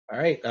All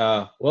right.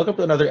 Welcome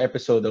to another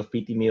episode of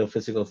PT Meal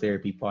Physical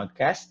Therapy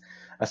Podcast,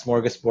 a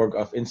smorgasbord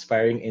of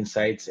inspiring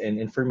insights and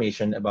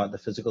information about the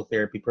physical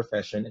therapy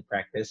profession and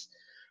practice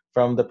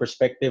from the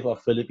perspective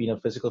of Filipino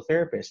physical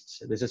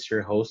therapists. This is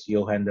your host,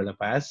 Johan de la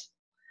Paz.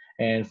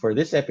 And for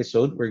this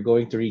episode, we're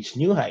going to reach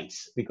new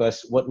heights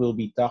because what we'll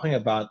be talking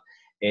about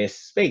is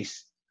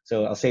space.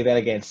 So I'll say that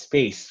again,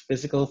 space,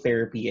 physical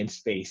therapy in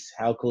space.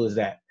 How cool is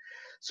that?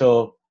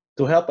 So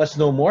to help us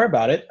know more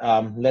about it,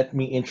 let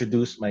me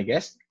introduce my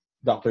guest,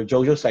 Dr.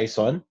 Jojo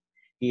Sayson.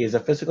 He is a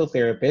physical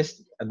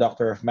therapist, a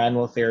doctor of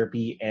manual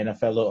therapy, and a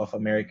fellow of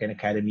American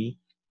Academy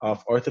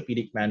of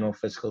Orthopedic Manual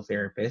Physical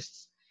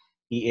Therapists.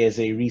 He is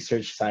a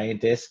research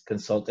scientist,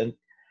 consultant,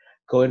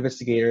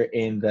 co-investigator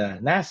in the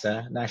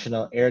NASA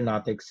National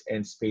Aeronautics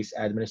and Space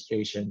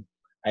Administration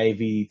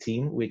IVD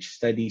Team, which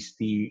studies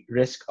the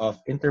risk of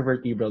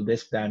intervertebral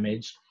disc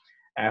damage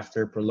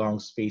after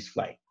prolonged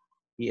spaceflight.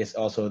 He is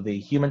also the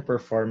human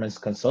performance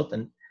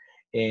consultant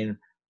in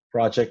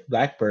Project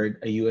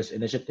Blackbird, a U.S.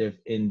 initiative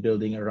in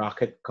building a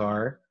rocket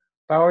car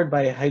powered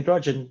by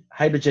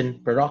hydrogen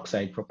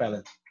peroxide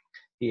propellant.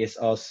 He is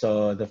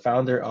also the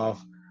founder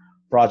of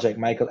Project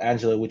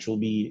Michelangelo, which we'll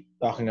be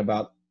talking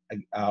about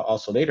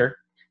also later.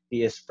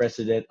 He is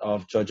president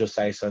of Jojo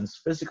Sayson's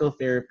Physical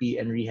Therapy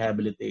and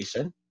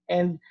Rehabilitation,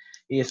 and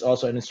he is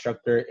also an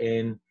instructor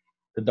in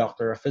the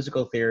Doctor of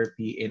Physical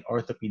Therapy in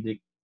Orthopedic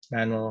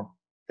Manual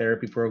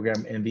Therapy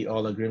Program in the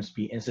Ola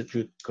Grimsby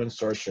Institute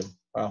Consortium.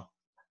 Wow,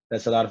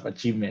 that's a lot of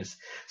achievements.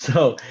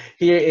 So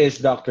here is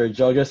Dr.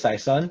 Jojo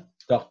Sayson.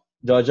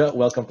 Jojo,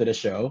 welcome to the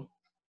show.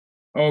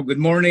 Oh, good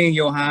morning,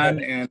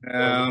 Johan, and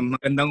Morning.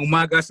 magandang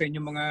umaga sa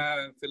inyong mga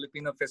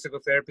Filipino physical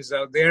therapists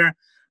out there.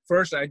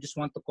 First, I just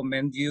want to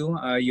commend you,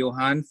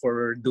 Johan,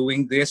 for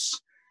doing this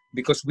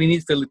because we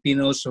need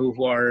Filipinos who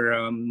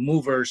are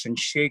movers and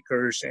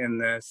shakers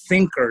and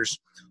thinkers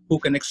who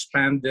can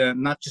expand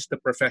not just the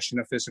profession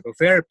of physical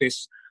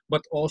therapists,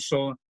 but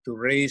also to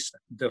raise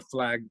the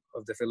flag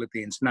of the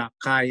Philippines na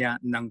kaya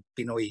ng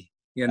Pinoy.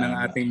 Yan ang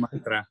Tama. ating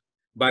mantra.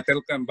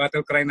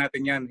 Battle cry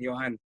natin yan,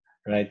 Johan.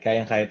 Right,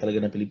 kayang-kaya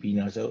talaga ng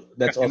Pilipino. So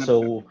that's Kaya ng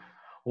also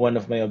one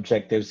of my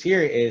objectives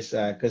here is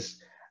because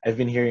I've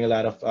been hearing a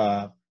lot of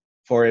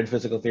foreign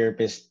physical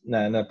therapists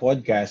na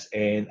podcast,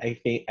 and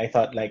I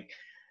thought like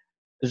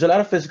there's a lot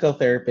of physical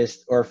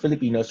therapists or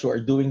Filipinos who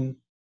are doing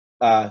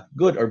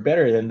good or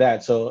better than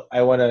that. So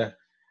I want to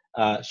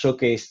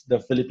showcase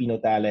the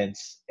Filipino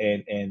talents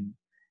and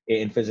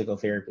in physical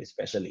therapy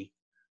especially.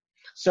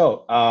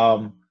 So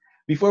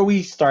before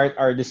we start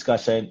our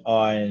discussion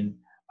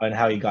on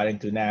how you got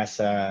into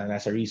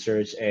NASA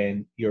research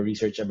and your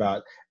research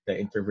about the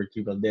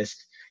intervertebral disc,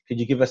 could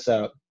you give us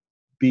a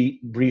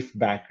brief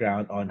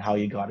background on how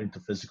you got into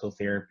physical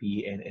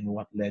therapy and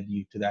what led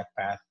you to that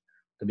path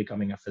to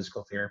becoming a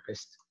physical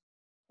therapist?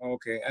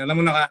 Okay.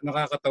 Alam mo,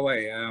 nakakatawa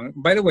eh.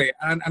 By the way,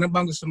 ano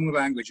bang gusto mong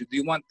language? Do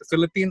you want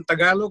Philippine,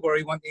 Tagalog, or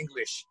you want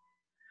English?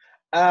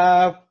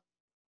 Uh,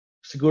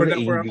 For Siguro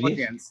our English.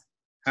 audience.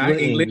 Siguro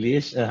English?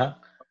 English. Uh-huh.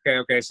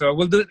 Okay. So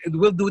we'll do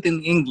it in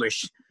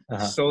English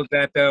Uh-huh. so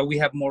that we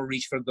have more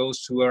reach for those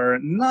who are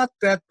not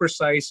that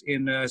precise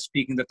in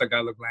speaking the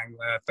Tagalog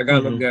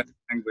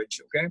language.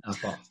 Okay.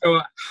 Apo. So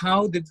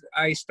how did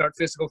I start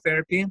physical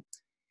therapy?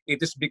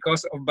 It is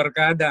because of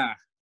Barkada.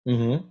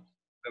 Mm-hmm.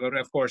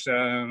 Of course,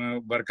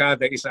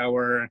 Barkada is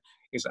our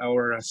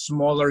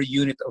smaller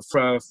unit of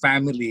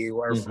family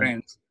or Mm-hmm.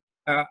 friends.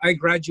 I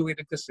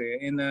graduated kasi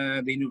in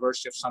the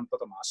University of Santo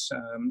Tomas.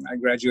 I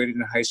graduated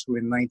in high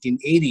school in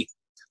 1980.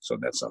 So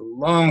that's a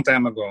long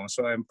time ago.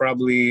 So I'm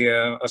probably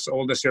as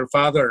old as your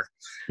father.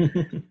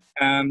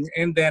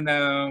 And then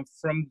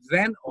from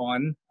then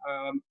on,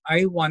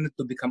 I wanted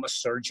to become a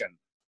surgeon.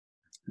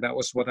 That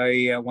was what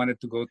I wanted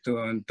to go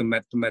to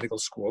medical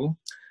school.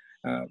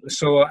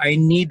 So I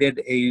needed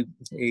a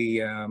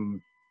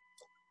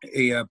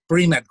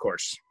pre-med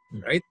course,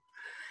 right?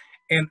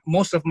 And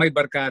most of my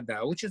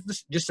barkada, which is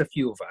just a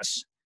few of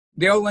us,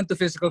 they all went to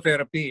physical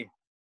therapy.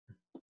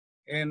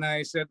 And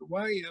I said,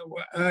 why?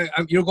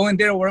 You're going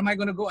there. Where am I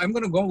going to go? I'm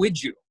going to go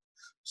with you.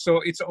 So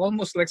it's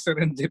almost like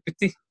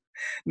serendipity.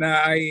 Now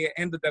I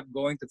ended up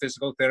going to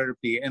physical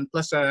therapy. And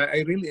plus,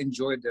 I really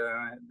enjoyed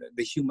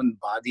the human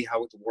body,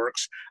 how it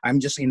works.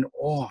 I'm just in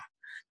awe.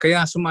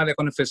 Kaya sumali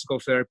ako ng physical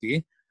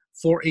therapy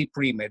for a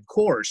pre-med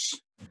course.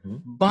 Mm-hmm.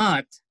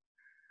 But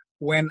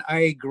when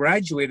I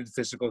graduated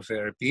physical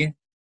therapy,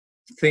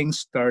 things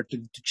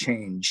started to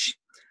change.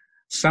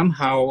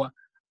 Somehow,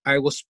 I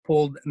was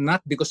pulled,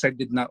 not because I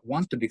did not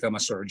want to become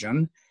a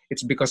surgeon,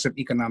 it's because of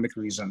economic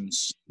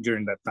reasons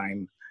during that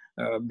time.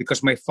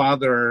 Because my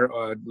father,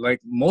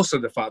 like most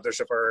of the fathers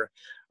of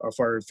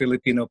our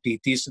Filipino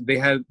PTs, they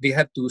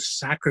had to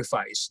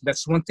sacrifice.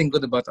 That's one thing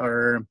good about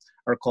our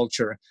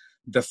culture.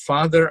 The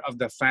father of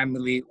the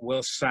family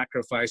will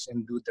sacrifice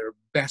and do their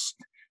best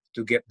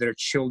to get their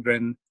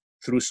children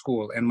through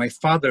school. And my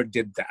father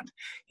did that.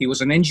 He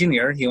was an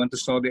engineer. He went to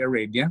Saudi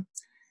Arabia.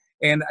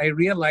 And I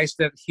realized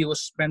that he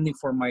was spending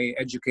for my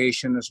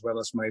education as well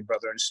as my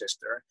brother and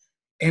sister.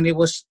 And it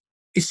was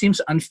it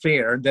seems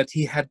unfair that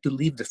he had to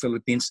leave the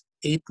Philippines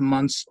 8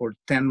 months or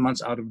 10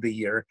 months out of the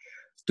year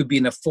to be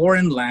in a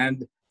foreign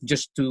land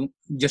just to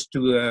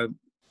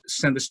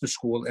send us to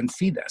school and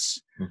feed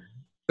us.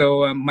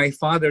 So my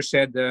father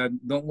said,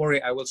 "Don't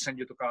worry, I will send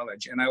you to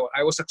college," and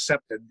I was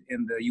accepted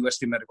in the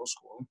UST Medical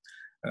School.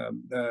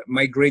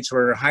 My grades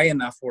were high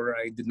enough where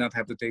I did not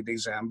have to take the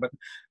exam. But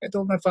I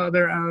told my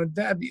father,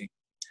 "Dad,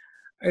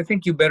 I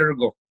think you better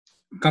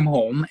come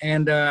home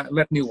and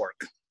let me work."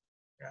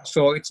 Yeah.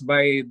 So it's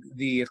by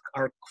the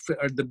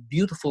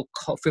beautiful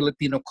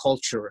Filipino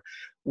culture,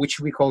 which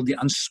we call the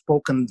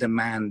unspoken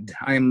demand.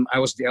 I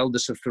was the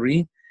eldest of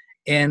three,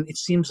 and it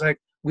seems like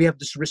we have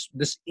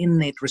this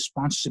innate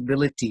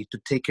responsibility to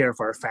take care of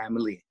our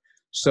family.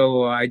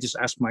 So I just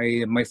asked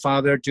my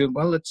father to,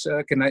 well,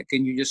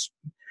 can you just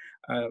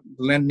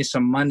lend me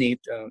some money?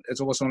 It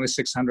was only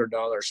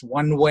 $600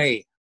 one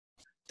way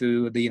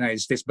to the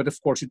United States, but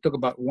of course it took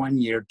about 1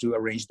 year to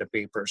arrange the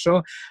paper.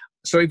 So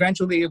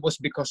eventually it was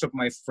because of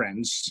my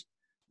friends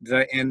that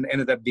I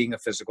ended up being a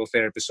physical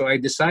therapist. So I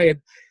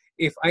decided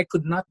if I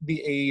could not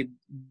be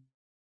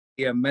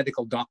a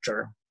medical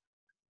doctor,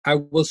 I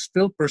will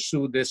still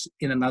pursue this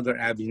in another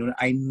avenue.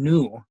 I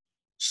knew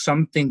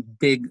something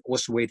big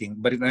was waiting,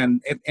 but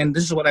and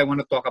this is what I want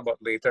to talk about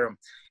later.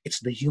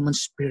 It's the human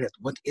spirit.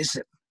 What is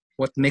it?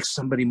 What makes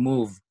somebody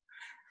move?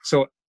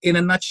 So in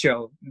a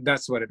nutshell,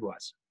 that's what it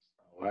was.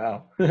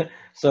 Wow.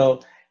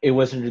 So it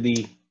wasn't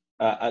really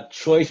a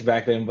choice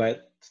back then,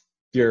 but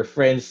your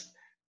friends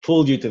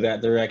pulled you to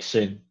that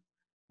direction,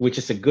 which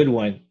is a good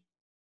one.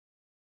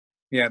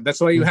 Yeah,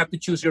 that's why you have to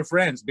choose your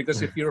friends,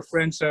 because if your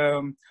friends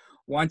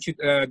want you,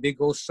 they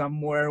go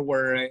somewhere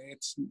where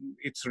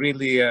it's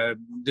really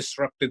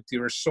disruptive to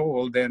your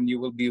soul, then you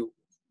will be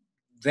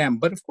them.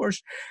 But of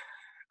course,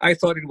 I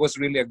thought it was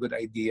really a good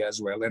idea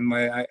as well, and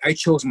I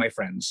chose my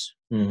friends.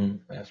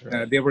 That's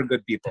right. They were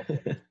good people.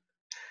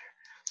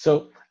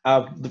 So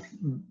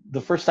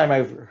the first time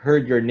I've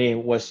heard your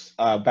name was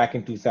back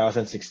in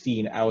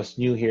 2016. I was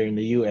new here in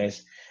the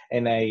U.S.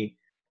 and I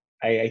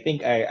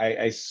think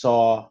I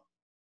saw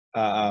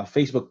a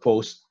Facebook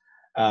post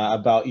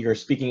about your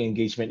speaking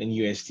engagement in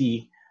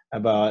UST,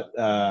 about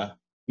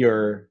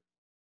your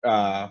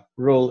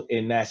role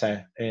in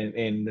NASA and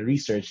in the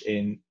research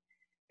in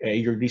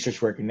your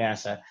research work in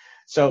NASA.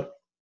 So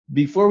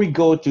before we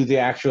go to the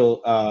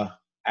actual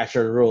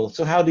role,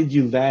 so how did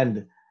you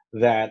land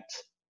that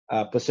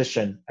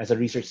position as a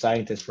research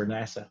scientist for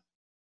NASA?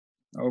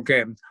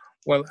 Okay.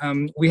 Well,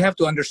 we have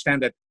to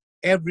understand that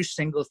every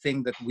single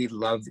thing that we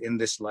love in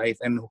this life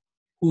and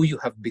who you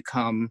have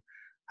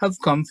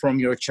come from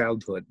your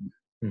childhood.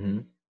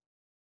 Mm-hmm.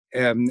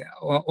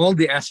 All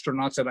the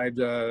astronauts that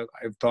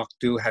I've talked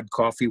to, had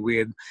coffee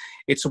with,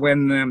 it's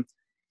when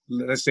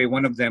let's say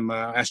one of them,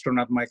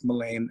 astronaut Mike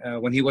Mullane,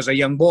 when he was a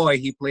young boy,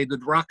 he played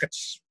with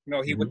rockets. You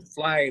know, he would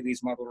fly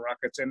these model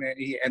rockets, and then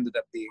he ended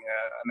up being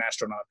an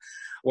astronaut.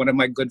 One of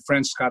my good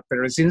friends, Scott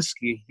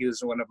Perezinski, he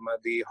was one of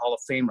the Hall of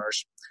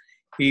Famers.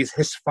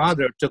 His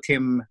father took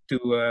him to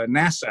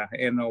NASA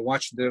and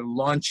watched the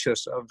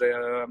launches of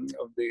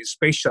the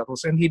space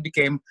shuttles, and he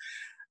became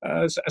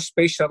a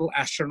space shuttle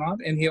astronaut,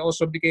 and he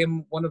also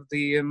became one of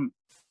the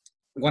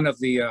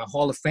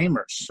Hall of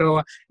Famers.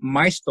 So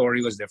my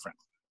story was different.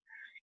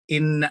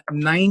 In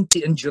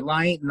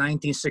July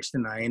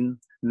 1969,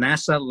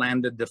 NASA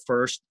landed the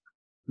first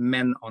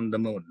men on the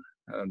moon.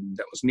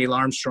 That was Neil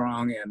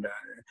Armstrong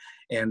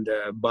and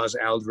Buzz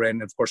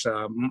Aldrin. Of course,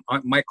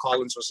 Mike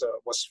Collins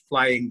was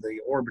flying the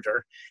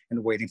orbiter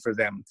and waiting for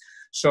them.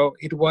 So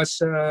it was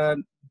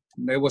the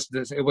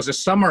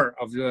summer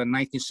of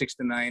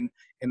 1969,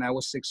 and I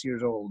was 6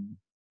 years old.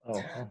 Oh,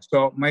 wow.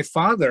 So my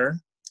father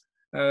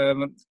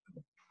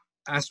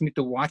asked me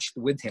to watch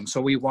with him.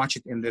 So we watched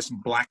it in this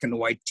black and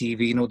white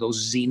TV, you know,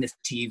 those Zenith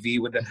TV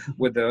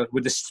with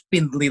the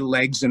spindly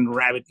legs and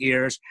rabbit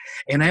ears,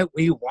 and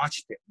we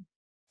watched it.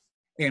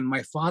 And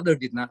my father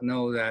did not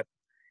know that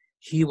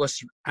he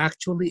was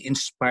actually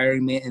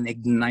inspiring me and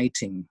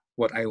igniting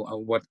what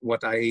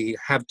I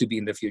have to be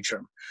in the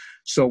future.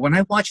 So when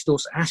I watched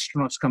those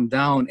astronauts come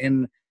down,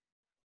 and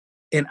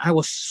I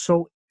was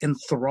so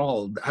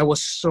enthralled, I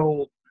was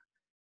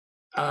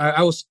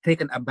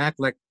taken aback,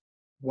 like,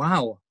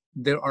 wow,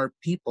 there are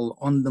people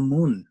on the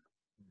moon.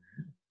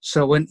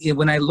 So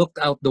when I looked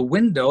out the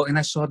window and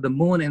I saw the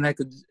moon, and I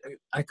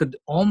could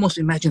almost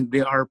imagine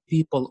there are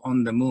people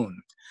on the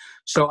moon.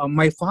 So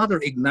my father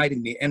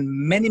ignited me, and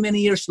many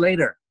years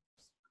later,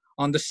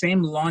 on the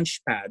same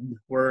launch pad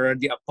where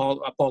the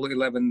Apollo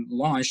 11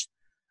 launched,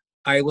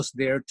 I was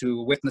there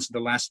to witness the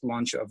last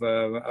launch of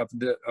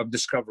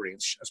Discovery,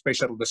 Space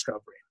Shuttle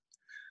Discovery.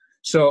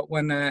 So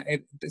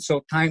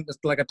time is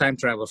like a time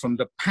travel from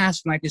the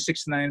past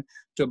 1969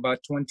 to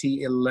about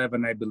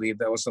 2011, I believe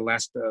that was the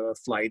last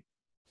flight.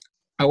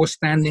 I was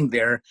standing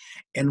there,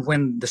 and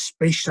when the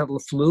space shuttle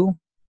flew,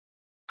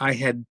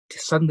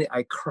 suddenly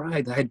I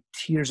cried. I had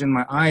tears in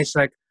my eyes,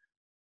 like,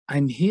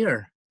 I'm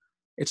here.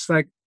 It's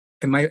like,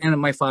 and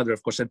my father,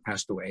 of course, had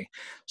passed away.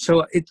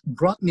 So it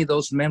brought me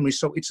those memories.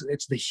 So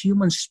it's the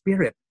human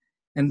spirit.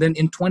 And then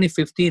in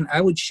 2015,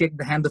 I would shake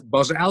the hand of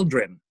Buzz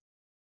Aldrin.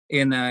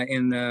 When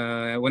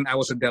I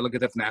was a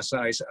delegate of NASA,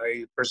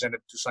 I presented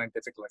two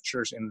scientific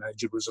lectures in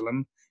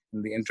Jerusalem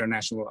in the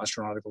International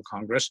Astronautical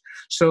Congress.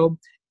 So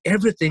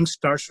everything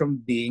starts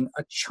from being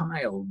a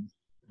child.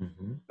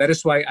 Mm-hmm. That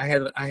is why I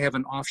have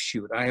an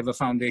offshoot. I have a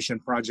foundation,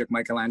 Project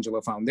Michelangelo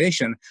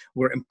Foundation.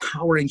 We're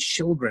empowering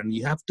children.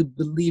 You have to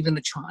believe in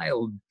the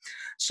child.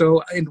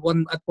 So at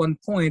one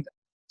point,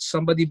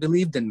 somebody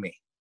believed in me.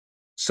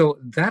 So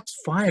that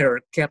fire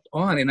kept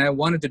on, and I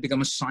wanted to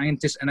become a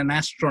scientist and an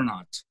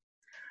astronaut.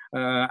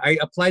 I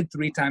applied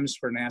 3 times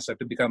for NASA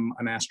to become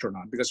an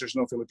astronaut because there's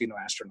no Filipino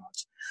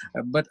astronauts.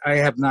 But I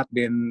have not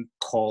been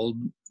called.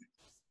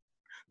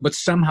 But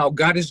somehow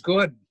God is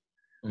good,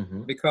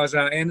 Mm-hmm. because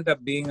I ended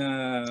up being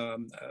a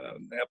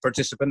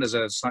participant as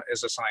a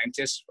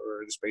scientist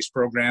for the space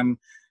program,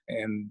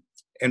 and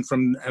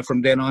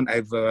from then on,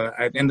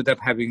 I've ended up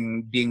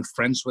being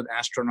friends with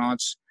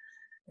astronauts,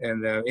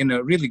 and in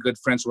a really good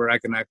friends where I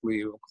can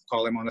actually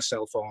call him on a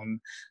cell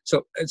phone.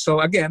 So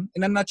again,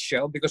 in a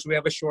nutshell, because we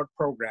have a short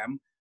program,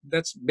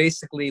 that's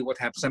basically what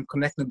happens. I'm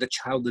connecting the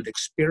childhood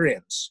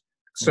experience.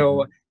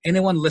 So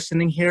anyone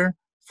listening here,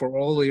 for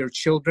all your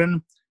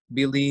children,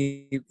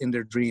 believe in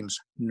their dreams,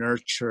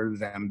 nurture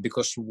them,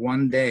 because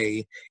one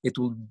day it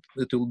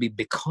will be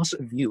because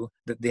of you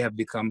that they have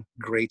become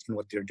great in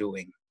what they're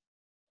doing.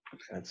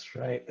 That's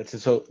right. That's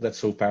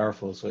so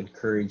powerful. So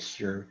encourage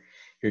your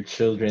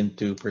children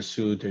to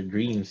pursue their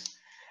dreams,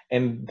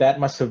 and that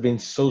must have been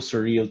so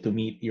surreal to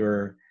meet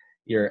your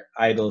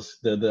idols,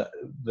 the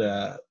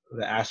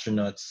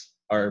astronauts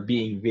are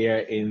being there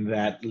in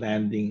that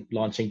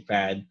launching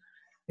pad.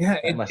 Yeah,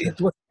 That must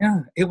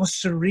have. it was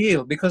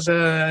surreal because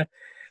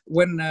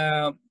when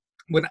uh,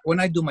 when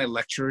I do my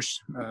lectures,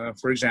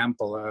 for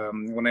example,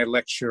 when I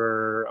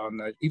lecture on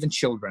even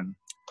children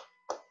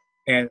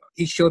and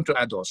each children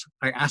to adults,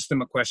 I ask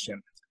them a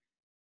question: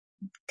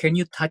 can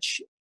you touch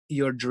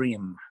your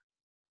dream?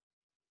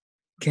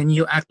 Can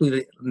you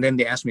actually? And then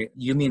they ask me,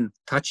 "You mean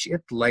touch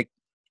it like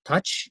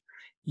touch?"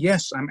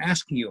 Yes, I'm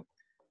asking you.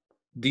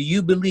 Do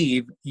you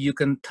believe you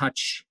can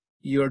touch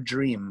your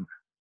dream?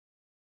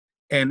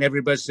 And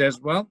everybody says,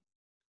 "Well,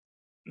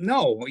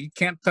 no, you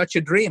can't touch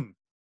a dream."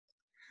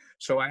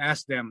 So I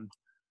asked them,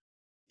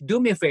 do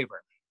me a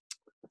favor,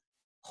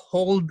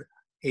 hold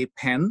a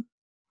pen,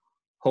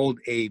 hold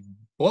a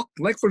book.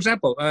 Like, for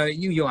example,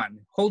 you,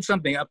 Johan, hold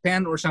something, a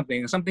pen or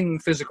something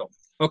physical.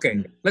 Okay,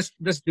 Mm.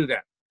 let's do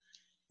that.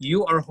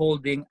 You are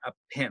holding a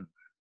pen.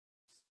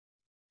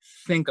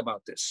 Think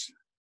about this.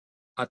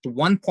 At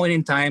one point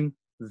in time,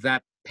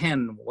 that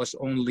pen was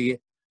only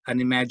an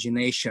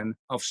imagination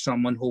of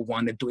someone who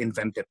wanted to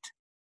invent it.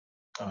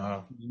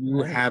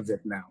 You Right. have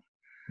it now.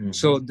 Mm-hmm.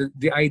 So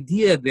the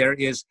idea there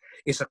is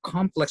a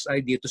complex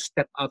idea to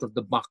step out of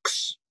the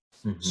box.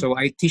 Mm-hmm. So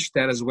I teach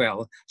that as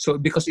well. So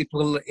because it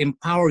will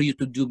empower you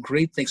to do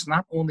great things,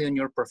 not only in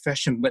your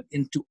profession, but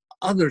into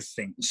other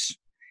things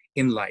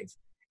in life,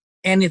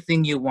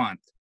 anything you want.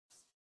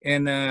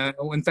 And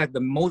in fact,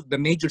 the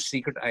major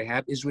secret I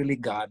have is really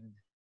God.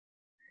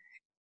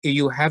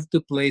 You have to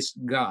place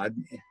God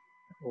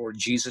or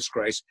Jesus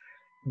Christ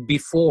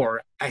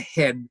before,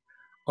 ahead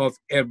of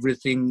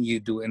everything you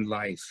do in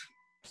life,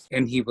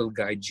 and He will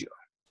guide you.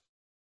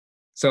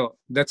 So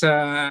that's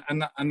a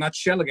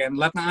nutshell again.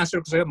 Lahat ng answer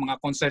ko sa'yo, mga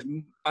concepts,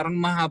 parang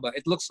mahaba.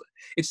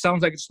 It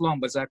sounds like it's long,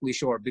 but it's actually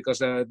short because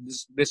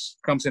this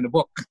comes in the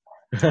book.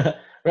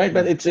 Right,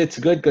 but it's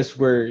good because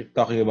we're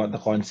talking about the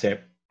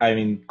concept. I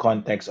mean,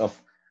 context of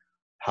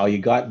how you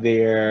got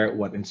there,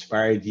 what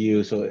inspired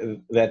you.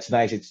 So that's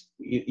nice.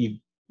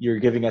 You're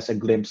giving us a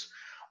glimpse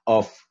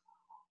of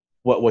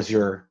what was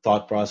your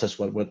thought process,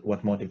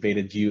 what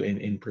motivated you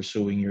in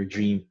pursuing your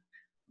dream.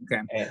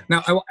 Okay. And,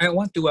 Now I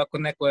want to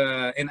connect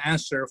and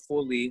answer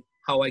fully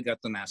how I got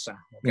to NASA.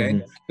 Okay,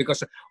 mm-hmm,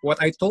 because what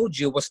I told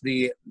you was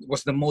the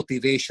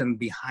motivation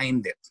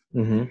behind it.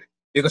 mm-hmm,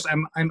 Because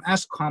I'm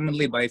asked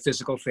commonly by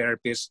physical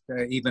therapists,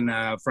 even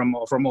from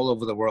all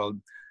over the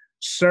world,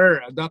 Sir,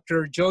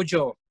 Dr.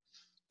 Jojo,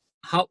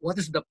 what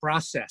is the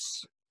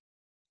process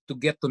to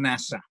get to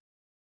NASA?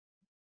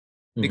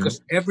 mm-hmm,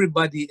 Because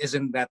everybody is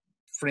in that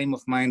frame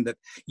of mind that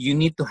you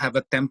need to have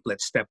a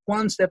template: step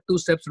 1, step 2,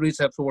 step 3,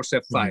 step 4,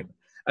 step 5, mm-hmm.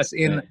 as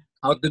in Right,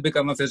 how to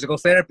become a physical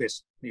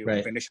therapist. You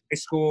right. finish high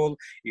school,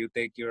 you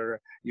take your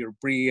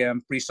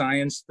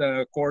pre-science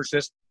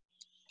courses,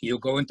 you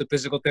go into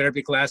physical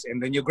therapy class,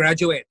 and then you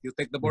graduate. You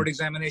take the board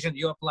examination,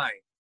 you apply.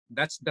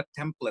 That's the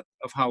template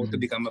of how to Mm-hmm.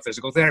 become a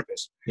physical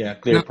therapist. Yeah,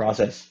 clear Now,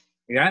 process.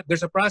 yeah,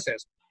 there's a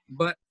process,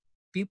 but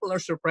people are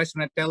surprised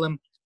when I tell them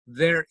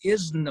there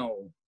is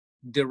no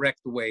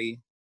direct way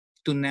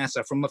to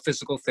NASA from a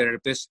physical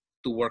therapist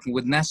to working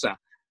with NASA.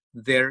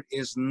 There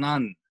is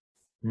none,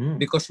 Mm.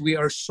 because we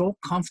are so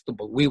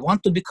comfortable. We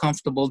want to be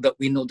comfortable that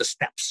we know the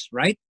steps,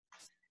 right?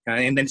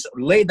 And then it's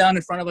lay down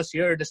in front of us,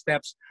 here are the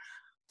steps.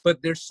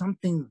 But there's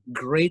something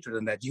greater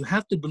than that. You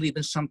have to believe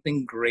in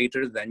something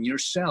greater than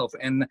yourself,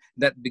 and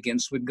that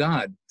begins with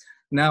God.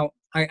 Now,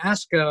 I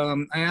ask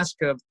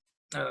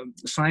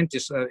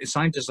scientists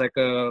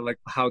like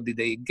how did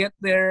they get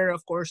there?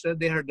 Of course,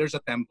 there's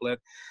a template,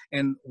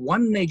 and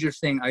one major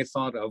thing I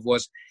thought of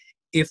was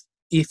if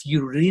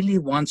you really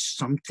want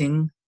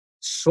something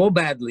so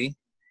badly,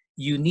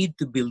 you need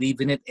to believe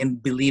in it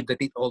and believe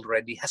that it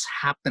already has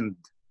happened.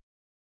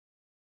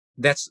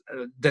 That's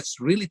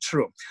really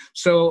true.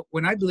 So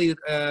when I believed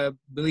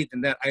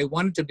in that, I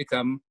wanted to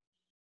become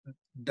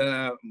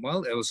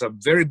it was a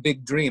very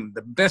big dream,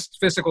 the best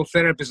physical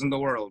therapist in the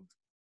world.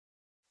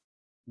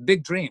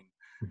 Big dream.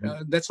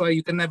 That's why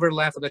you can never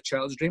laugh at a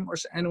child's dream or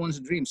anyone's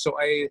dream. So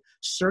I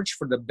searched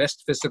for the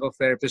best physical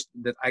therapist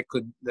that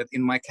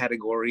in my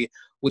category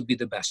would be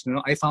the best.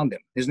 I found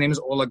him. His name is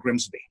Ola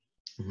Grimsby.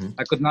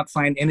 I could not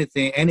find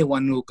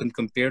anyone who can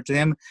compare to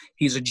him.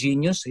 He's a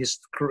genius. His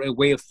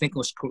way of thinking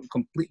was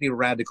completely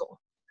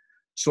radical.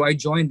 So I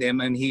joined him,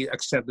 and he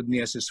accepted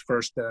me as his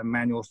first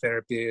manual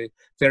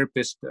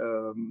therapist,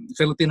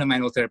 Filipino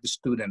manual therapy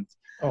student.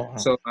 Oh,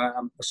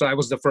 wow. So I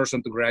was the first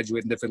one to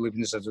graduate in the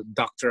Philippines as a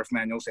doctor of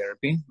manual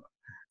therapy.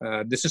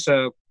 This is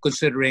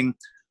considering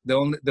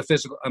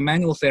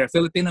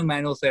Filipino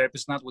manual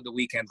therapist, not with a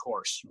weekend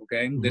course.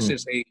 Okay, this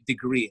is a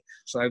degree.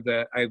 So I've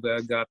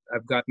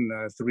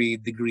gotten 3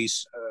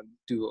 degrees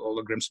to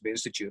Ola Grimsby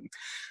Institute.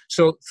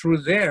 So through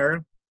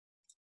there,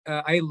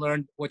 I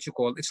learned what you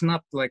call, it's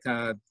not like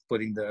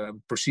putting the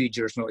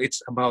procedures. No,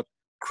 it's about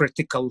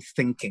critical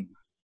thinking.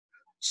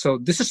 So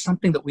this is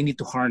something that we need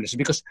to harness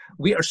because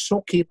we are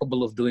so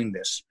capable of doing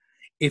this.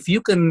 If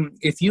you can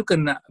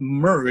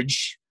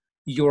merge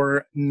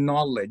your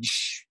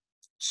knowledge,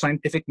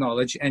 scientific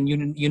knowledge, and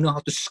you know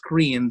how to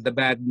screen the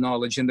bad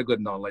knowledge and the good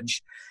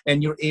knowledge,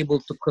 and you're able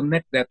to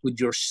connect that with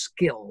your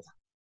skill,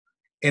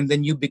 and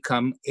then you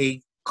become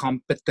a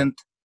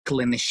competent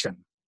clinician.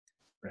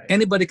 Right.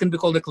 Anybody can be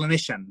called a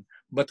clinician,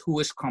 but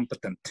who is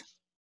competent?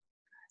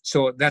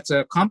 So that's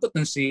a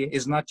competency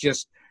is not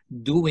just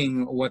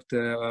doing what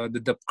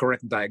the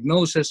correct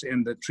diagnosis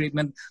and the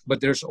treatment,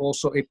 but there's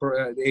also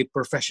a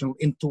professional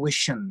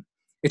intuition.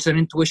 It's an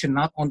intuition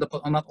not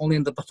only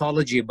in the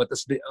pathology, but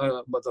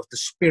of the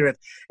spirit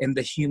and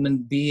the human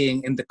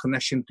being and the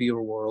connection to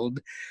your world.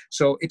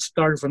 So it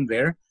started from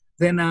there.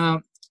 Then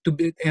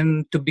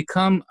to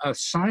become a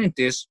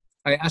scientist,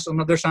 I asked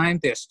another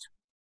scientist,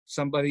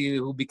 somebody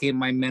who became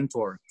my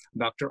mentor,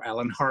 Dr.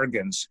 Alan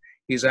Hargens.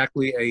 He's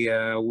actually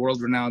a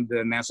world-renowned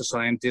NASA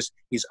scientist.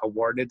 He's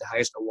awarded the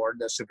highest award,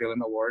 the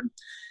civilian award.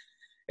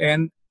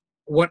 And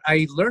what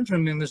I learned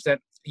from him is that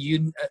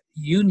you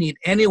need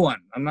anyone,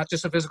 I'm not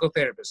just a physical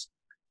therapist,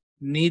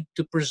 need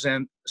to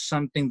present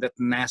something that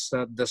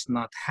NASA does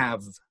not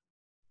have,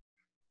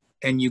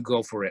 and you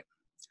go for it.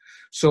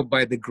 So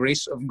by the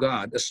grace of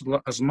God,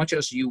 as much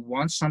as you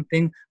want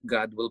something,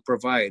 God will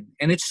provide.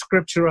 And it's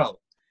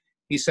scriptural.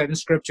 He said in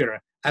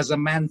scripture, as a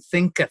man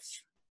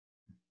thinketh,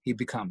 he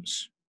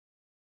becomes.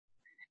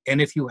 And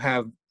if you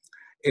have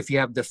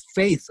the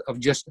faith of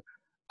just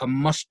a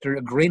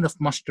grain of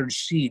mustard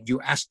seed, you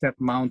ask that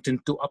mountain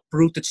to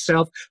uproot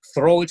itself,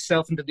 throw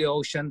itself into the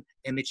ocean,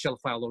 and it shall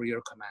follow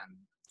your command.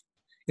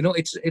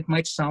 It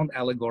might sound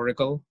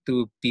allegorical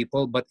to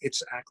people, but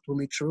it's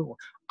actually true.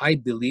 I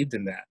believed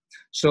in that.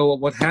 So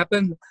what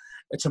happened?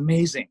 It's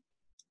amazing.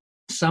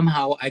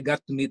 Somehow I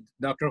got to meet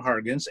Dr.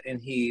 Hargens,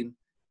 and he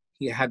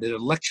had a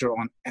lecture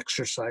on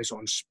exercise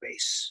on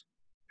space.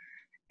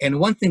 And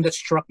one thing that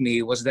struck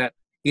me was that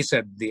he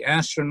said the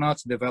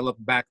astronauts develop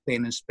back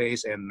pain in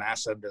space and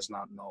NASA does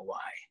not know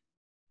why.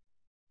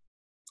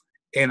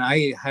 And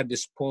I had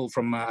this pull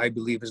from I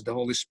believe is the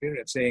Holy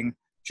Spirit saying,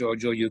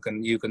 Jojo,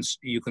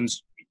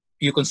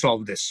 you can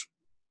solve this.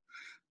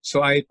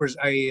 So I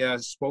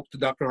spoke to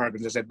Dr.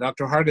 Hargens. I said,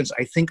 Dr. Hargens,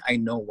 I think I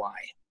know why.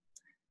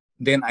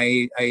 Then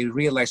I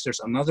realized there's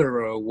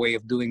another way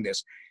of doing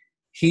this.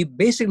 He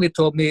basically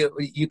told me,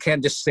 you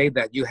can't just say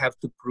that, you have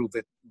to prove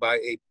it by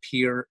a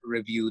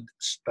peer-reviewed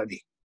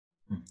study.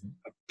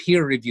 A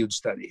peer-reviewed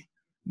study.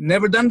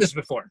 Never done this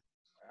before,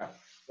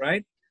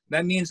 right?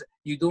 That means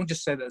you don't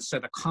just set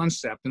a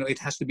concept. It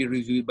has to be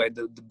reviewed by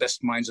the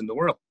best minds in the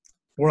world.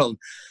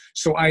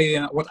 So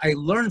what I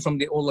learned from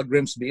the Ola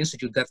Grimsby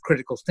Institute, that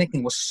critical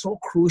thinking was so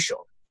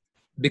crucial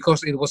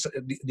because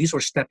these were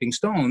stepping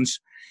stones,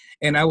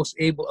 and I was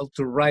able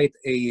to write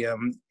a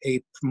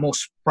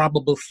most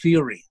probable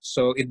theory.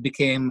 So it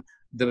became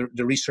the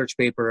research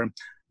paper,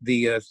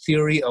 the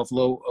theory of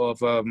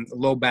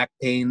low back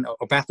pain,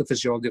 or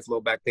pathophysiology of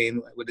low back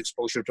pain with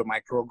exposure to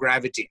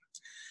microgravity.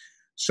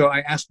 So I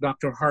asked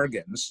Dr.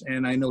 Hargens,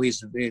 and I know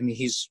he's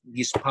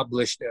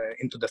published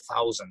into the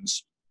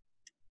thousands.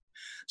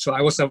 So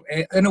I was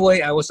in a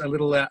way I was a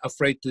little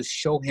afraid to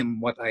show him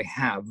what I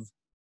have,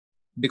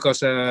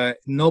 because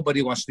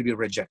nobody wants to be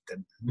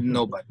rejected.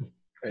 Nobody.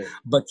 Right.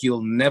 But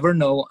you'll never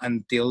know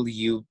until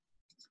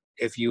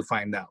if you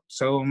find out.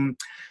 So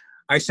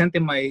I sent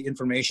him my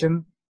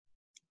information,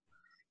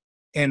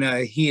 and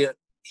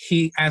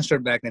he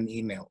answered back an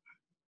email.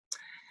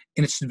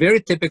 And it's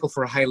very typical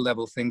for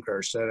high-level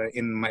thinkers,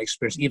 in my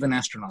experience, even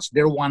astronauts.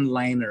 They're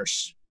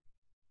one-liners.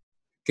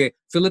 Okay,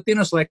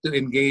 Filipinos like to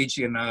engage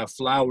in a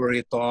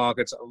flowery talk.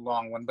 It's a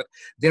long one, but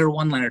they're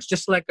one-liners,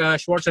 just like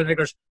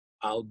Schwarzenegger's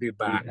 "I'll be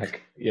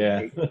back."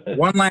 Yeah. Okay,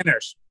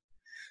 one-liners.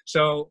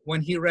 So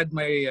when he read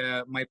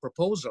my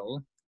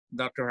proposal,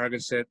 Dr.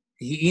 Hargan said,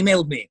 he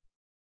emailed me.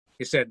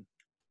 He said,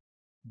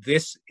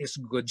 "This is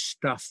good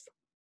stuff,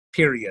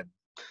 period.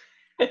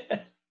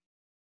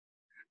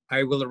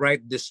 I will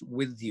write this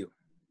with you."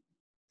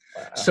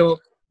 Wow. So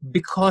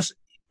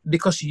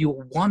because you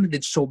wanted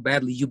it so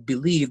badly, you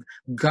believe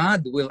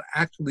God will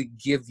actually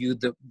give you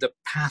the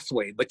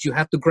pathway, but you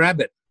have to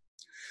grab it.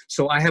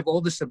 So I have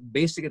all this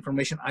basic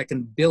information I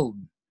can build.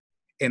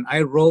 And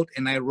I wrote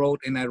and I wrote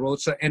and I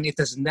wrote, so, and it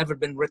has never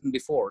been written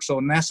before. So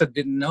NASA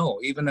didn't know.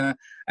 Even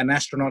an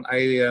astronaut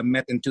I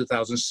met in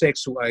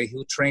 2006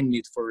 who trained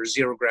me for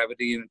zero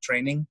gravity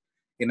training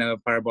in a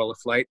parabolic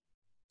flight.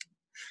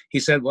 He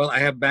said, "Well, I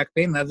have back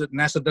pain."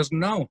 NASA doesn't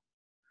know.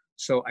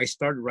 So I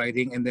started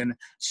writing, and then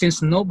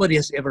since nobody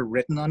has ever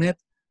written on it,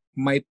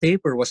 my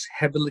paper was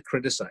heavily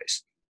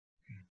criticized.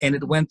 And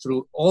it went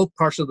through all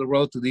parts of the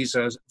world to these,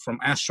 from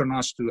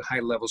astronauts to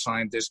high-level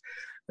scientists.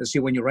 See,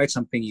 when you write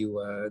something,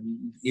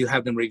 you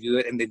have them review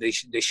it, and then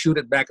they shoot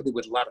it back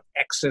with a lot of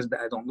X's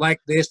that I don't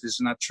like this. This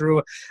is not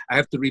true. I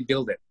have to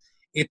rebuild it.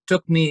 It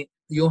took me,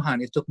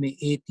 Johan, it took me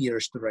 8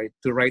 years to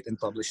write and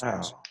publish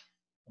this.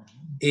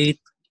 8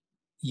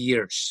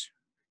 years.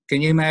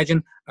 Can you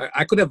imagine?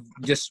 I could have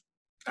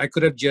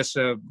just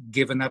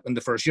given up in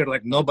the first year.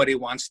 Like, nobody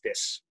wants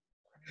this.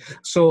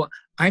 So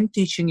I'm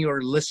teaching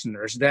your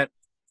listeners that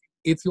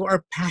if you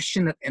are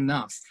passionate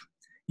enough,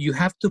 you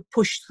have to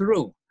push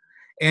through.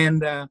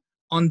 And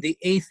on the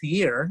 8th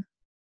year,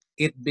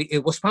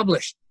 it was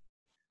published.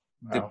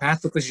 Wow. The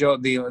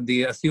pathophysiology,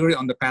 the theory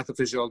on the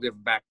pathophysiology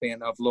of back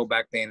pain, of low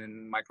back pain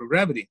and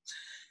microgravity,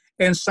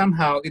 and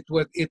somehow it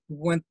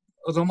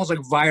was almost like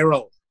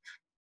viral.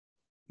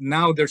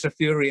 Now there's a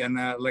theory, and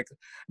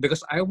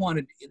because I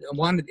wanted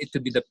it to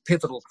be the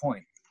pivotal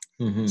point.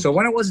 Mm-hmm. So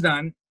when it was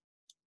done,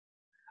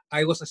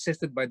 I was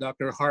assisted by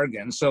Dr.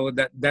 Hargan. So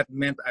that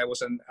meant I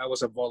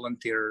was a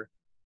volunteer,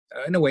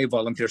 in a way,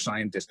 volunteer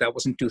scientist. That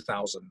was in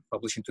 2000,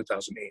 published in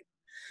 2008.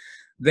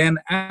 Then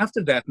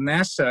after that,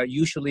 NASA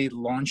usually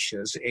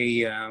launches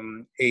a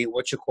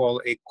what you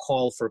call a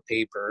call for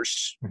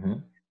papers. Mm-hmm.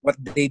 What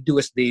they do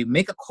is they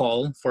make a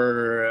call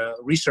for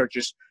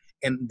researchers,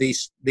 and they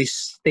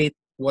state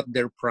what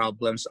their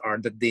problems are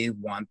that they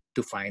want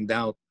to find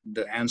out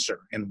the answer.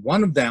 And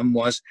one of them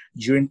was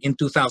in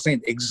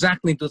 2008,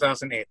 exactly in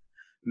 2008.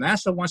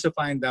 NASA wants to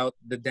find out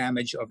the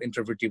damage of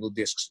intervertebral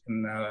discs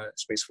in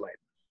spaceflight.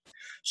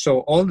 So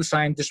all the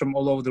scientists from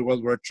all over the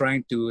world were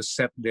trying to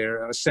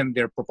send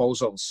their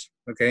proposals,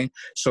 okay,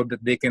 so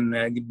that they can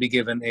be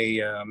given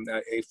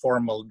a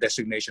formal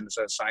designation as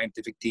a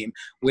scientific team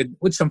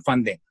with some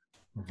funding.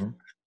 Mm-hmm.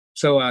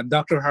 So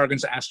Dr.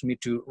 Hargens asked me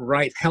to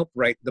help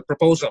write the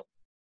proposal.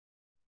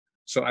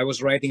 So I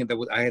was writing it.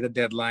 I had a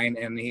deadline,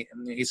 and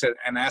he said,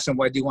 and I asked him,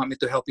 "Why do you want me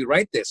to help you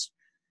write this?"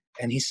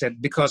 And he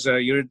said, "Because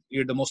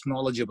you're the most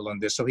knowledgeable on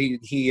this." So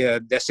he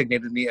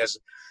designated me as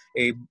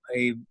a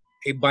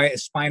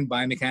spine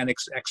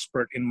biomechanics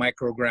expert in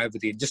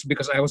microgravity, just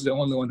because I was the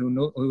only one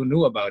who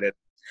knew about it.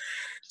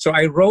 So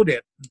I wrote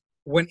it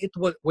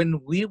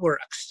when we were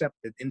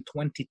accepted in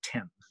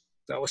 2010.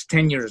 That was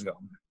 10 years ago.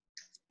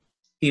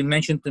 He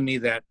mentioned to me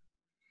that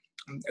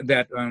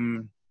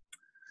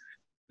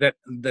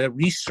the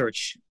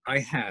research I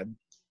had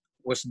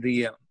was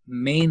the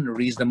main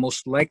reason, the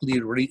most likely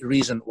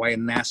reason why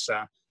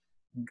NASA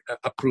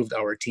approved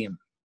our team.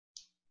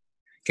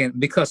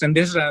 Because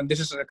this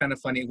is kind of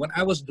funny. When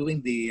I was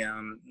doing the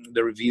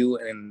review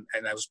and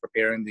I was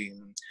preparing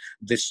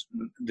this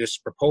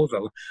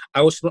proposal,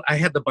 I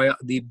had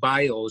the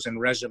bios and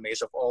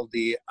resumes of all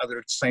the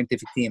other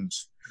scientific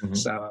teams. Mm-hmm.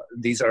 So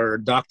these are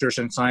doctors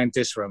and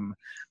scientists from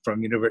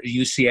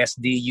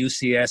UCSD,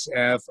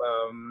 UCSF,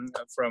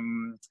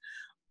 from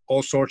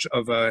all sorts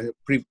of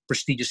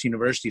prestigious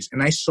universities.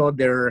 And I saw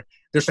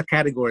there's a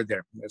category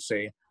there. Let's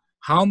say,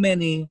 how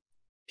many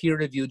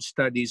peer-reviewed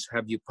studies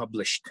have you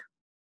published?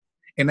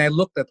 And I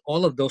looked at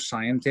all of those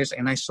scientists,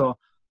 and I saw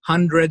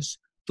hundreds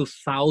to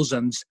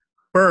thousands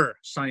per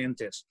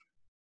scientist.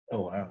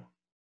 Oh, wow.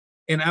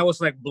 And I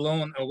was like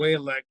blown away,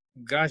 like,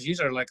 gosh, these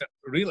are like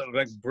really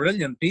like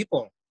brilliant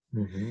people.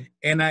 Mm-hmm.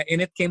 And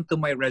it came to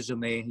my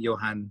resume,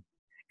 Johan,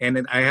 and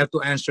then I had to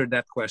answer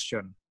that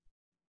question.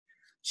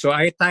 So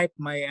I typed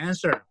my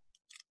answer.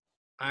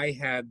 I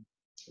had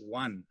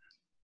one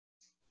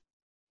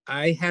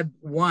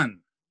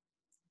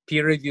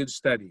peer-reviewed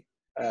study.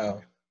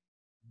 Oh.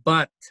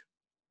 But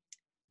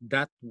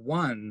that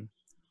one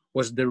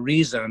was the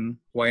reason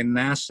why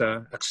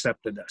NASA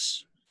accepted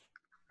us.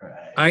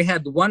 Right. I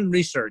had one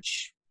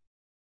research,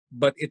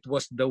 but it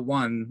was the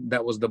one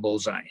that was the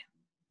bullseye.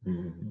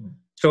 Mm-hmm.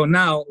 So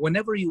now,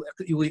 whenever you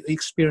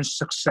experience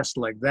success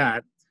like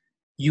that,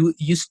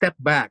 you step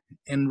back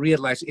and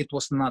realize it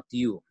was not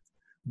you.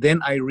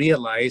 Then I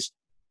realized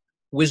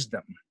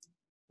wisdom,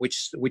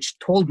 which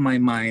told my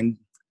mind,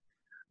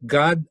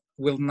 God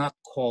will not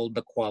call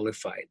the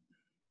qualified.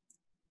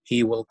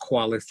 He will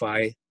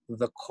qualify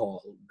the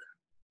called.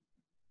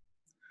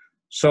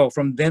 So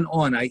from then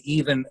on, I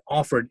even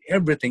offered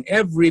everything,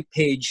 every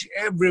page,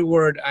 every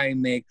word I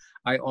make,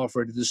 I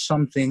offered to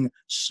something,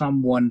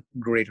 someone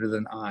greater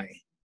than I.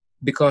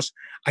 Because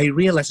I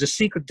realized the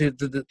secret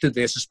to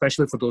this,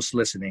 especially for those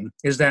listening,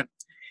 is that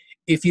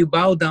if you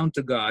bow down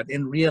to God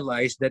and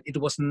realize that it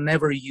was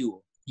never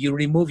you, you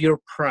remove your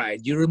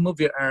pride, you remove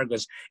your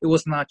arrogance, it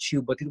was not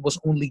you, but it was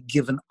only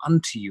given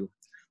unto you,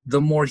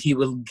 the more He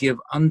will give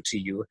unto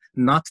you,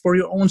 not for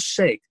your own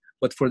sake,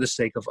 but for the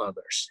sake of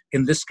others.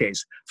 In this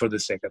case, for the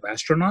sake of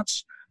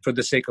astronauts, for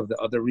the sake of the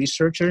other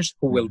researchers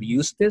who will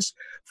use this,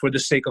 for the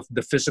sake of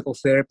the physical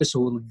therapists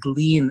who will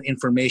glean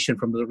information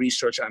from the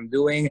research I'm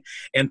doing,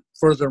 and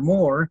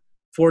furthermore,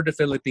 for the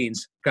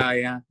Philippines,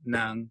 kaya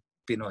ng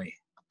Pinoy.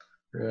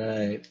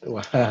 Right.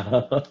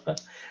 Wow.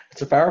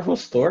 It's a powerful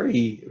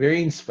story.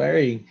 Very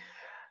inspiring.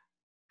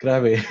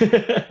 Grabe.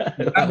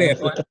 Grabe.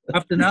 Wow.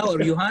 Up to now,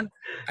 Yuhan,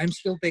 I'm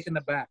still taken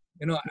aback.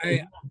 You know,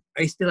 I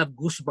still have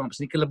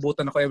goosebumps.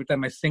 Nikilabutan ako every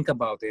time I think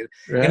about it.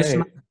 And it's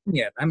not Right. done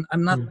yet. I'm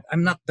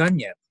not done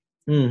yet.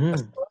 Mm-hmm.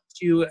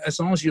 As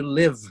long as you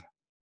live,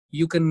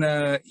 you can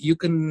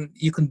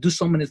do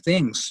so many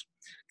things.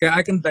 Kaya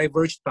I can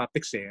diverge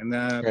topics and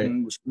Right.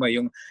 kung gusto mo,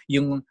 yung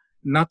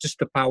not just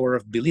the power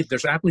of belief.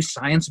 There's actually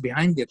science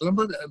behind it. Alam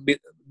mo,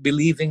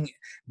 believing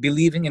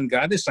in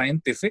God is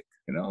scientific,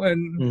 you know,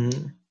 and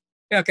Mm-hmm.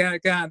 yeah,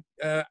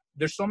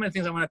 there's so many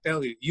things I want to tell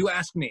you. You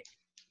ask me,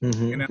 and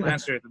I'll Mm-hmm.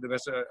 answer it to the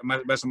best of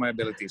my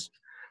abilities.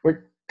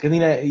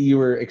 Kanina, you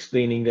were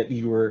explaining that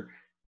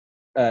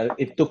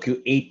it took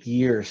you 8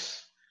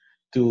 years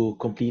to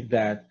complete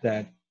that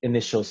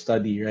initial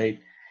study,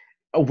 right?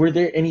 Were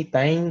there any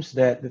times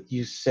that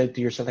you said to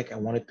yourself, like, I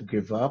wanted to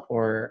give up,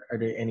 or are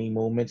there any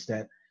moments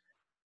that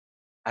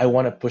I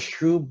want to push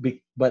through,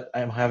 but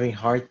I'm having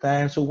hard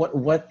time? So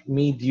what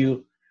made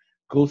you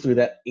go through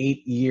that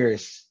 8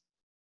 years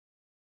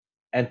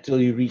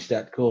until you reach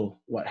that goal?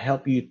 What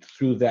helped you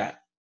through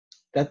that?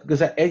 That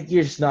because that 8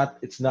 years is not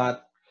it's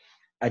not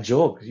a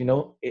joke, you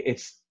know.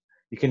 It's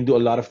you can do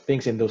a lot of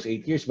things in those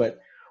 8 years, but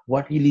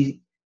what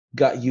really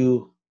got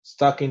you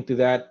stuck into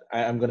that?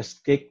 I'm gonna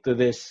stick to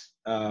this,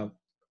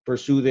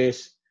 pursue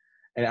this,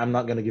 and I'm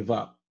not gonna give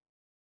up.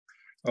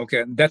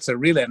 Okay, that's a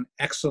really an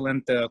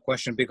excellent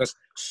question because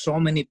so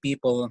many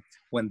people,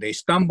 when they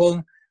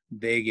stumble,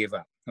 they give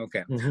up.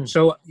 Okay, Mm-hmm.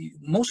 so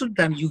most of the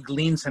time you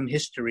glean some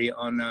history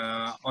on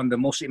the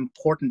most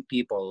important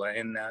people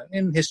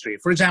in history.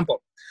 For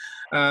example,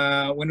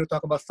 when we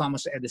talk about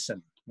Thomas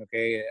Edison,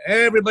 okay,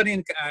 I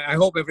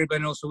hope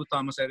everybody knows who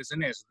Thomas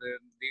Edison is, the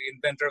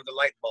inventor of the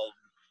light bulb,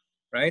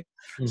 right?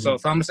 So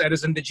Mm-hmm. Thomas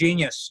Edison, the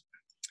genius,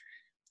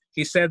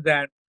 he said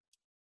that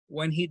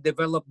when he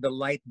developed the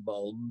light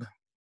bulb,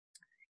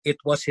 it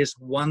was his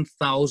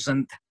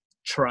 1000th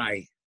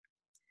try.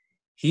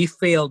 He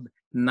failed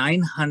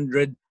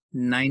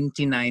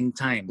 999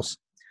 times.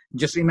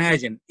 Just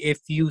imagine if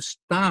you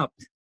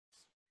stopped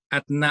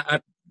at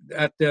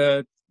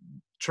the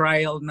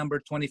trial number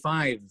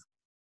 25,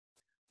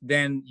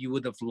 then you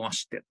would have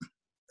lost it.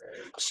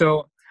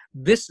 So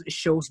this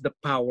shows the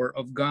power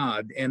of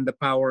God and the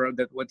power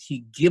that what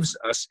He gives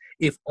us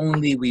if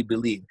only we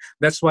believe.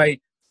 That's why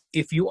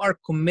if you are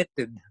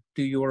committed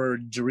to your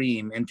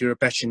dream and to your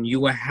passion,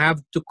 you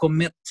have to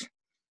commit.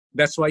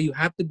 That's why you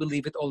have to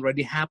believe it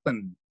already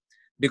happened,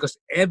 because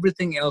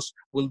everything else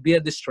will be a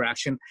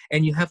distraction,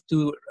 and you have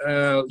to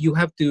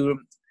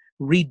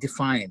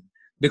redefine.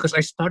 Because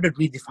I started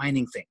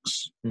redefining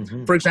things.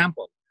 Mm-hmm. For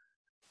example,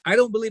 I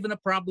don't believe in a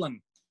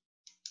problem.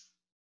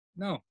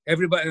 No, a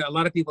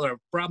lot of people have a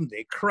problem.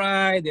 They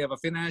cry, they have a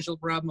financial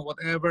problem,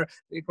 whatever.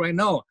 They cry.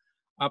 No,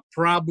 a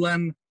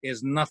problem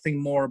is nothing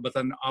more but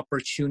an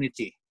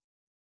opportunity.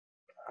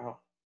 Oh.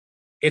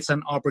 It's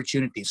an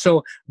opportunity.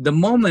 So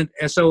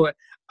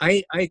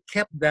I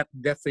kept that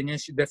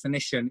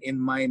definition in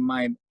my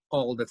mind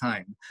all the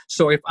time.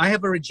 So if I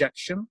have a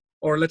rejection,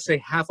 or let's say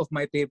half of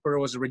my paper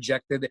was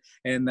rejected,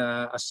 and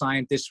a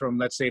scientist from,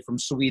 let's say, from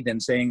Sweden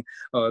saying,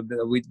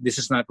 this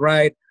is not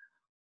right,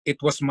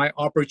 it was my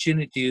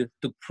opportunity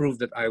to prove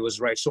that I was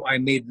right. So I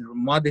made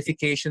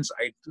modifications.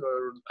 I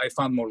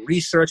found more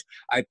research.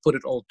 I put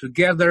it all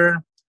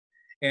together.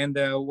 And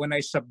when I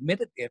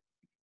submitted it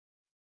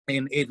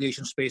in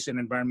Aviation, Space, and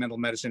Environmental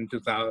Medicine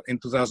in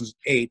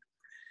 2008,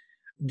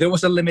 there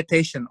was a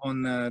limitation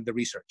on the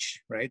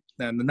research, right?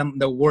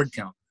 The word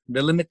count.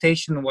 The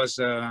limitation was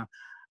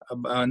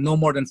no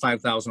more than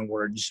 5,000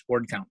 words,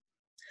 word count.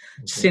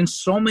 Okay. Since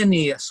so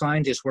many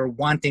scientists were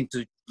wanting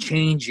to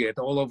change it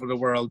all over the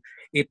world,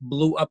 it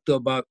blew up to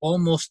about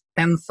almost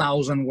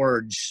 10,000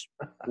 words,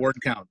 word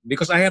count,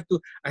 because I have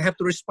to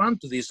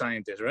respond to these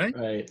scientists, right?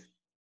 Right.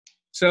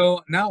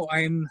 So now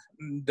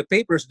the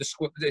paper is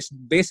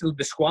basically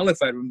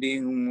disqualified from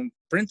being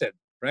printed,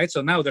 right?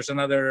 So now there's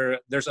another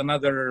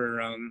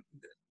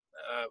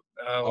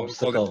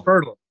Obstacle.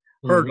 hurdle,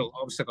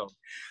 obstacle.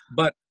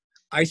 But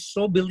I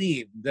so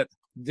believe that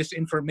this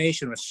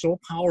information was so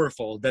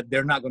powerful that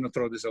they're not going to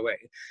throw this away.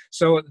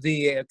 So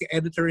the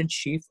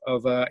editor-in-chief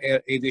of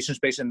Aviation,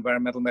 Space, and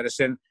Environmental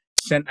Medicine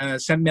sent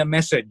me a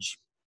message.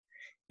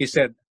 He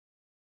said,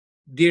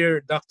 "Dear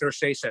Dr.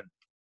 Sayson,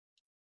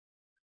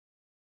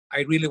 I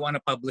really want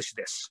to publish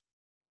this.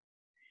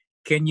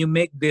 Can you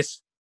make this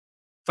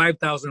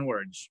 5,000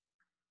 words?"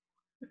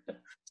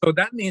 So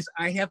that means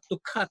I have to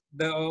cut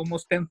the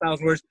almost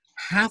 10,000 words,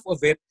 half of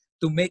it,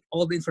 to make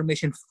all the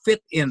information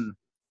fit in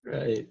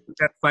Right.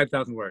 that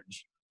 5,000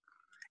 words.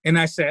 And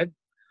I said,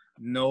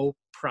 no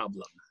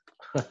problem,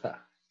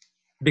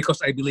 because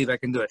I believe I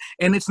can do it.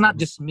 And it's not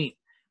just me.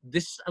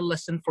 This is a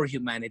lesson for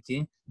humanity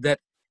that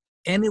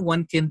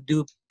anyone can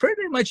do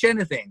pretty much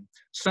anything.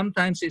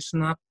 Sometimes it's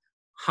not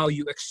how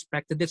you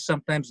expected it.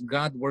 Sometimes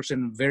God works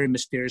in very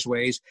mysterious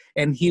ways,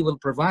 and He will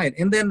provide.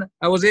 And then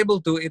I was able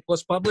to. It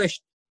was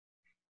published,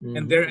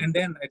 and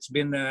then it's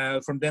been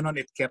from then on.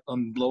 It kept on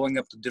blowing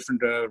up to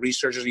different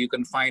researchers. You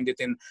can find it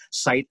in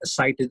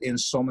cited in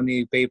so many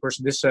papers.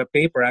 This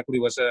paper actually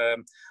was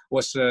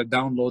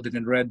downloaded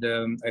and read.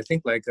 I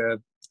think like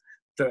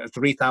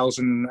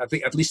 3,000, I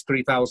think at least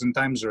 3,000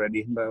 times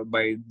already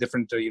by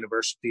different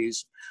universities.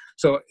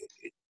 So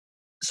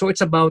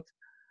it's about.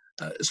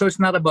 So it's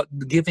not about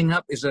giving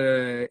up.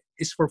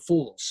 Is for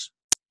fools.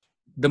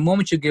 The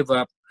moment you give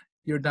up,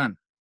 you're done.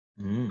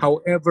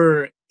 However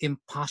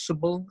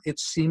impossible it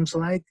seems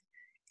like,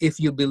 if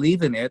you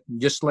believe in it,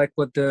 just like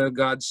what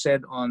God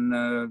said on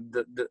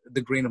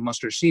the grain of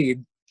mustard seed,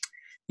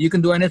 you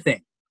can do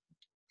anything.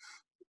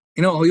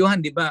 You know,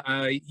 Johan, diba,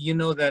 you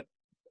know that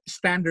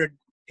standard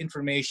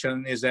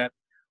information is that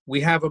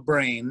we have a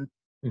brain,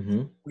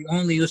 we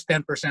only use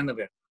 10% of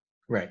it.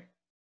 Right.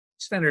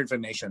 Standard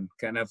information,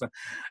 kind of.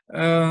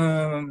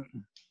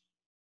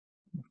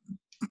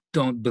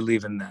 Don't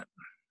believe in that.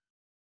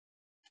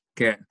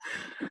 Okay.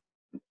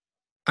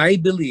 I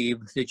believe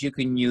that you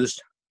can use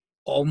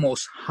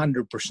almost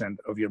 100%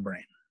 of your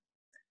brain.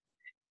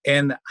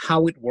 And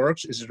how it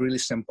works is really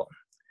simple.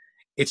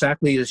 It's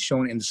actually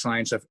shown in the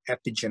science of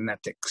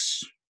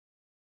epigenetics.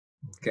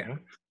 Okay.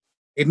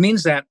 It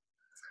means that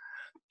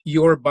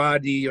your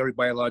body, your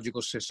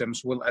biological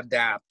systems will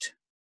adapt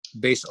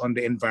based on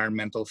the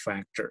environmental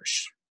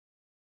factors.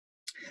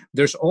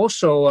 There's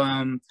also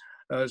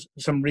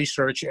some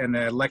research and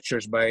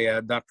lectures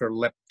by Dr.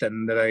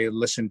 Lepton that I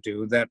listened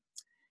to, that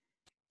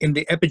in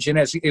the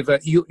epigenetics, if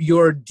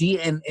your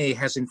DNA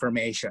has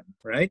information,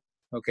 right?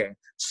 Okay.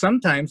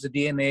 Sometimes the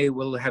DNA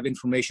will have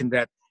information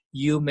that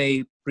you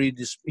may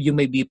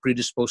be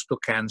predisposed to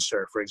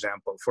cancer, for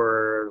example,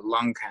 for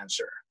lung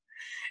cancer,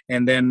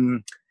 and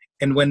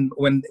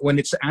when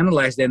it's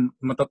analyzed, then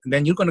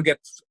you're going to get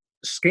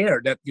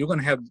scared that you're going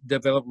to have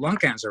developed lung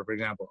cancer, for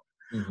example.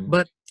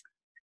 But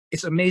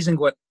it's amazing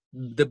what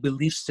the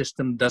belief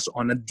system does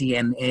on a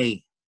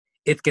DNA.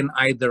 It can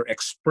either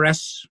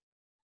express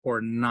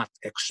or not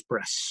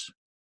express.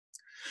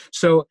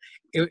 So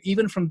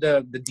even from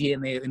the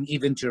DNA and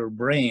even to your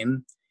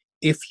brain,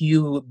 if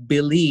you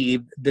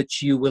believe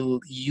that you will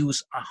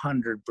use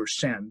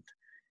 100%,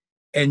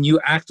 and you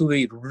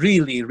actually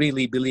really,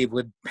 really believe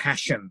with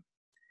passion,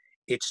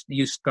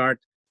 you start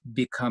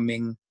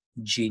becoming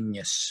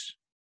genius.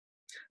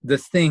 The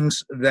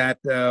things that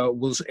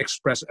will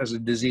express as a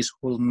disease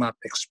will not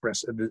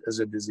express as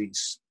a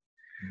disease.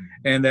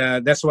 And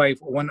that's why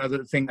one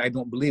other thing I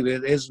don't believe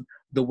in is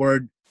the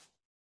word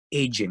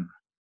aging.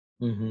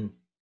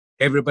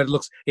 Everybody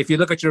looks, if you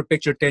look at your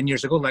picture 10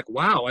 years ago, like,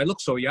 wow, I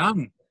look so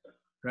young,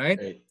 right?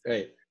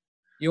 Right.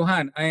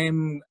 Johan,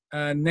 I'm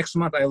next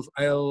month,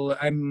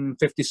 I'm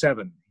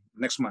 57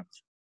 next month.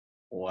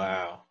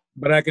 Wow.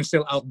 But I can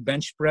still out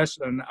bench press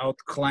and out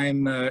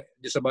climb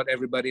just about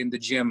everybody in the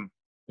gym.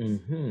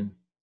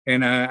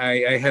 And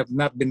I have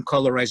not been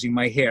colorizing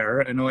my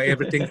hair. I know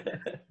everything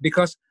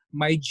because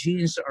my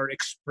genes are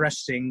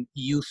expressing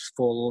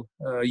youthful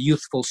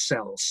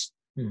cells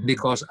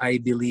because I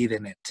believe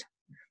in it.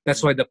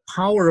 That's why the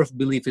power of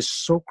belief is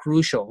so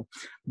crucial.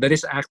 That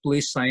is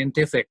actually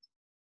scientific.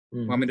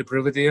 Want me to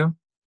prove it to you?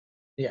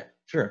 Yeah,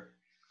 sure.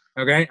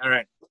 Okay, all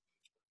right.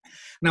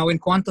 Now in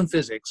quantum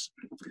physics,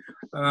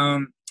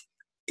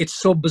 it's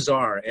so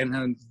bizarre,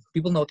 and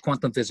people know what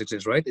quantum physics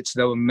is, right? It's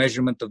the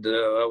measurement of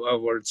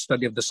or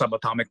study of the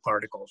subatomic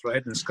particles,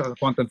 right? It's called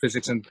quantum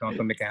physics and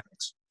quantum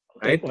mechanics,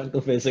 right? Okay,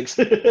 quantum physics.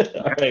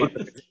 All right.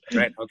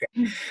 Right. Okay.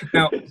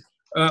 Now,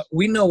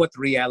 we know what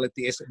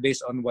reality is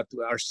based on what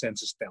our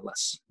senses tell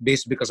us,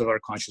 because of our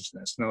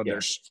consciousness. Now,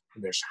 there's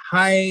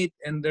height,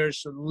 and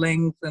there's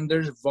length, and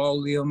there's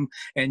volume,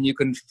 and you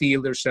can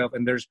feel yourself,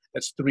 and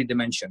that's 3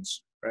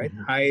 dimensions, right?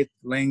 Height,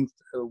 length,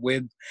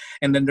 width,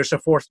 and then there's a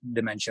 4th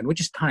dimension,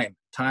 which is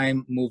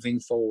time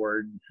moving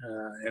forward,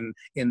 and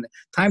in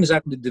time is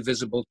actually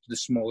divisible to the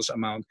smallest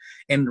amount.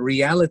 And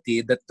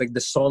reality, that like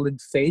the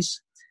solid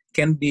phase,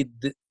 can be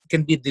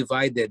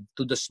divided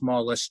to the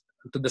smallest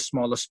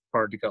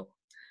particle.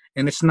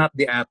 And it's not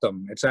the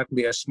atom. It's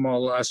actually a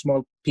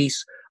small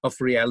piece of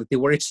reality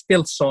where it's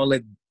still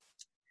solid.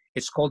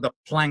 It's called the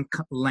Planck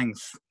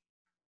length.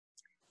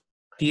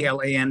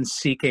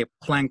 Planck,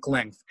 Planck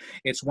length.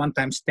 It's 1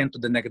 ×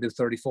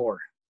 10⁻34.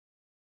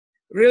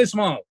 Really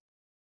small.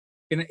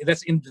 And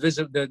that's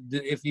invisible.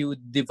 If you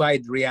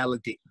divide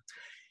reality,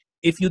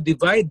 If you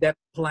divide that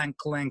Planck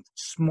length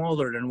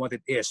smaller than what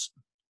it is,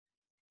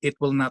 it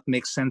will not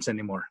make sense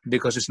anymore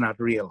because it's not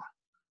real.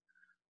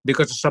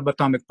 Because the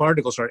subatomic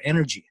particles are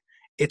energy.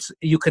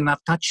 You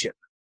cannot touch it.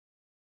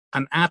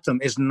 An atom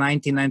is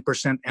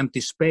 99%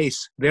 empty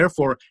space.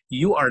 Therefore,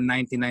 you are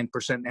 99%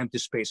 empty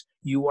space.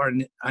 You are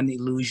an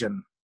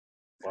illusion.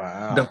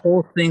 Wow. The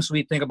whole things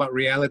we think about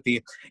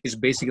reality is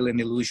basically an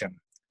illusion.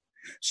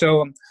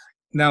 So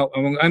now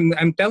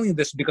I'm telling you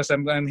this because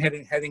I'm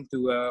heading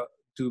to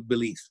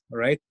belief,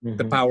 right?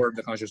 The power of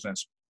the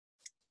consciousness.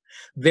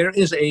 There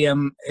is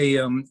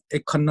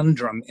a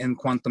conundrum in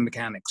quantum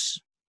mechanics.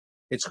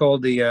 It's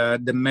called the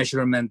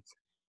measurement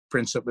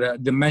principle,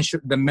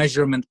 the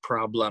measurement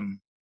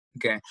problem.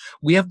 Okay,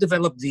 we have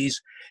developed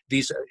these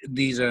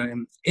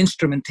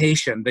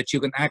instrumentation that you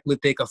can actually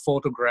take a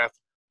photograph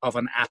of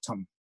an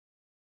atom.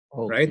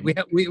 Okay.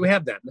 Right? We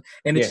have that,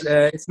 and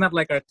it's not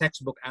like our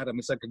textbook atom.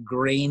 It's like a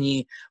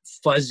grainy,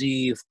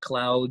 fuzzy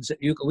clouds.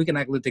 We can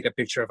actually take a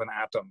picture of an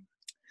atom.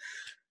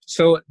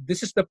 So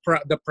this is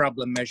the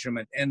problem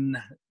measurement, and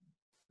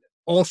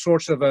all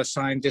sorts of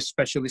scientists,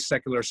 especially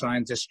secular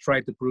scientists, try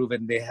to prove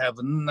it, and they have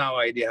no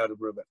idea how to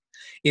prove it.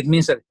 It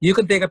means that you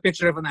can take a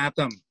picture of an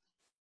atom,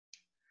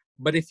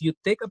 but if you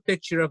take a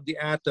picture of the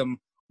atom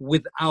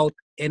without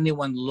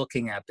anyone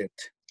looking at it,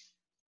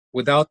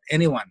 without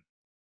anyone,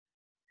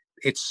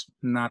 it's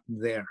not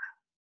there.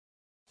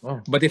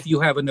 Oh. But if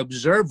you have an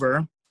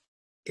observer,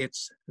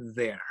 it's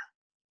there.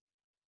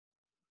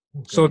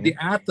 Okay. So the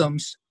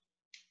atoms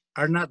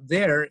are not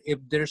there if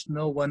there's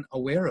no one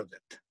aware of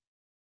it.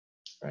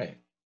 Right.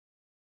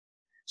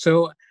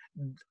 So,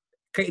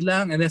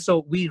 and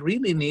so we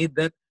really need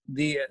that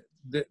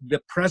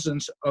the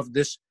presence of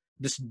this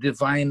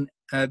divine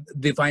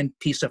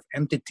piece of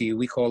entity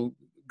we call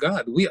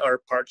God. We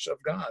are parts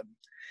of God,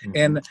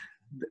 and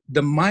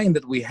the mind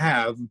that we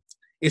have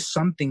is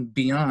something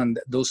beyond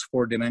those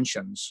 4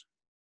 dimensions.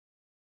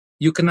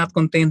 You cannot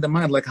contain the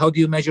mind. Like, how do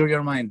you measure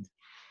your mind?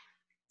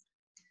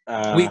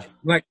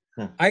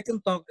 I can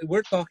talk.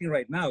 We're talking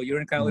right now.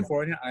 You're in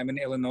California. I'm in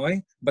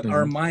Illinois. But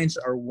our minds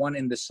are one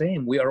and the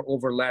same. We are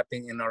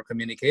overlapping in our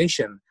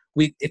communication.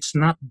 It's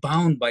not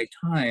bound by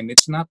time.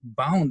 It's not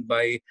bound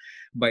by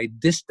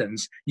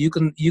distance. You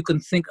can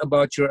think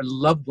about your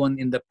loved one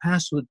in the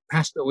past who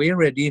passed away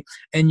already,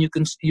 and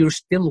you're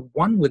still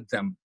one with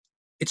them.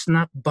 It's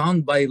not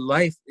bound by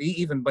life,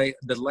 even by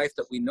the life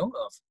that we know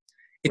of.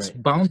 It's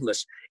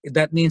boundless.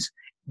 That means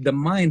the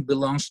mind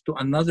belongs to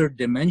another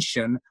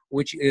dimension,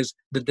 which is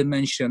the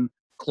dimension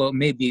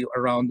maybe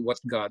around what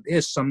God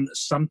is,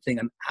 something,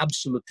 an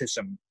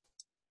absolutism.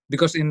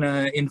 Because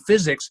in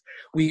physics,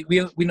 we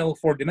know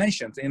 4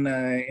 dimensions in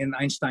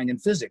Einsteinian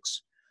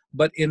physics,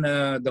 but in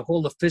the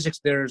whole of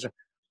physics, there's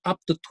up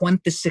to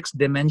 26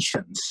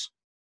 dimensions.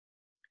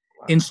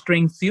 Wow. In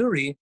string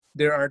theory,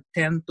 there are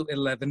 10 to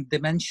 11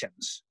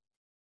 dimensions,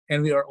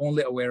 and we are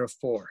only aware of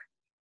 4.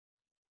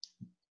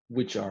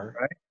 Which are?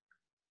 Right?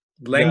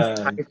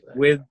 Length, height,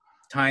 width,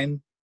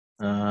 time.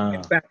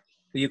 In fact,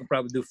 you can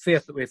probably do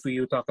 5th if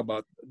you talk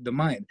about the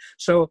mind.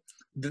 So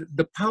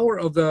the power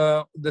of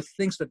the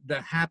things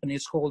that happen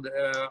is called,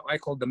 I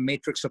call the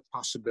matrix of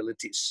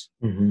possibilities.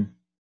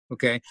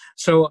 Okay.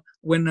 So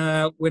when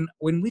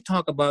we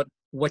talk about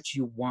what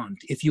you want,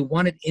 if you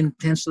want it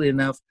intensely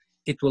enough,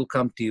 it will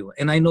come to you.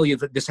 And I know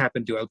this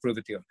happened to you. I'll prove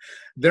it to you.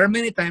 There are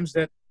many times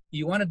that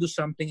you want to do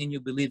something and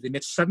you believe in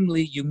it.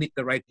 Suddenly you meet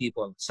the right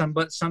people.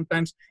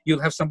 Sometimes you'll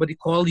have somebody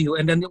call you,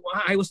 and then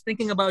I was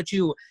thinking about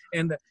you,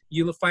 and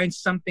you'll find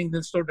something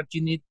that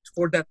you need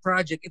for that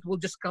project. It will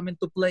just come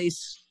into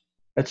place.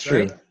 That's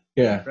true.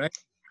 Yeah. Right.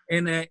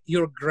 And I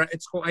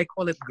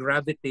call it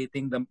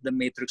gravitating the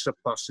matrix of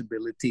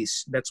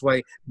possibilities. That's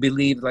why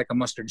believe like a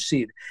mustard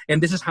seed.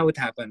 And this is how it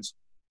happens.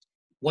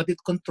 What it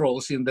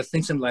controls in the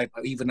things in life,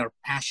 even our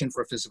passion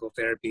for physical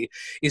therapy,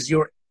 is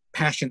your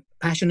passion.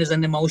 Passion is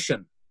an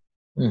emotion.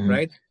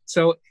 Right?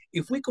 So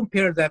if we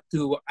compare that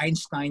to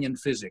Einsteinian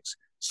physics,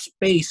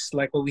 space,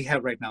 like what we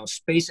have right now,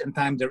 space and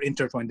time, they're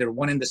intertwined, they're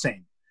one and the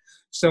same.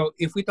 So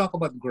if we talk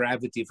about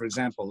gravity, for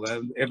example,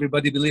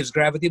 everybody believes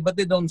gravity, but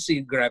they don't see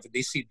gravity.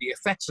 They see the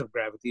effects of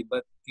gravity,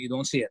 but you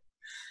don't see it.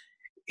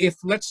 If,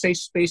 let's say,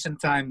 space and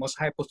time was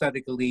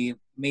hypothetically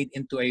made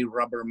into a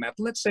rubber mat,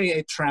 let's say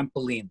a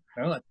trampoline,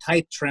 a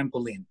tight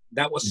trampoline,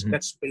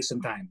 that's space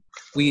and time.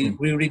 We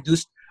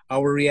reduced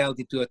our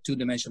reality to a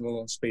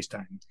 2-dimensional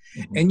space-time.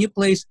 And you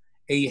place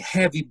a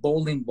heavy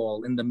bowling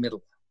ball in the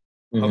middle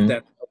of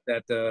that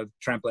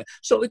trampoline.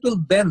 So it will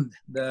bend,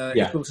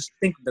 it will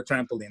sink the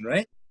trampoline,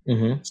 right?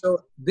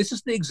 So this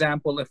is the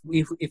example of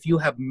if you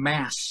have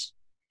mass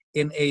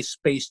in a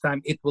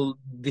space-time, it will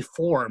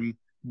deform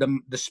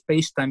the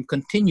space-time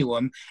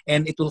continuum,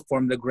 and it will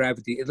form the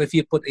gravity. If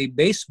you put a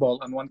baseball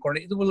on one corner,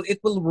 it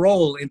will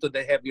roll into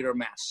the heavier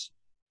mass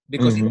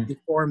because it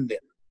deformed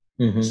it.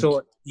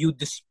 So you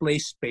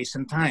displace space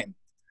and time.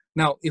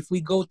 Now, if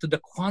we go to the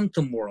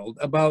quantum world,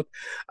 about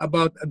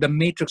the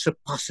matrix of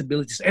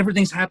possibilities,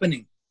 everything's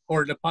happening,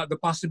 or the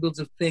possibilities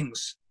of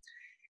things.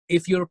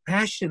 If your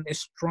passion is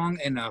strong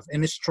enough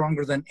and is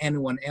stronger than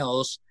anyone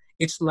else,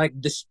 It's like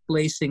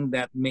displacing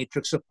that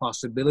matrix of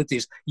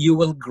possibilities. You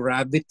will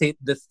gravitate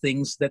the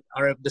things that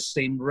are of the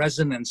same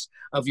resonance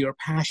of your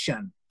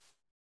passion.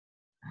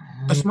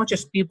 As much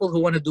as people who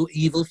want to do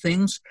evil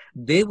things,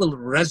 they will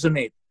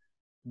resonate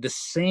the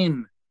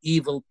same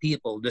evil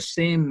people, the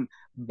same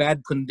bad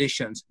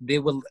conditions, they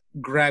will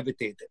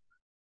gravitate it.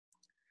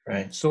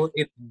 Right. So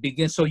it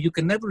begins. So you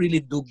can never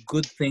really do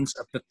good things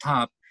at the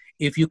top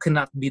if you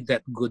cannot be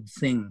that good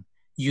thing.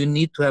 You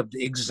need to have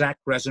the exact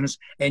resonance,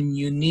 and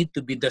you need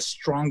to be the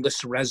strongest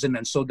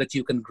resonance so that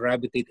you can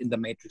gravitate in the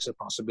matrix of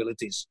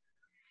possibilities.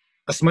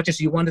 As much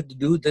as you wanted to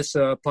do this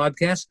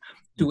podcast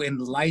to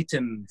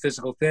enlighten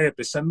physical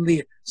therapists, suddenly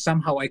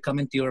somehow I come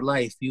into your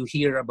life. You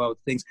hear about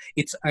things.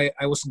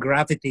 I was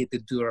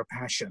gravitated to your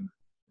passion,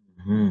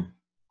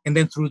 and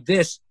then through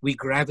this we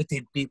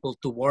gravitate people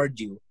toward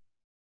you,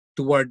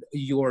 toward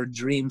your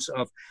dreams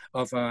of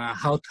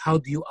how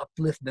do you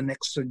uplift the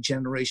next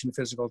generation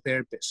physical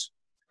therapists.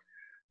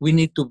 We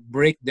need to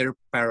break their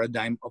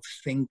paradigm of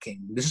thinking.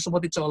 This is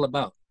what it's all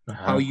about.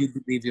 How you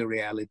believe your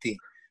reality.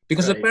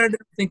 Because the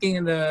paradigm of thinking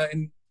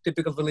in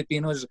typical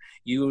Filipinos,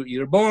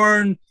 you're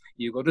born,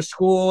 you go to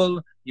school,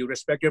 you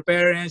respect your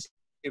parents,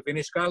 you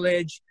finish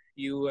college,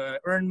 you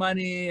earn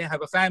money,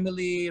 have a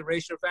family,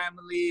 raise your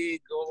family,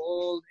 go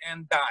old,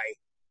 and die.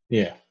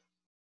 Yeah.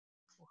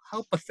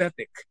 How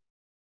pathetic.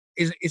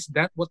 Is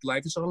that what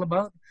life is all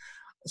about?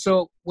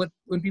 So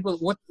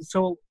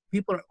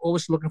people are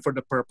always looking for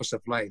the purpose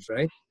of life,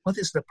 right? What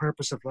is the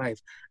purpose of life?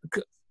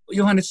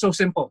 Johan, it's so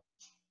simple.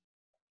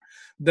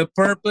 The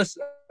purpose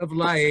of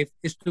life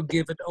is to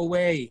give it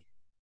away.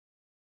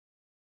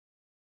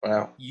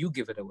 Wow. You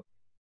give it away.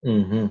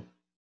 Mm-hmm.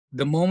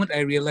 The moment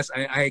I realize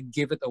I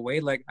give it away,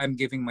 like I'm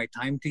giving my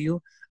time to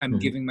you, I'm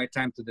giving my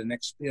time to the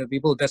next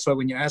people. That's why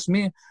when you ask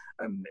me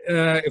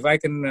if I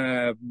can,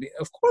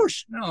 of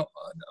course, no.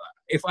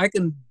 If I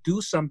can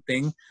do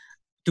something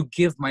to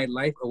give my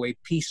life away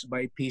piece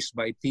by piece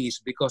by piece,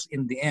 because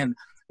in the end,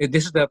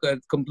 this is the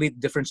complete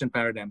difference in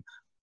paradigm.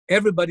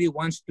 Everybody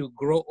wants to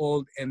grow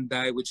old and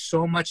die with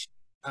so much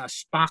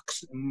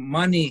stocks,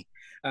 money.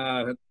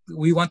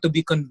 We want to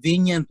be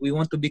convenient. We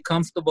want to be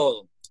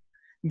comfortable.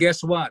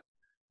 Guess what?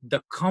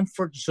 The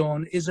comfort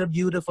zone is a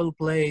beautiful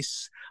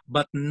place,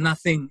 but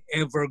nothing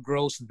ever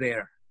grows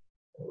there.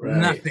 Right.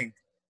 Nothing.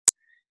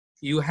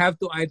 You have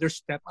to either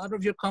step out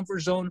of your comfort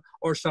zone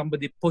or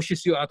somebody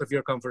pushes you out of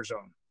your comfort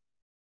zone.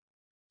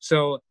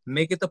 So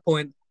make it a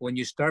point when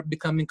you start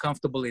becoming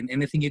comfortable in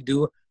anything you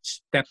do,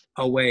 step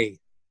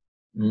away.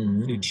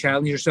 You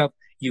challenge yourself,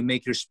 you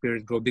make your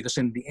spirit grow, because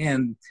in the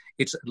end,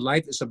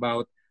 life is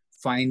about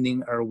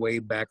finding our way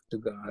back to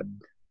God,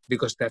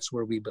 because that's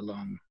where we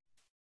belong.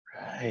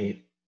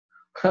 Right.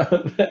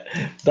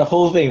 The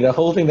whole thing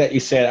that you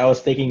said, I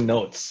was taking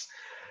notes.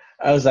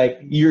 I was like,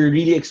 you're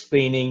really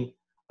explaining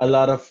a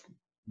lot of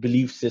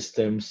belief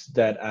systems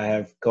that I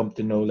have come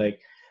to know.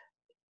 Like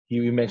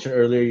you mentioned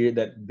earlier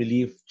that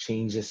belief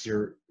changes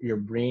your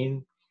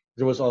brain.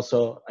 There was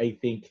also, I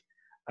think,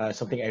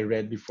 something I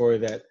read before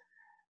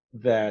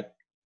that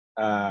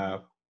uh,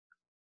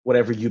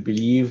 whatever you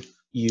believe,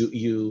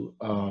 you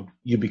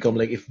become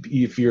like,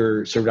 if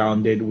you're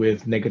surrounded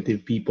with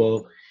negative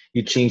people,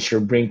 you change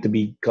your brain to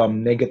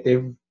become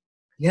negative.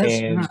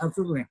 Yes, and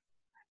absolutely.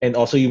 and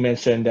also you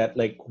mentioned that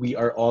like we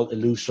are all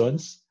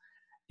illusions.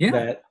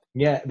 Yeah.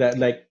 That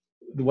like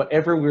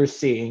whatever we're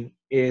seeing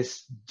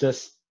is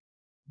just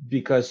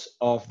because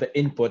of the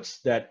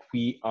inputs that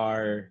we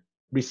are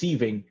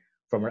receiving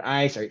from our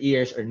eyes, our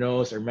ears, our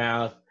nose, our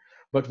mouth,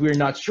 but we're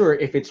not sure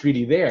if it's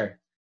really there.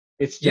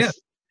 It's Yeah.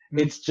 just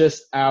it's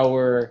just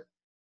our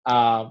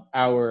what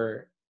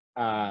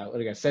do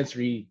you got,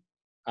 sensory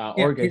Yeah.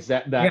 organs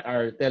Yeah. that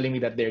are telling me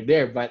that they're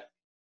there. But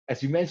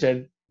as you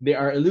mentioned, they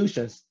are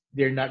illusions.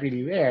 They're not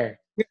really there.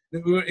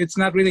 It's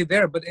not really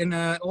there, but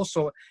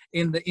also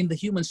in the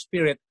human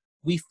spirit,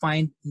 we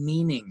find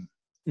meaning.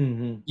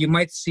 Mm-hmm. You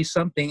might see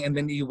something and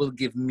then you will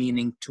give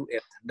meaning to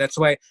it. That's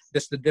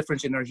the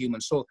difference in our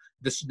human soul.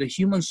 The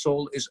human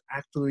soul is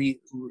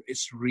actually,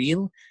 it's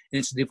real and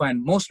it's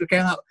divine.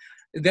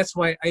 That's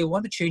why I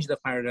want to change the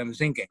paradigm of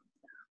thinking.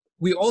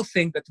 We all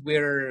think that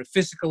we're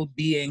physical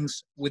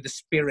beings with a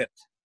spirit.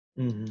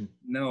 Mm-hmm.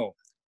 No,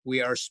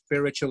 we are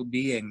spiritual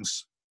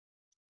beings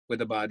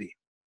with a body.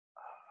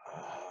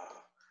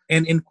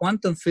 And in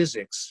quantum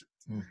physics,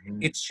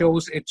 Mm-hmm. it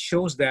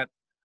shows that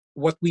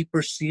what we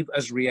perceive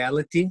as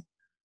reality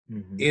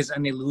Mm-hmm. is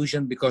an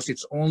illusion, because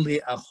it's only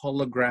a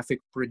holographic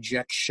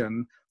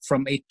projection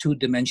from a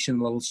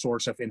two-dimensional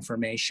source of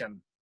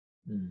information.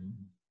 Mm-hmm.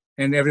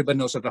 And everybody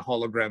knows what a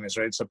hologram is,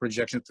 right? It's a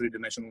projection,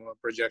 three-dimensional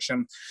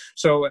projection.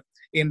 So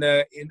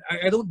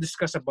I don't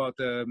discuss about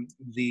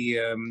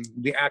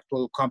the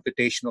actual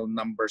computational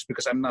numbers,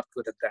 because I'm not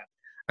good at that.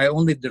 I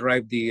only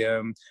derive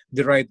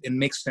and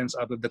make sense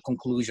out of the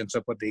conclusions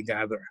of what they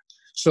gather.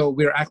 So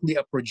we're actually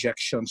a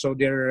projection. So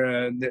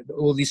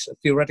all these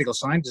theoretical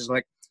scientists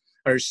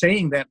are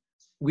saying that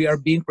we are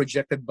being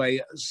projected by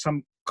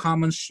some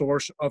common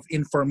source of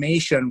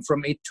information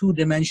from a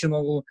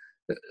two-dimensional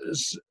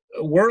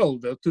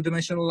world, a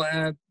two-dimensional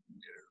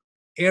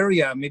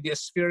area, maybe a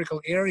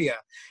spherical area.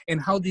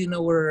 And how do you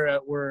know we're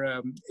a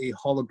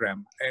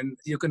hologram? And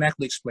you can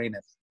actually explain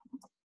it.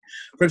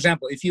 For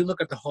example, if you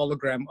look at the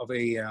hologram of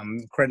a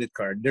credit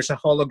card, there's a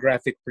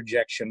holographic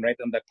projection right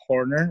on the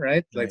corner,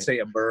 right? Let's say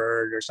a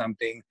bird or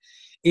something.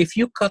 If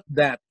you cut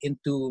that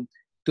into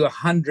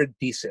 100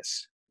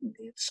 pieces,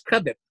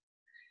 cut it,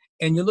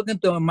 and you look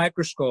into a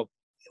microscope,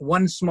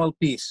 one small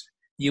piece,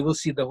 you will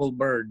see the whole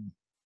bird.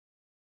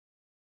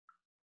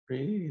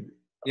 Really?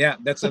 Yeah,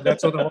 that's what the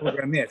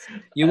hologram is.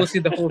 You will see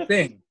the whole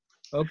thing.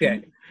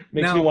 Okay.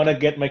 Makes me want to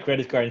get my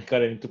credit card and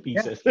cut it into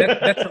pieces. Yeah,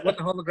 that's what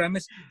the hologram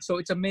is. So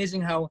it's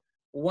amazing how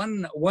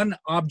one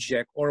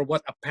object or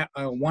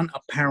one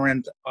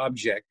apparent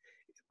object,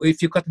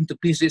 if you cut into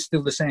pieces, it's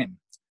still the same.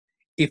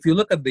 If you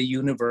look at the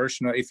universe,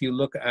 if you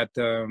look at,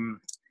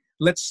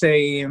 let's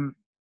say,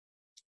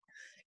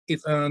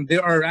 if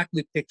there are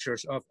actually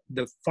pictures of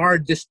the far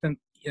distant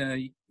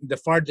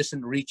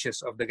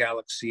reaches of the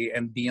galaxy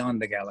and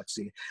beyond the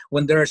galaxy.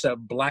 When there's a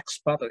black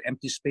spot or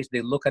empty space,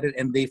 they look at it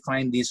and they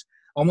find these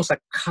almost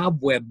like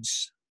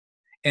cobwebs.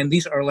 And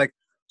these are like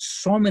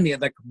so many,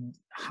 like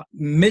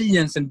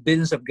millions and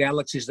billions of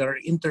galaxies that are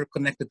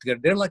interconnected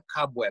together. They're like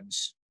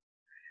cobwebs.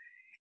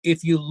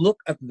 If you look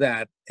at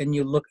that and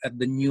you look at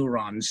the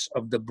neurons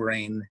of the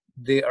brain,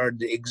 they are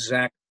the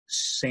exact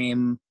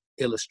same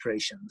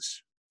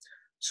illustrations.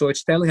 So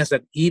it's telling us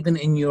that even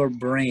in your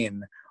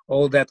brain,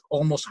 all that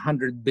almost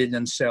 100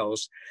 billion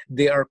cells,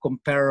 they are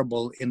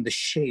comparable in the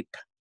shape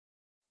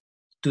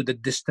to the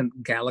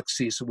distant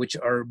galaxies, which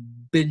are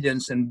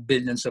billions and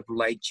billions of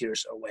light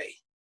years away.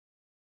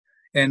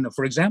 And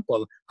for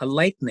example, a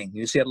lightning,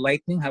 you see a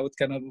lightning, how it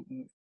kind of,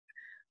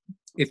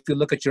 if you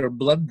look at your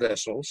blood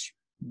vessels,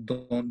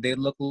 don't they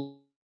look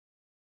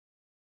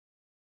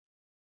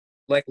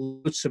like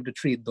roots of the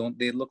tree? Don't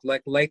they look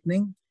like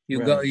lightning?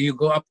 You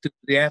go up to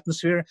the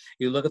atmosphere.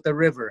 You look at the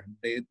river.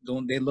 They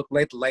look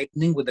like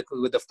lightning with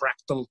the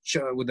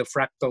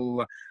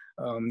fractal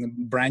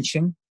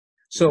branching.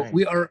 So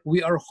we are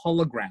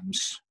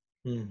holograms.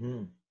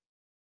 Mm-hmm.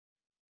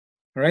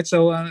 All right.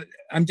 So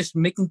I'm just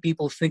making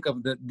people think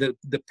of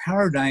the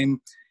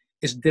paradigm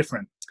is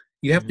different.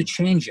 You have to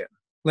change it.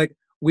 Like,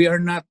 we are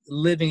not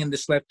living in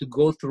this life to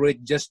go through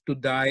it just to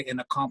die and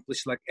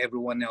accomplish like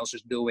everyone else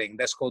is doing.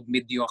 That's called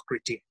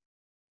mediocrity.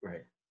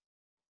 Right.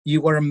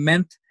 You are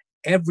meant,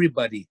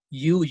 everybody,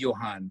 you,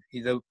 Johan,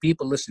 the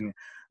people listening,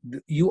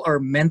 you are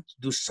meant to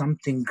do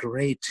something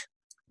great,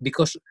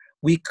 because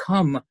we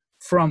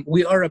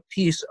are a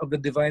piece of the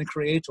divine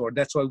creator.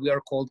 That's why we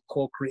are called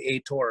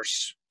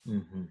co-creators.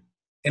 Mm-hmm.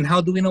 And how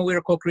do we know we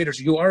are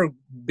co-creators? You are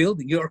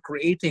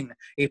creating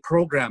a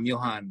program,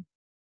 Johan.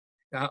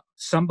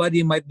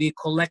 Somebody might be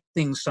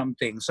collecting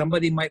something.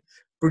 Somebody might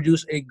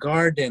produce a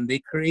garden. They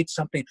create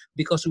something,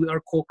 because we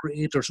are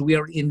co-creators. We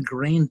are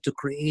ingrained to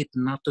create,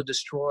 not to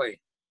destroy.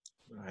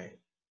 Right.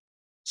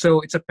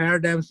 So it's a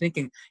paradigm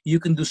thinking. You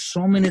can do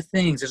so many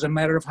things. It's a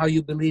matter of how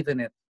you believe in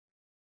it.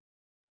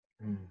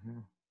 Mm-hmm.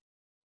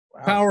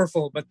 Wow.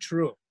 Powerful, but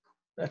true.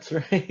 That's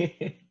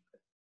right.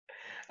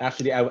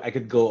 Actually, I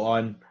could go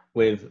on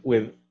with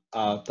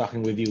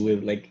talking with you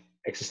with like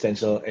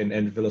existential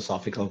and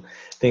philosophical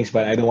things,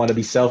 but I don't want to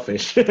be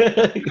selfish. I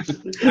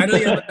know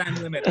you have a time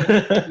limit.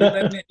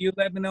 You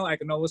let me know. I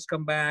can always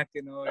come back.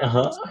 If it's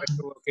a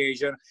special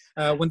occasion.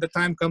 When the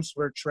time comes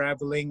for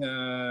traveling.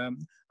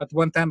 At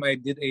one time, I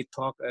did a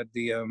talk at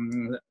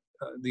the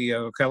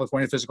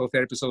California Physical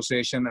Therapy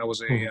Association. I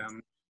was a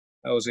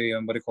what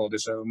do you call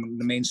this? The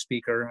main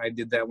speaker. I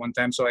did that one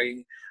time. So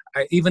I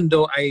even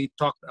though I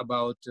talked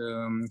about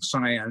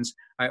science,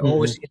 I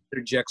always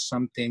interject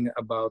something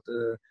about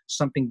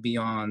something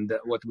beyond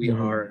what we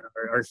are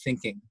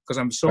thinking, because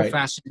I'm so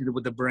fascinated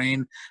with the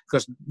brain,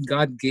 because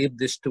God gave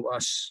this to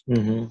us,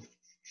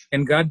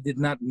 and God did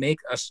not make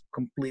us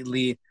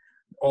completely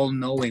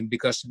all-knowing,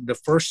 because the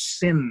first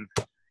sin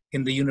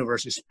in the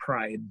universe is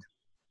pride.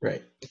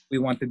 Right. We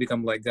want to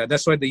become like God.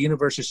 That's why the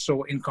universe is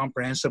so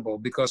incomprehensible,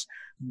 because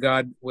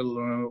God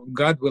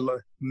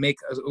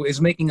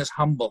is making us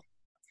humble.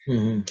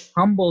 Mm-hmm.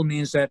 Humble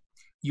means that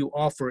you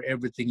offer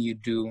everything you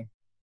do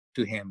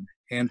to Him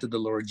and to the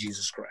Lord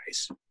Jesus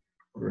Christ.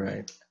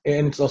 Right.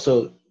 And it's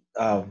also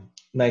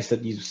nice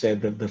that you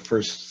said that the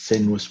first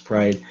sin was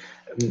pride.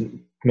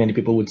 Many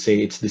people would say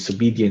it's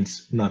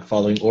disobedience, not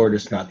following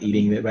orders, not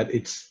eating it, but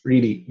it's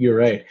really, you're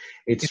right.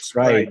 It's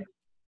pride.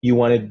 You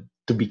wanted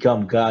to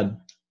become God.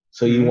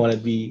 So you want to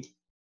be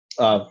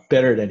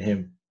better than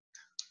Him.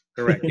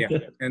 Correct. Yeah,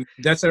 and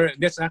that's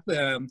actually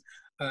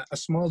a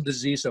small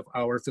disease of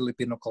our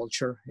Filipino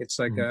culture. It's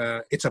like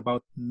it's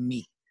about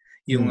me.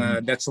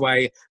 That's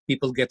why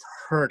people get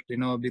hurt,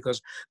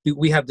 because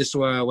we have this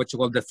what you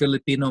call the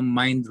Filipino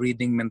mind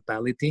reading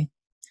mentality.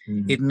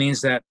 It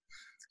means that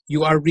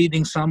you are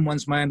reading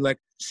someone's mind like,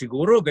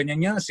 siguro ganyan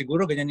niya,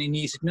 siguro ganyan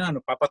iniisip niya,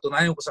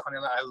 papatunayan ko sa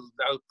kanila,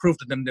 I'll prove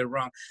to them they're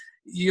wrong.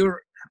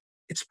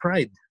 It's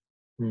pride.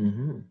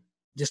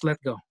 Just let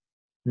go.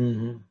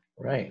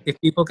 Right. If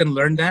people can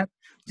learn that,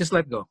 just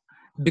let go,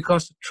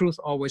 because truth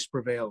always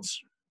prevails.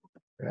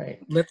 Right.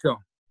 Let go.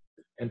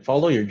 and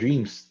follow your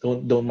dreams.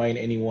 Don't mind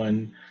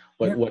anyone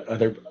Yeah, what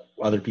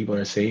other people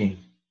are saying.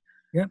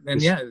 yeah, and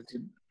Just yeah,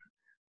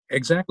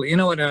 exactly. You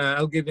know what?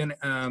 I'll give you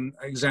an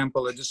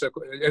example. Just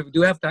do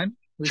you have time?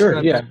 We still sure,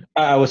 have time.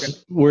 yeah. I Okay.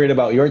 was worried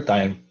about your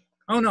time.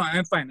 Oh no,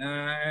 I'm fine.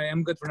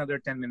 I'm good for another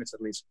 10 minutes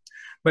at least.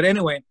 But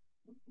anyway,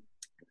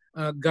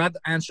 God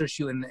answers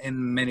you in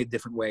many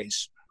different ways.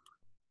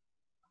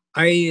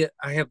 I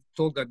have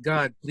told God,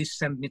 God, please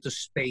send me to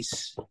space.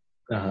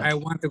 Uh-huh. I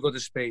want to go to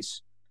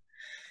space.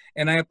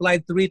 And I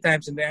applied 3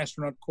 times in the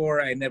astronaut corps.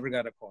 I never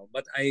got a call,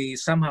 but I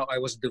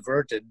was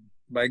diverted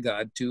by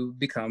God to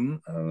become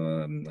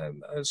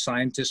a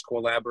scientist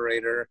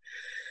collaborator.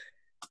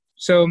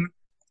 So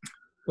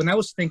when I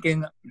was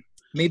thinking,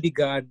 maybe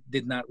God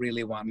did not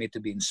really want me to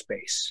be in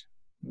space.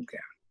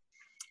 Okay.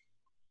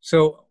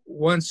 So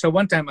one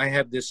time I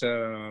have this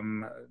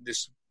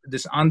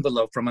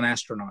envelope from an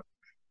astronaut,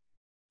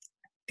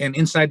 and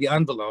inside the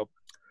envelope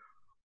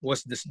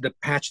was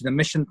the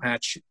mission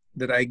patch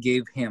that I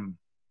gave him.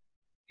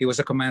 He was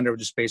a commander of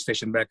the space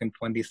station back in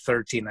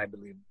 2013, I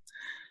believe.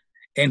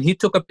 And he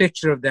took a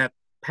picture of that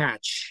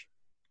patch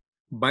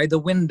by the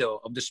window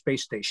of the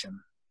space station.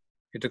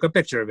 He took a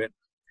picture of it,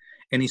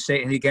 and he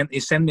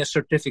sent me a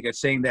certificate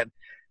saying that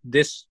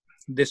this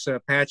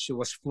patch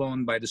was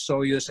flown by the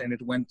Soyuz, and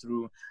it went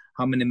through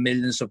how many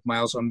millions of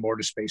miles on board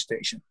the space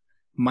station.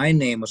 My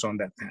name was on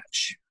that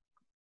patch.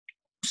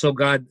 So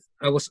God,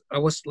 I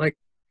was like,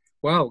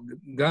 wow,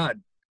 God,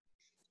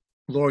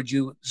 Lord,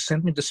 you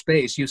sent me to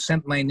space. You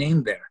sent my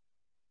name there.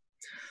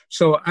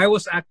 So I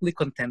was actually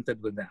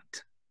contented with that.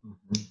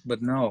 Mhm.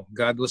 But no,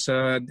 God was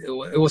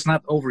it was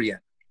not over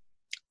yet.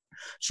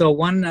 So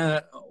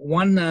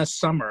one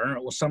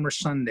summer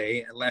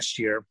Sunday last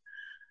year,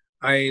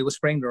 I was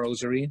praying the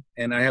rosary,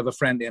 and I have a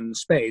friend in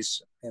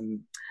space,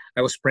 and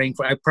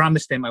I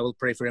promised him I will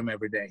pray for him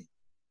every day.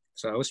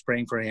 So I was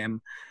praying for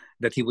him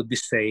that he would be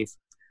safe.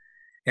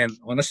 And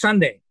on a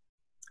Sunday,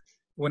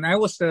 when I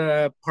was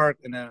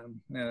parked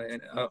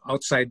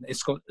outside,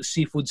 it's called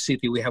Seafood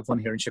City. We have one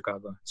here in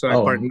Chicago. So I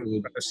Oh, parked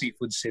good. at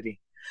Seafood City.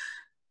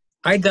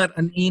 I got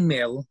an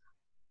email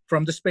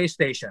from the space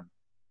station,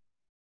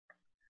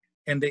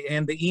 and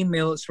the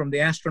email is from the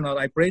astronaut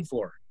I prayed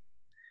for.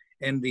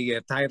 And the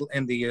title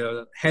and the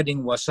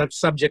heading was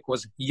subject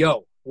was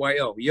yo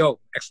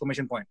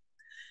exclamation point.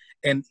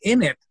 And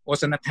in it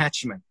was an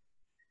attachment,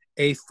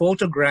 a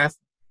photograph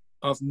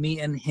of me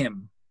and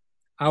him,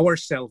 our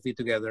selfie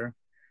together,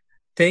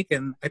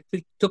 taken.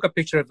 Took a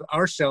picture of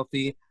our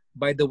selfie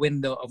by the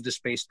window of the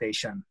space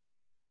station.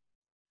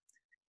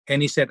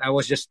 And he said, I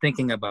was just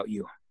thinking about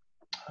you.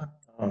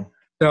 Oh,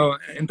 So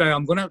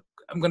I'm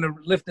gonna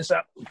lift this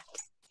up,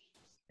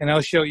 and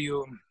I'll show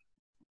you.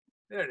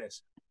 There it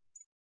is.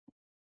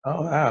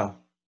 oh wow.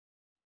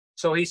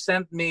 So he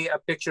sent me a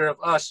picture of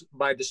us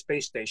by the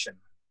space station.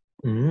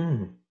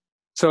 Mm.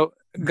 So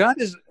God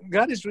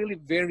is really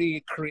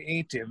very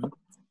creative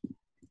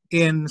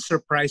in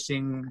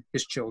surprising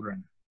his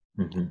children.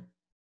 Hmm.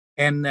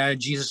 And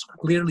Jesus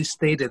clearly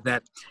stated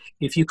that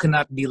if you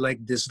cannot be like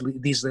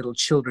these little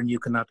children, you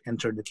cannot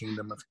enter the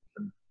kingdom of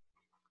heaven.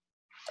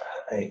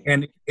 I,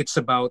 And it's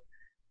about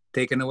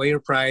taking away your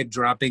pride,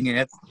 dropping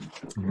it,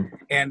 mhm.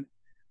 and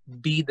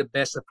be the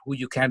best of who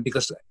you can.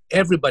 Because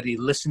everybody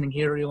listening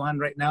here, Johan,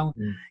 right now,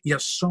 Mm. you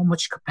have so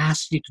much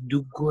capacity to do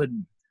good,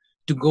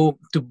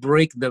 to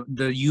break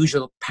the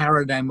usual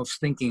paradigm of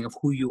thinking of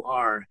who you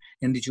are,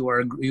 and that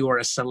you are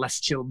a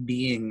celestial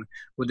being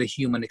with a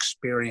human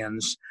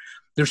experience.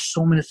 There's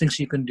so many things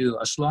you can do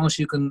as long as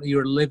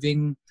you're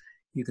living.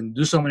 You can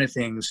do so many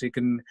things.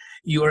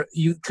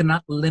 You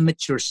cannot limit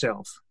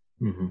yourself.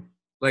 Mhm.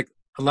 Like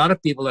a lot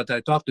of people that I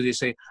talk to, they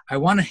say, I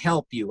want to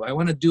help you. I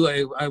want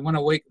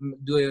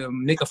to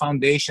make a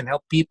foundation,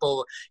 help people,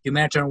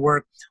 humanitarian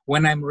work.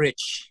 When I'm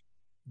rich,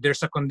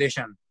 there's a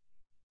condition.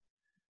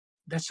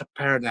 That's a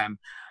paradigm.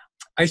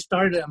 I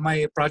started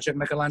my Project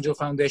Michelangelo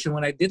Foundation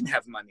when I didn't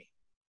have money.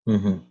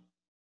 Mhm.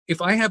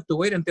 If I have to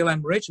wait until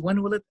I'm rich,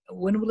 when will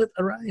it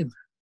arrive?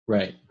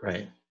 Right,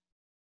 right.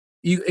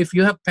 If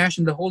you have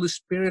passion, the Holy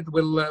Spirit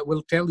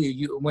will tell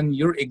you. When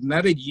you're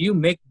ignited, you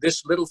make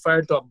this little fire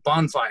into a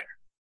bonfire.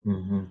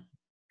 Mhm.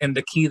 And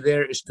the key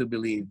there is to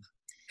believe,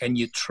 and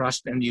you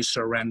trust and you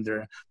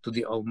surrender to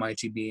the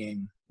Almighty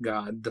Being,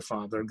 God the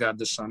Father, God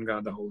the Son,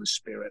 God the Holy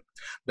Spirit.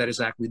 That is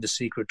actually the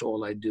secret to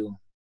all I do.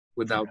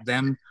 Without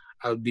them,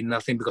 I would be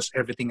nothing, because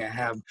everything I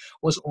have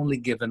was only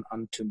given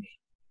unto me.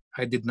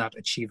 I did not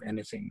achieve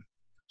anything.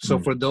 So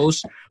Mm. for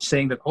those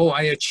saying that, oh,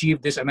 I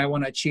achieved this and I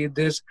want to achieve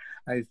this,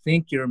 I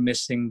think you're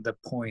missing the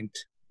point.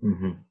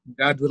 Mhm.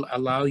 God will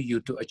allow you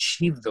to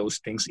achieve those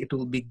things. It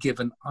will be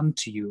given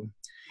unto you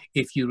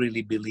if you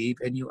really believe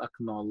and you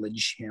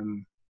acknowledge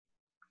Him.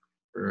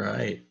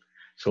 Right.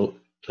 So,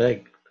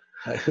 like,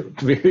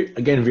 very,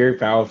 again, very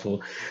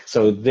powerful.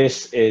 So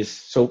this is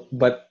so,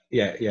 but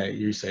yeah, yeah.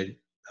 You said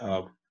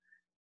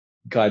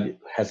God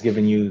has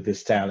given you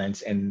this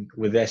talents, and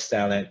with this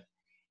talent,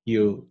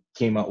 you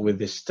came up with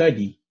this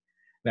study.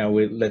 Now,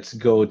 let's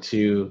go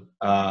to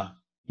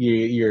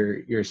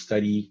your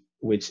study,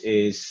 which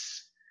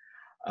is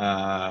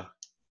uh,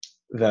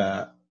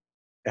 the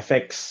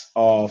effects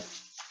of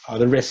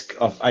the risk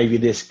of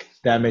IV disc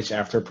damage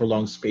after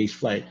prolonged space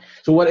flight.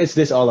 So what is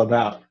this all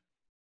about?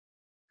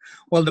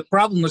 Well, the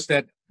problem was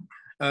that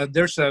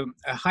there's a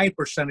high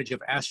percentage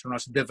of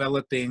astronauts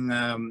developing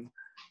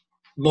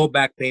low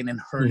back pain and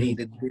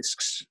herniated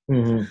discs.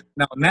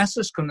 Now,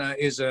 NASA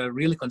is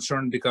really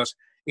concerned because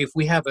if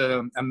we have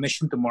a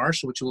mission to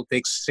Mars, which will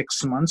take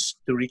 6 months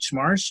to reach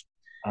Mars,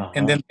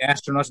 and then the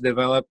astronauts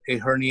develop a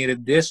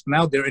herniated disc,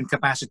 now they're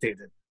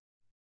incapacitated.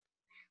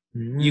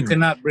 You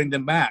cannot bring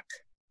them back.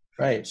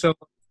 Right.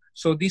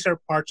 So these are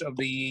parts of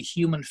the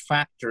human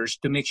factors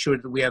to make sure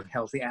that we have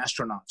healthy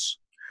astronauts.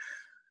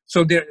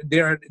 So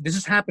this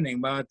is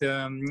happening, but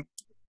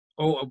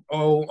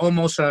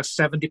almost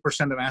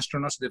 70% of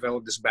astronauts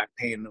develop this back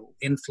pain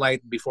in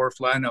flight,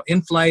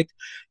 in flight,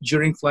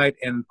 during flight,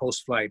 and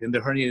post-flight. And the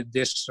herniated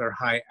discs are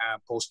high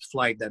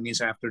post-flight. That means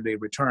after they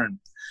return.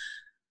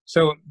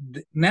 So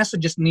NASA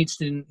just needs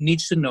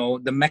to know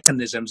the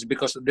mechanisms,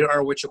 because there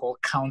are what you call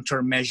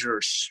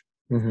countermeasures.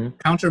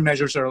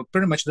 Countermeasures are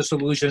pretty much the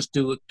solutions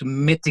to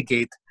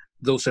mitigate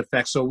those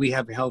effects, so we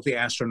have healthy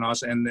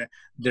astronauts and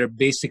they're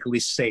basically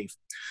safe.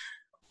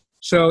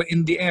 So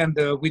in the end,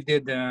 we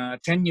did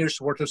 10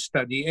 years worth of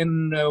study,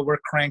 and we're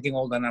cranking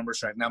all the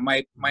numbers right now.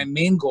 My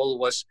main goal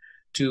was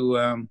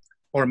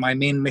or my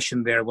main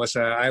mission there was,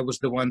 I was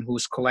the one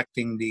who's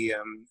collecting the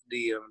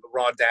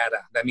raw data.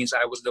 That means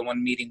I was the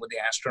one meeting with the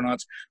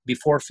astronauts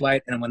before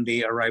flight and when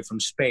they arrive from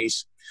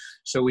space.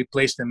 So we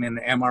placed them in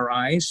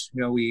MRIs.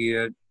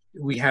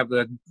 We have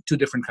two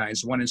different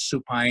kinds. One is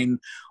supine.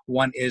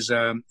 One is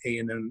an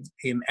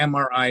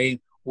MRI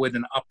with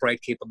an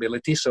upright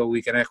capability, so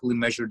we can actually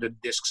measure the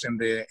discs and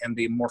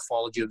the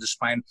morphology of the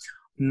spine,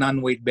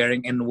 non-weight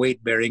bearing and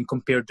weight bearing,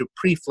 compared to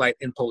pre-flight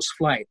and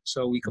post-flight.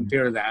 So we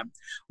compare that.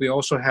 We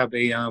also have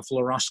a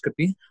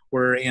fluoroscopy,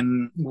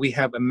 wherein we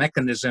have a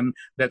mechanism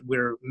that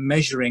we're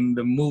measuring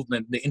the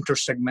movement, the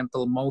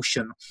intersegmental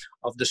motion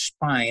of the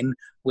spine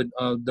with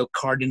the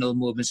cardinal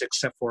movements,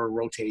 except for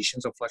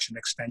rotations of flexion,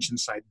 extension,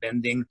 side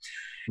bending.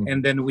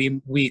 And then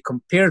we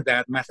compare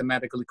that,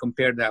 mathematically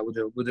compare that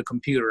with the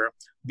computer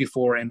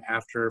before and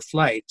after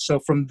flight. So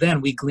from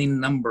then we glean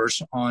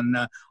numbers on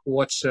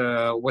what's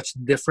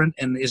different,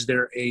 and is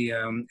there a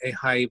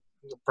high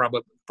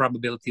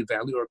probability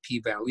value or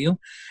p-value.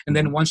 And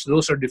then once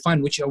those are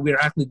defined, which we're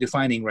actually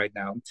defining right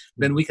now,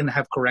 then we can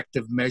have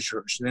corrective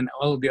measures. Then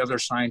all the other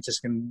sciences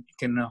can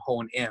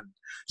hone in.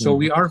 So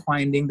we are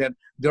finding that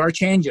there are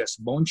changes,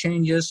 bone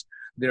changes,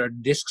 there are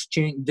disc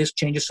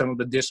changes. Some of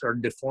the discs are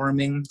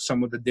deforming,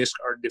 some of the discs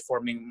are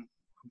deforming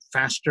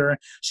faster,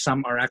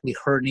 some are actually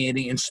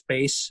herniating in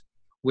space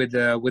with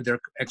their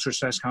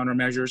exercise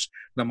countermeasures.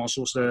 The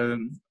muscles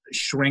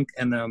shrink,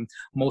 and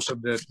most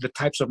of the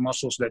types of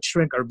muscles that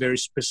shrink are very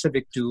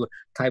specific to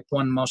type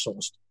 1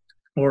 muscles,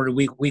 or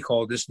we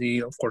call this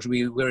of course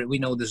we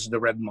know this is the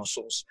red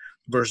muscles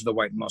versus the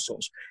white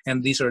muscles,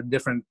 and these are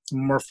different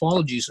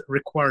morphologies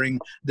requiring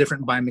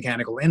different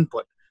biomechanical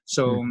input.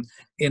 So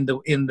in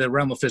the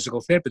realm of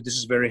physical therapy, this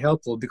is very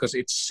helpful because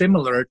it's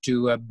similar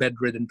to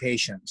bedridden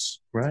patients.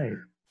 Right.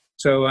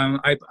 So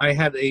I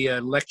had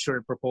a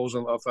lecture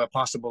proposal of a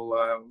possible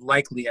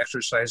likely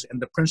exercise and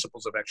the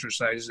principles of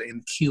exercise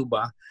in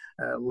Cuba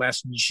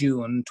last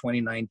June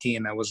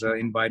 2019. I was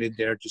invited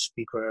there to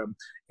speak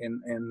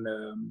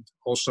and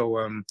also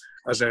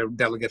as a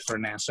delegate for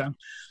NASA.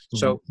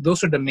 So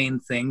those are the main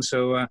things.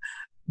 So,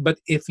 but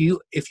if you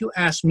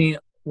ask me,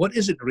 what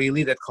is it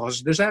really that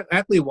causes? There's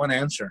actually one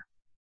answer.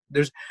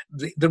 There's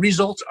the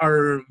results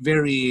are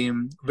very,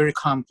 very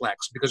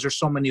complex because there's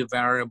so many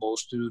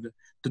variables to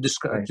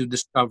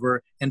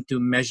discover and to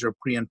measure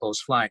pre and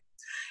post flight.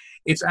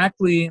 It's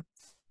actually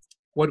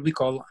what we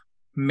call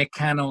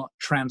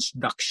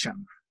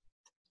mechanotransduction.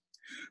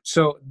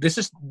 So this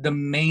is the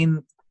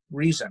main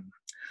reason.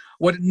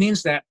 What it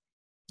means that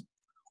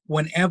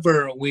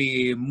whenever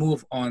we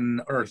move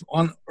on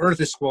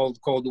Earth is called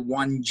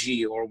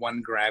 1G or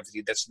 1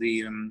 gravity. That's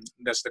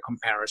the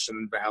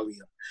comparison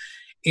value.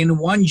 In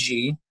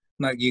 1G,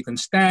 like you can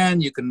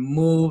stand, you can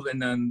move,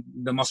 and then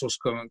the muscles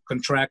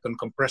contract and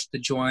compress the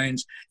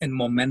joints, and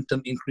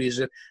momentum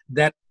increases.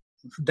 That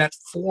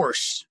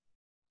force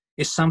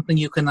is something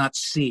you cannot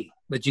see,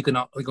 but you can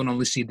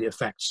only see the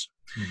effects.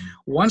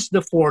 Once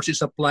the force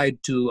is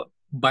applied to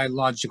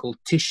biological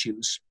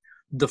tissues,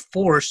 the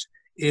force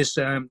is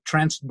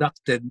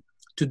transducted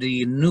to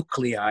the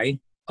nuclei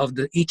of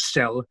each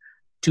cell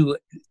to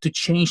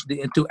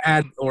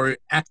add or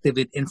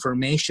activate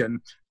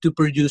information to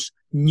produce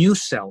new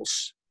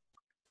cells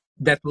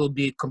that will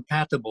be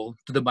compatible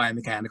to the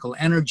biomechanical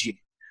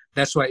energy.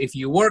 That's why if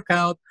you work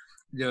out,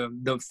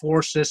 the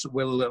forces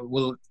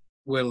will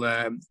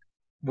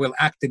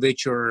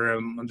activate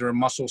your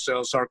muscle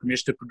cells,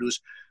 sarcomeres, to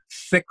produce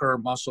thicker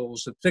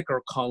muscles,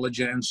 thicker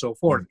collagen, and so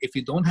forth. If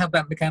you don't have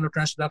that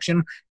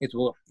mechanotransduction, it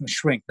will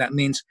shrink. That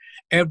means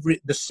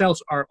the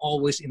cells are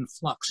always in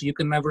flux. You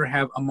can never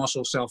have a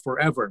muscle cell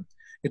forever.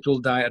 It will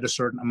die at a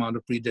certain amount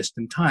of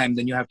predestined time.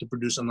 Then you have to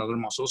produce another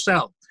muscle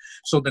cell.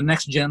 So the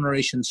next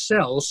generation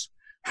cells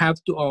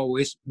have to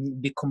always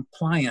be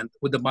compliant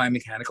with the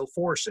biomechanical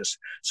forces.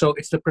 So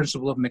it's the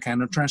principle of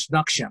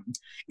mechanotransduction.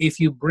 If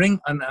you bring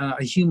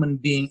a human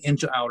being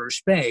into outer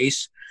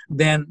space,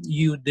 then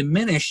you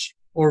diminish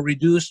or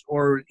reduce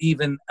or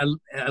even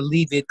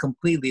alleviate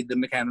completely the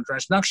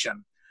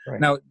mechanotransduction. Right.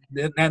 Now,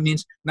 that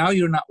means now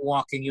you're not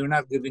walking, you're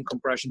not giving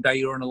compression,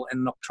 diurnal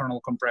and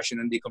nocturnal compression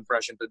and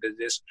decompression to the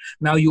disc.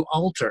 Now you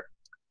alter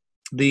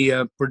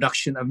the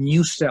production of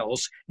new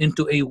cells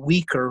into a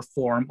weaker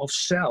form of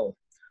cell.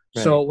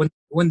 Right. So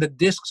when the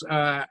discs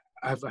have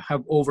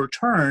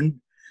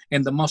overturned,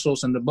 and the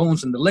muscles and the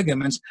bones and the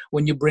ligaments,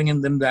 when you bring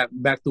them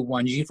back to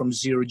 1G, from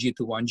 0G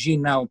to 1G,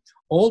 now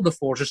all the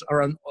forces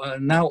are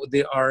now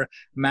they are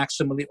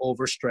maximally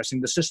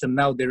overstressing the system.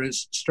 Now there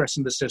is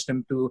stressing the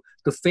system to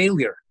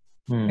failure.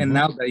 Mm-hmm. And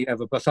now that you have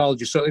a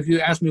pathology. So if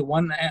you ask me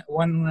one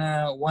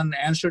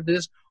answer to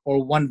this,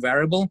 or one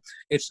variable,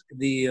 it's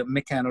the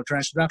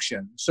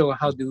mechanotransduction. So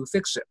how do we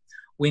fix it?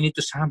 We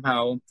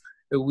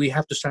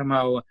have to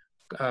somehow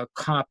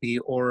copy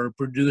or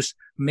produce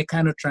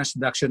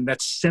mechanotransduction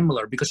that's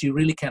similar, because you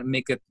really can't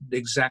make it the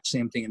exact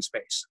same thing in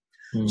space.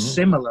 Mm-hmm.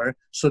 Similar,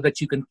 so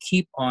that you can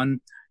keep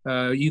on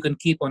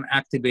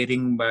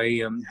activating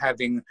by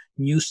having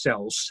new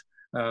cells,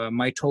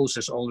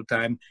 mitosis all the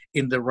time,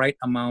 in the right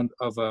amount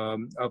of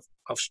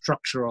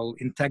structural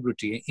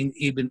integrity, in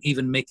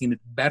even making it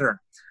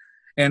better.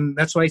 And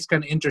that's why it's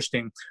kind of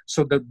interesting.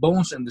 So the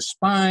bones in the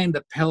spine,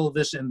 the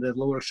pelvis, and the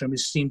lower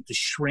extremities seem to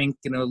shrink,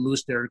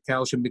 lose their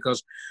calcium,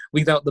 because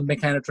without the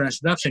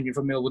mechanotransduction, you're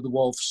familiar with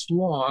Wolff's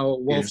law,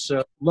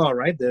 law,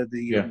 right? The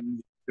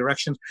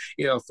directions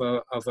of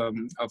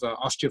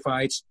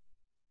osteophytes.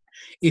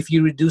 If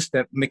you reduce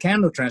that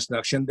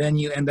mechanotransduction, then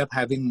you end up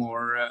having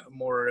more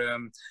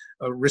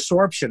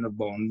resorption of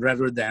bone,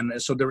 rather than,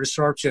 so the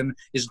resorption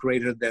is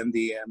greater than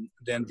the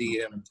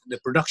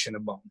production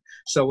of bone.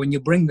 So when you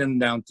bring them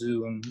down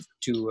to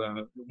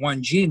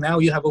 1G, now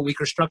you have a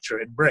weaker structure.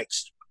 It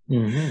breaks.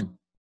 Mm-hmm.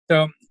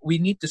 So we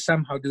need to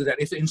somehow do that.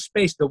 If in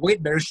space the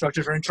weight-bearing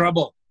structures are in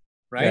trouble,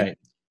 right?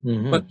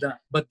 Mm-hmm.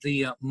 But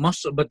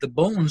the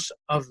bones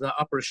of the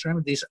upper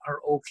extremities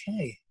are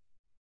okay,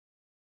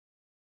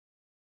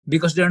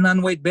 because they're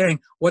non-weight bearing.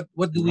 What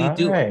do we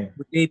do?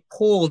 They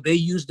pull, they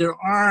use their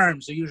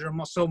arms, they use their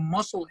muscle. So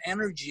muscle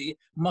energy,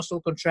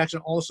 muscle contraction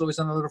also is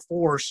another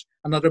force,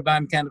 another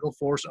biomechanical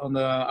force on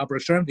the upper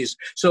extremities.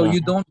 So you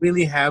don't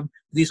really have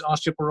these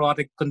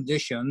osteoporotic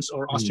conditions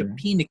or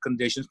osteopenic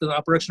conditions to the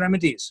upper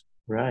extremities.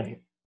 Right.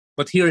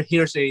 But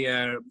here's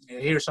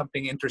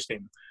something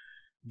interesting.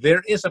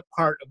 There is a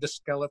part of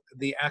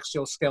the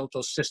axial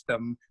skeletal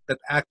system that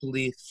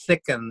actually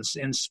thickens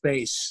in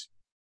space.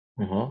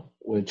 Mm-hmm.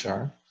 Which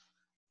are?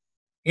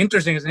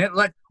 Interesting, isn't it?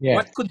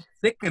 What could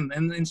thicken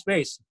in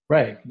space?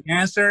 Right. The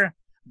answer,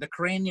 the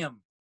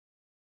cranium.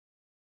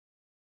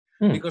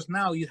 Because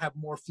now you have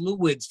more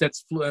fluids.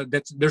 That's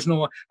there's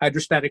no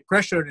hydrostatic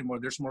pressure anymore.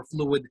 There's more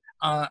fluid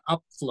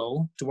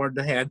upflow toward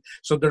the head,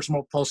 so there's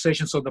more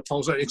pulsation. So the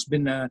pulse, it's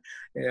been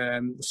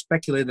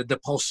speculated the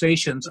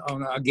pulsations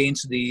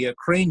against the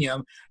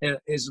cranium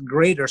is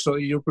greater. So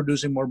you're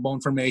producing more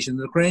bone formation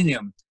in the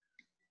cranium.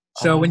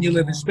 So when you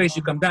live in space,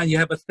 you come down, you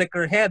have a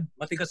thicker head.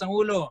 Matigas ang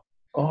ulo.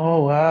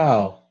 Oh,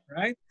 wow.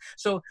 Right?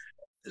 So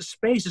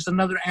space is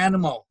another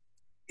animal.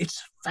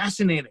 It's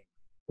fascinating.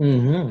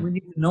 Mm-hmm. We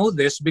need to know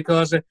this,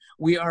 because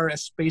we are a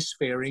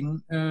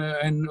spacefaring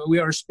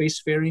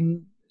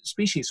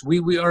species.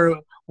 We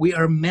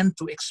are meant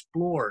to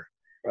explore.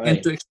 Right.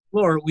 And to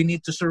explore, we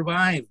need to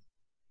survive.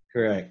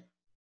 Correct.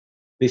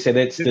 They said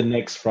it's the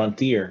next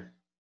frontier.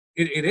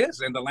 It is,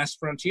 and the last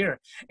frontier.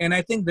 And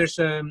I think there's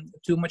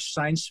too much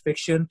science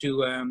fiction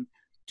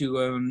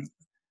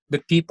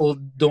that people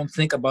don't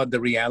think about the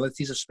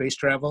realities of space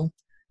travel.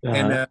 Uh-huh.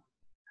 And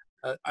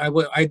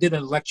I did a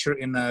lecture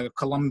in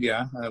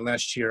Columbia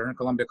last year,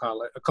 Columbia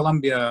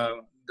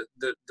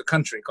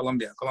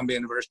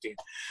University.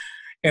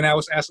 And I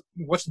was asked,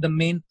 what's the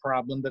main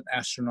problem that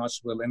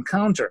astronauts will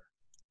encounter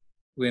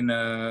when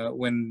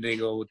they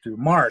go to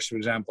Mars, for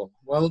example?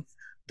 Well,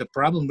 the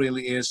problem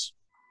really is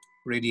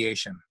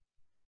radiation.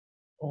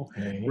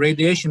 Okay.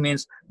 Radiation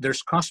means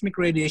there's cosmic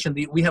radiation.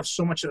 We have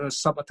so much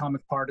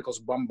subatomic particles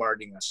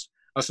bombarding us.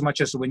 As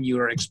much as when you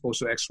are exposed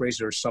to X-rays,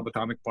 there are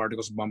subatomic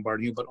particles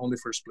bombarding you, but only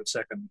for a split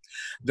second.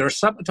 There are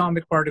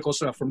subatomic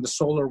particles from the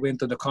solar wind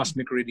to the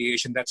cosmic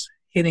radiation that's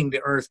hitting the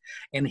Earth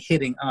and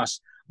hitting us,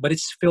 but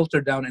it's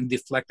filtered down and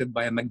deflected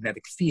by a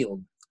magnetic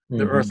field.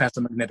 The Earth has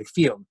a magnetic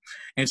field,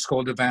 and it's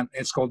called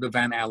the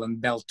Van Allen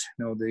belt.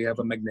 They have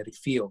a magnetic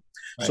field,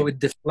 right. So it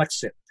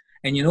deflects it.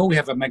 And we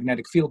have a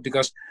magnetic field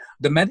because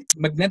the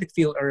magnetic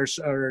field are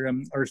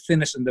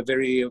thinnest in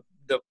the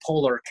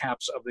polar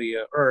caps of the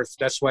Earth.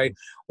 That's why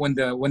when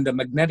the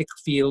magnetic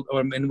field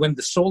and when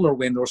the solar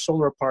wind or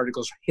solar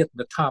particles hit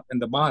the top and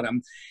the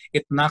bottom,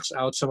 it knocks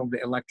out some of the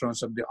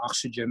electrons of the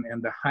oxygen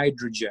and the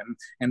hydrogen,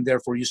 and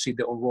therefore you see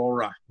the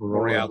aurora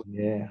borealis.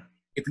 Yeah.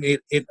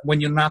 It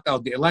when you knock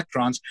out the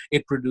electrons,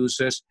 it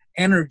produces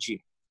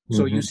energy.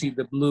 So you see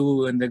the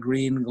blue and the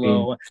green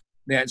glow.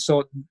 Yeah,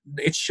 so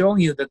it's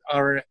showing you that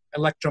our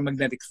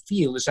electromagnetic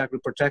field is actually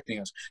protecting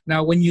us.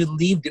 Now, when you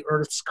leave the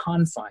Earth's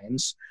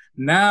confines,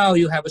 now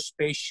you have a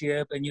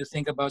spaceship and you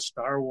think about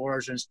Star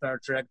Wars and Star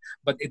Trek,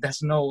 but it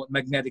has no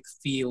magnetic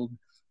field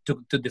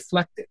to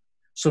deflect it.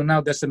 So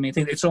now that's the main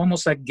thing. It's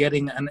almost like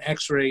getting an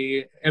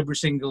X-ray every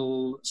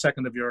single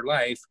second of your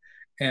life,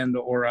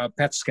 or a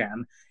PET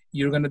scan.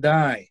 You're gonna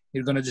die.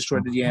 You're gonna destroy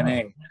the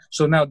DNA.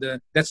 So now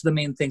that's the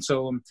main thing.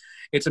 So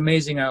it's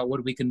amazing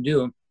what we can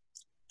do.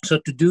 So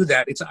to do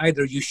that, it's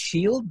either you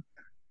shield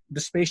the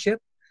spaceship,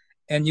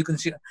 and you can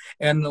see,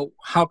 and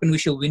how can we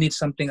shield? We need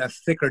something, a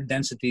thicker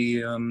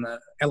density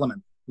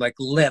element like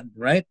lead,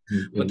 right?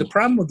 Mm-hmm. But the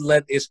problem with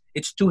lead is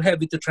it's too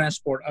heavy to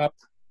transport up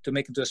to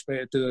make it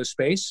to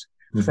space.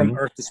 From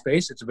Earth to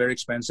space. It's very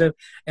expensive,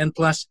 and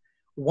plus,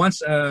 once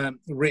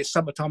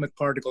subatomic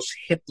particles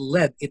hit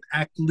lead, it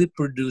actually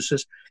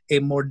produces a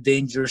more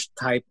dangerous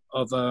type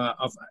of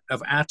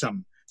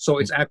atom. So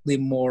it's actually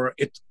more.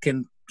 It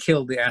can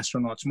kill the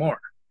astronauts more.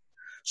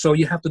 So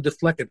you have to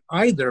deflect it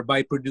either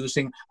by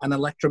producing an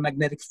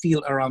electromagnetic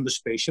field around the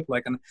spaceship,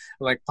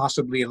 like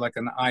possibly like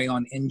an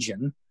ion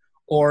engine,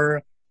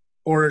 or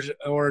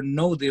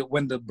know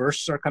when the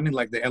bursts are coming,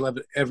 like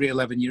every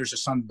 11 years a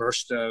sun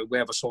burst, we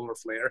have a solar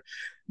flare.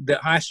 The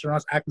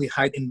astronauts actually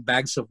hide in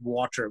bags of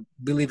water.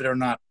 Believe it or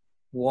not,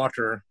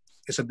 water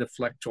is a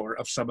deflector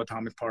of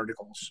subatomic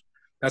particles.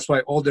 That's why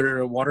all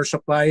their water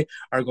supply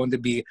are going to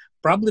be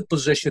probably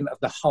positioned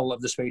at the hull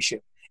of the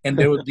spaceship, and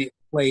there will be a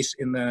place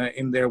in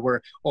there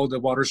where all the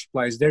water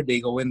supply is there. They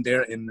go in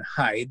there and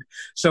hide.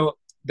 So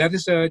that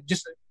is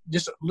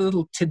just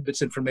little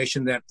tidbits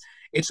information that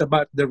it's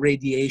about the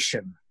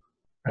radiation.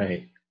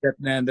 Right.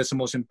 That's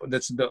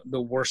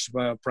the worst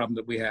problem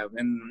that we have,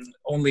 and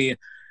only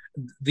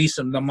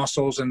the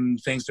muscles and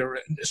things. There are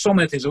so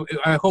many things.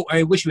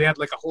 I wish we had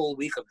like a whole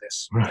week of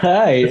this.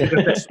 Right. It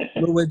affects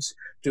fluids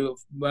to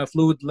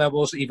fluid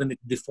levels. Even it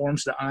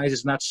deforms the eyes.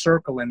 It's not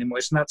circle anymore.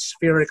 It's not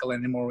spherical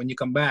anymore. When you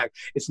come back,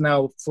 it's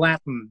now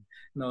flattened.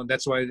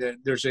 That's why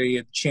there's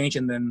a change,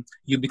 and then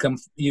you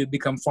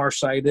become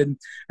farsighted,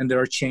 and there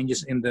are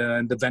changes in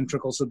the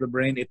ventricles of the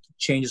brain. It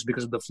changes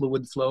because of the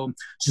fluid flow.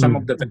 Some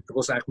of the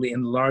ventricles actually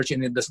enlarge,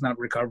 and it does not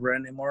recover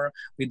anymore.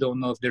 We don't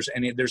know if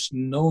there's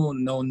no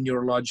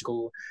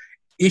neurological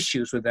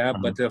issues with that,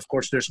 but of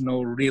course there's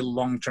no real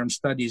long-term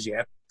studies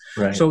yet.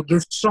 Right. So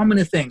there's so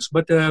many things.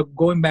 But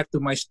going back to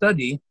my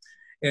study,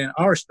 in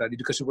our study,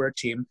 because we're a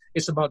team,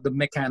 it's about the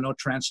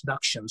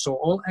mechanotransduction. So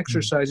all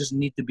exercises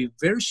need to be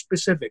very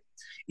specific.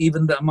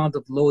 Even the amount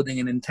of loading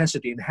and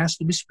intensity, it has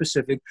to be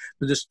specific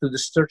to the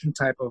certain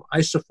type of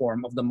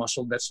isoform of the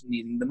muscle that's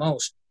needing the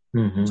most.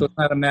 So it's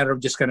not a matter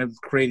of just kind of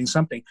creating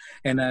something,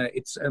 and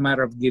it's a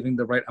matter of giving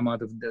the right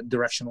amount of the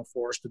directional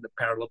force to the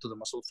parallel to the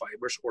muscle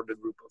fibers, or the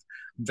group of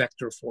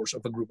vector force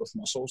of a group of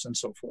muscles, and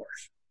so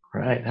forth.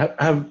 Right.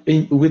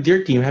 With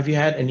your team, have you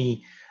had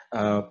any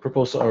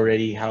proposal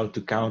already how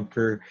to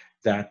counter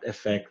that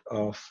effect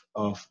of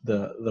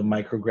the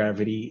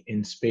microgravity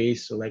in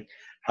space? So like,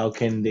 how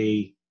can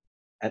they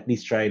at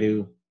least try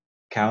to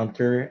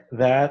counter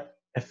that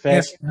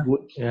effect?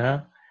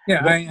 Yes.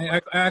 Yeah,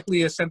 I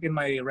actually sent in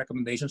my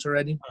recommendations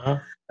already.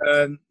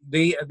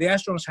 The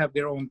astronauts have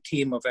their own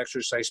team of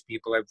exercise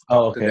people. I've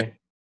talked to them.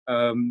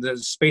 The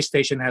space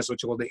station has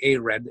what you call the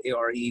ARED,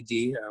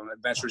 ARED,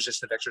 Advanced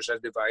Resisted Exercise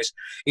Device.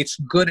 It's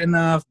good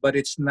enough, but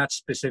it's not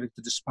specific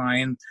to the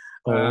spine.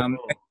 I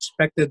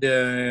inspected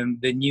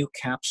the new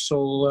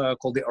capsule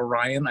called the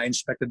Orion. I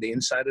inspected the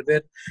inside of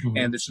it,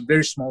 and it's a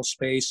very small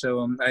space.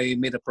 So I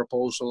made a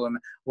proposal on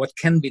what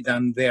can be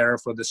done there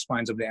for the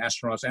spines of the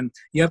astronauts. And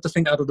you have to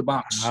think out of the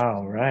box.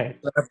 Wow, right.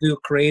 You have to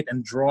create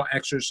and draw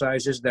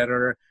exercises that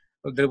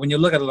when you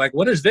look at it, like,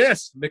 what is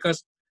this?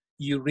 Because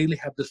you really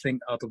have to think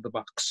out of the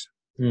box.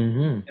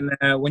 And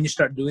when you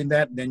start doing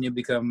that, then you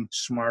become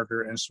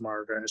smarter and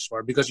smarter and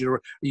smarter, because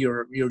your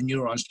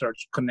neurons start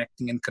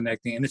connecting, and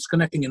it's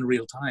connecting in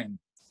real time.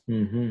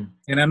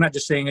 And I'm not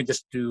just saying it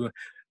just to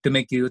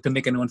make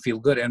anyone feel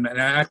good. And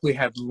I actually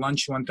had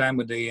lunch one time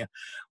with a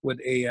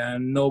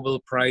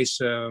Nobel Prize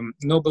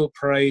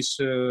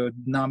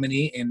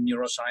nominee in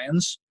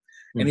neuroscience,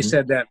 and he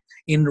said that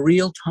in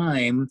real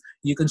time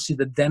you can see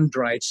the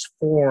dendrites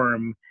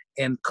form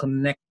and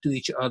connect to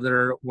each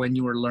other when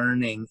you are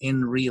learning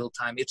in real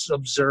time. It's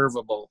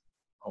observable.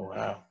 Oh,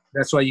 wow.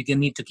 That's why you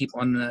need to keep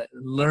on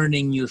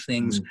learning new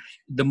things.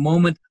 The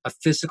moment a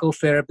physical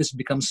therapist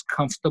becomes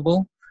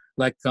comfortable,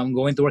 like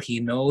going to work, he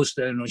knows,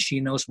 she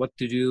knows what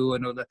to do,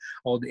 and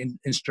all the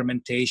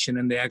instrumentation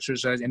and the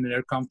exercise, and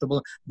they're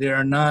comfortable, they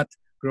are not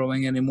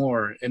growing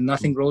anymore, and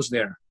nothing grows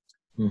there.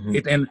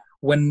 And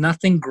when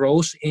nothing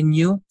grows in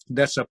you,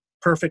 that's a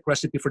perfect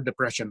recipe for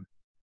depression.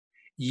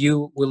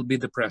 You will be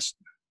depressed.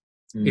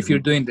 If you're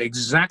doing the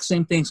exact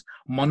same things,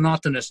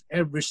 monotonous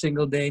every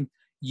single day,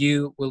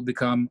 you will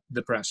become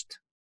depressed.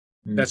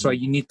 That's why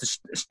you need to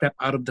step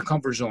out of the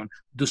comfort zone,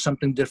 do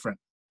something different,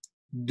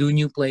 go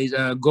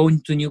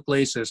into new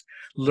places,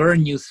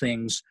 learn new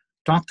things,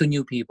 talk to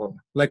new people.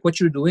 Like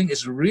what you're doing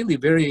is really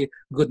very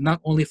good,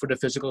 not only for the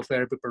physical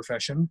therapy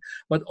profession,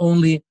 but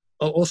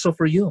also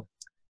for you.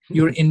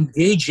 You're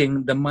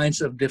engaging the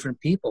minds of different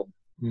people.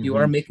 You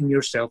are Mm-hmm. making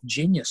yourself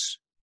genius.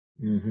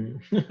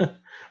 Mm-hmm.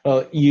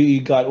 Well,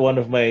 you got one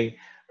of my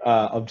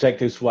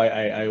objectives why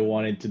I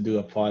wanted to do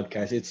a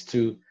podcast. It's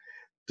to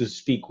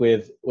speak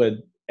with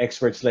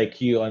experts like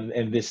you on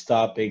in this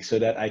topic so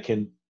that I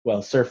can,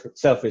 well,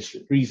 selfish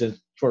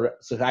reasons for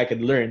so that I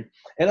can learn,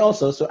 and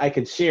also so I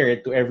can share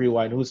it to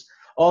everyone who's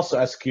also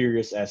as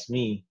curious as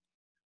me.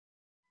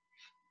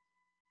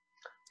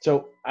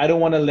 So I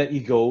don't want to let you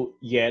go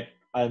yet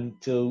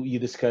until you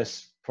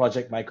discuss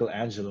Project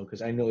Michelangelo,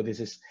 because I know this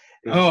is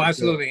Oh, a good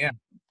absolutely. Yeah.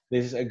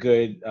 this is a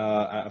good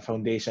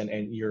foundation,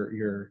 and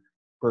your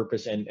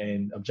purpose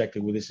and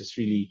objective with this is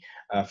really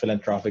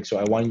philanthropic. So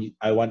I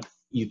want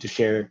you to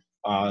share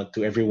to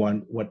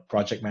everyone what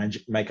Project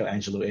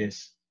Michelangelo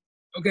is.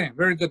 Okay,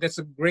 very good. That's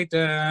a great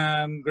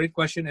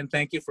question, and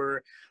thank you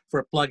for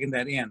plugging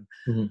that in.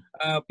 Hmm.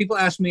 People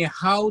ask me,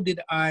 how did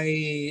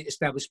I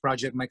establish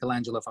Project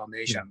Michelangelo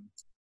Foundation?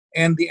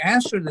 And the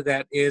answer to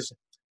that is,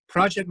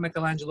 Project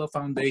Michelangelo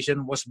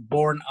Foundation was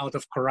born out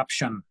of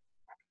corruption.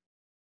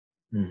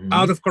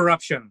 Out Hmm. of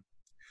corruption.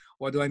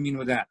 What do I mean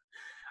with that?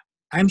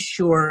 I'm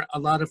sure a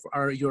lot of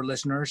your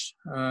listeners,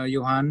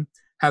 Johan,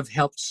 have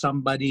helped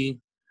somebody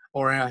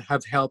or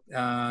have helped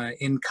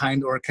in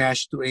kind or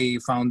cash to a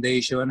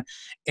foundation,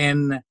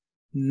 and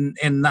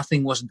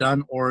nothing was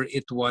done, or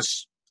it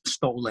was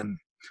stolen,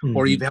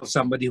 or you've Hmm. helped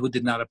somebody who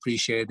did not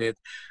appreciate it.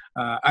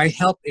 I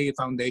helped a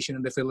foundation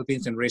in the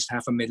Philippines and raised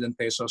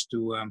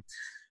 $500,000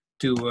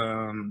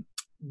 to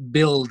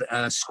build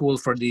a school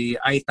for the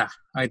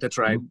Aita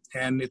tribe,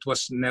 and it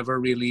was never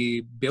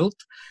really built.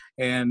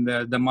 And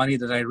the money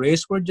that I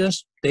raised were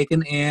just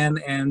taken in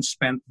and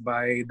spent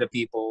by the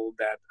people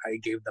that I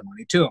gave the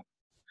money to.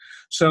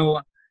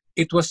 So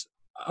it was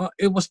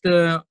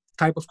the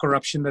type of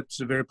corruption that's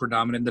very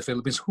predominant in the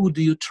Philippines. Who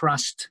do you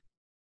trust,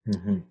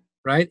 Hmm.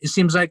 right? It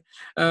seems like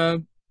uh,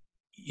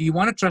 you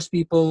want to trust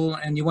people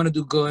and you want to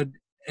do good,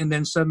 and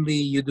then suddenly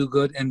you do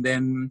good, and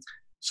then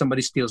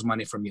somebody steals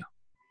money from you.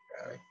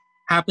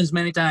 Happens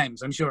many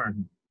times, I'm sure.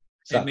 Hmm.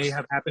 It may Sucks.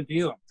 have happened to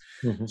you.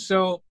 Hmm.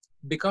 So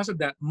because of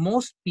that,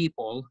 most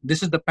people,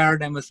 this is the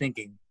paradigm of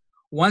thinking.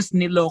 Once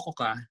niloko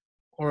ka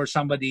or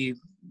somebody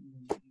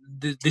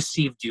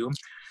deceived you,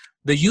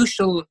 the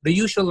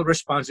usual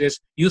response is,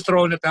 you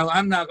throw in the towel.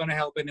 I'm not going to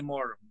help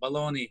anymore.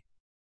 Baloney.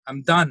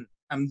 I'm done.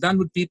 I'm done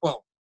with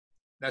people.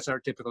 That's our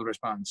typical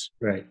response.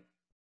 Right.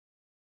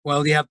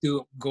 Well, you have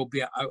to go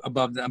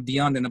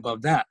beyond and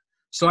above that.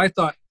 So I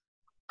thought,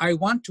 I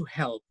want to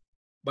help,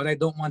 but I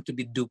don't want to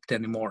be duped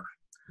anymore.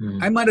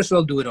 I Hmm. might as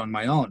well do it on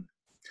my own.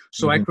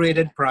 So I Hmm.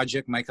 created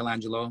Project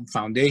Michelangelo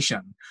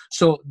Foundation.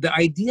 So the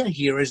idea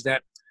here is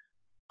that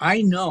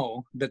I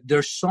know that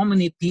there's so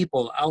many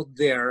people out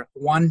there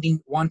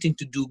wanting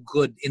to do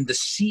good in the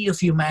sea of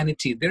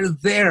humanity. They're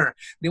there.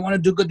 They want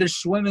to do good. They're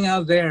swimming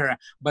out there,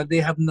 but they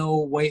have no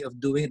way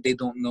of doing it. They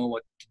don't know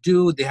what to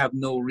do. They have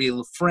no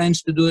real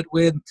friends to do it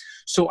with.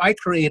 So I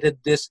created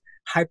this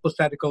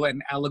hypothetical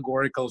and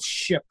allegorical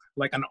ship,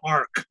 like an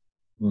ark,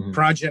 Hmm.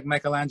 Project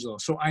Michelangelo.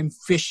 So I'm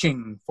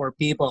fishing for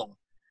people,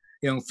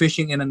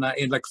 fishing in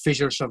like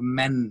fishers of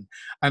men.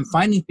 I'm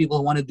finding people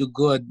who want to do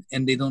good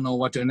and they don't know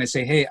what to. And I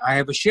say, hey, I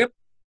have a ship,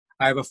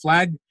 I have a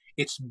flag.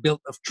 It's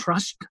built of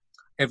trust.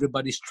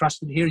 Everybody's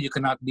trusted here. You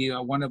cannot be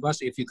one of us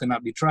if you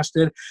cannot be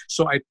trusted.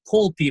 So I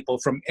pull people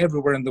from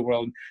everywhere in the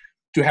world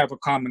to have a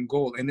common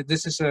goal. And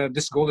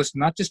this goal is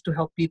not just to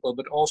help people,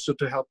 but also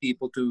to help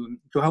people to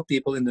help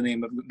people in the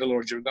name of the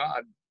Lord your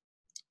God.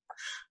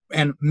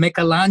 And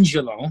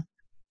Michelangelo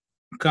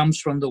comes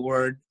from the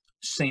word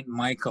Saint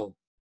Michael.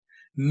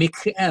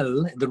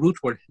 Michael, the root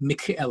word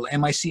Michael,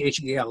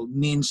 Michel,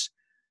 means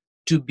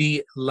to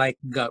be like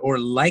God or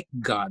like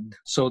God.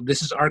 So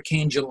this is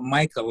Archangel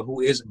Michael, who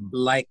is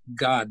like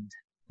God,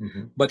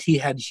 Hmm. but he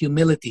had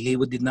humility. He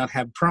did not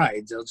have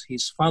pride. So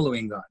he's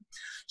following God.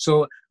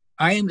 So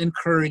I am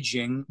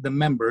encouraging the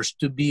members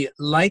to be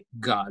like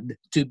God,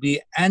 to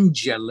be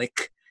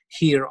angelic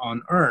here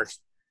on earth.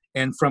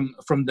 And from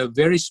the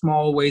very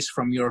small ways,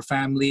 from your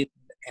family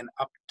and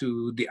up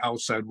to the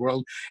outside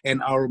world.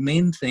 And our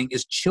main thing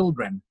is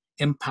children,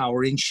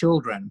 empowering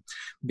children.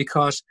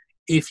 Because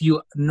if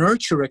you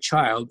nurture a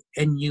child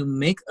and you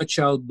make a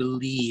child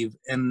believe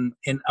and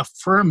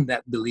affirm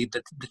that belief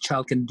that the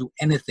child can do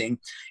anything,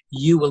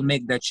 you will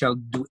make that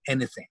child do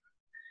anything.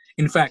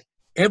 In fact,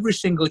 every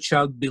single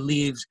child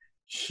believes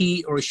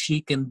he or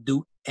she can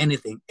do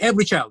anything.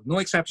 Every child, no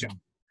exception.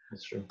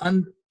 That's true.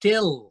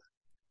 Until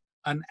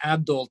an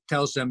adult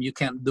tells them you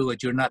can't do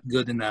it, you're not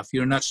good enough,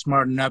 you're not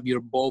smart enough,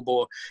 you're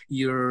bobo,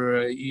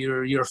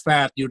 you're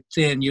fat, you're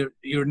thin, you're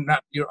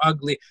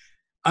ugly.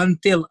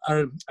 Until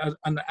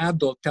an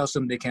adult tells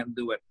them they can't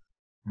do it.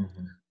 Hmm.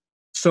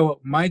 So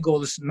my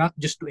goal is not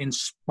just to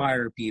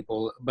inspire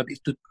people, but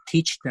to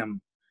teach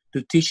them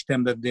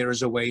that there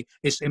is a way.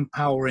 Is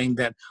empowering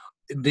that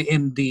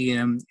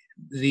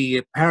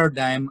the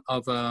paradigm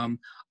of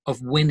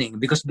winning,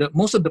 because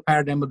most of the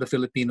paradigm of the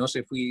Filipinos,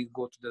 if we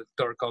go to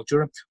our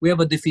culture, we have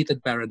a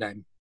defeated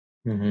paradigm.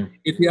 Mm-hmm.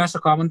 If you ask a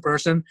common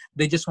person,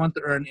 they just want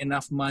to earn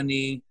enough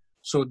money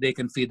so they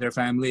can feed their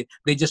family.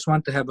 They just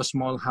want to have a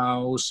small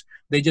house.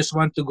 They just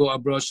want to go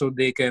abroad so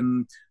they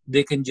can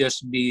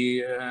just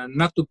be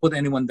not to put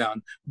anyone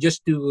down,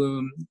 just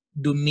to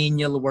do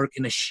menial work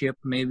in a ship,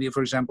 maybe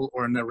for example,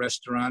 or in a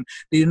restaurant.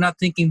 They're not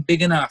thinking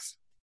big enough.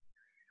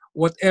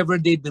 Whatever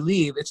they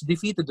believe, it's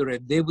defeated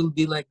already. They will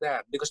be like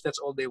that because that's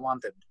all they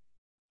wanted.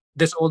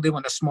 That's all they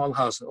want, a small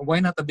house. Why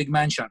not a big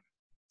mansion?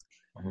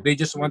 They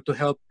just want to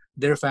help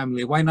their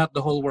family. Why not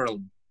the whole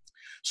world?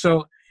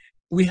 So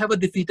we have a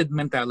defeated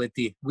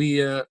mentality. We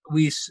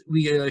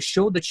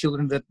show the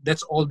children that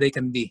that's all they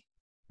can be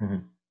Mm-hmm.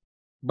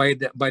 by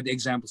the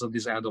examples of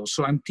these adults.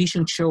 So I'm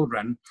teaching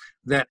children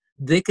that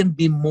they can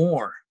be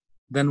more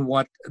than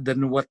what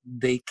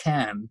they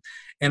can.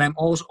 And I'm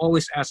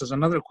always asked as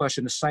another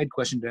question, a side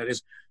question, that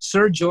is,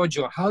 Sir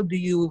Jojo, how do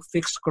you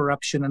fix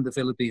corruption in the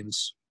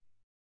Philippines?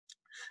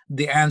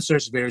 The answer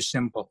is very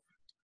simple.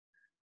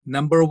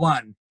 Number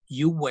one,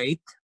 you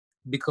wait,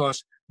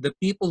 because the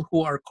people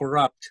who are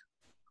corrupt,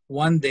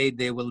 one day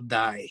they will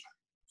die.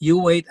 You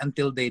wait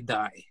until they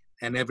die,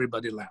 and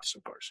everybody laughs,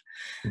 of course.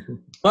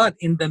 But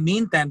in the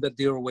meantime that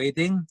you're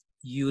waiting,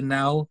 you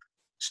now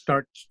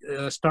start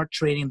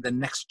training the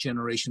next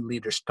generation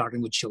leaders,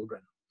 starting with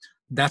children.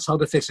 That's how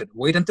to fix it.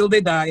 Wait until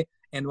they die,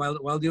 and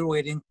while you're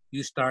waiting,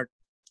 you start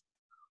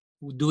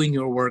doing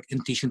your work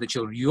and teaching the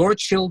children. Your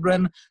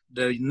children,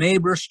 the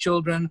neighbors'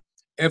 children,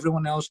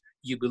 everyone else,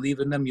 you believe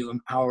in them, you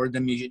empower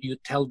them, you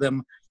tell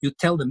them,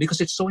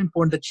 because it's so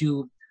important that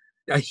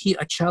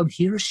a child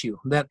hears you,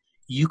 that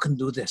you can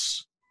do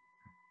this.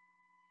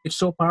 It's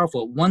so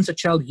powerful. Once a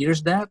child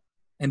hears that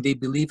and they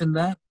believe in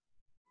that,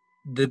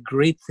 the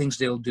great things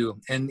they'll do,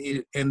 and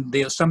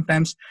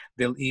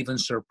they'll even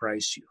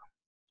surprise you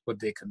what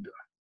they can do.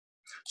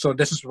 So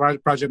this is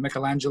Project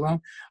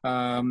Michelangelo,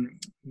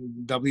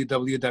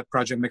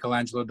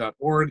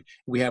 www.projectmichelangelo.org.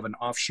 We have an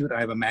offshoot. I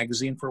have a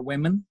magazine for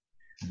women,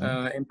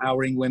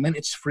 empowering women.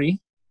 It's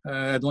free.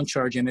 I don't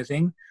charge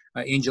anything.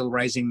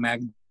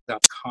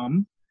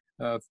 angelrisingmag.com.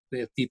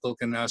 If people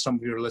can, some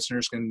of your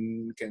listeners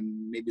can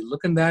maybe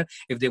look in that.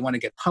 If they want to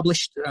get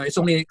published, it's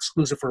only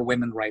exclusive for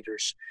women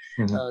writers.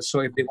 So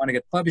if they want to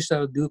get published,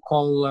 do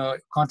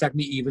contact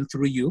me even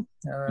through you,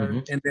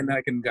 and then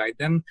I can guide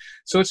them.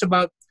 So it's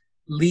about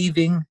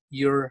leaving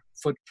your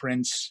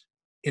footprints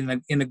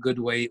in a good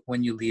way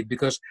when you leave,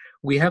 because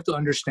we have to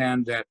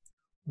understand that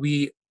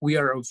we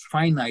are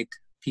finite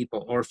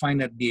people or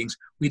finite beings.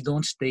 We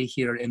don't stay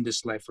here in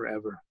this life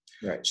forever.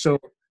 Right. So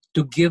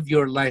to give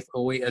your life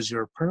away as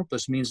your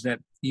purpose means that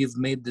you've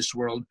made this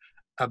world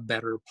a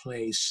better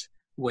place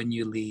when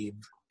you leave,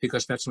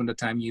 because that's when the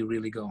time you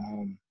really go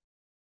home.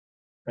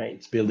 Right.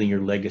 It's building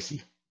your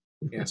legacy.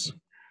 Yes.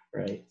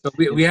 Right. So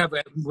we have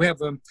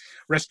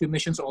rescue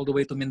missions all the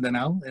way to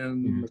Mindanao,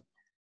 and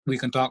we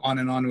can talk on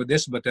and on with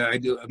this. But I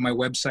do my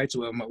websites.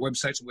 Well, my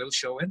websites will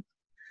show it.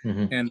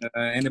 And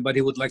anybody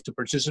who would like to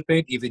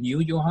participate, even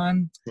you,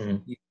 Johan,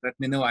 you let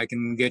me know. I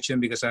can get you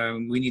in, because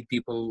we need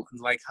people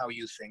like how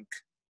you think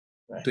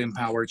to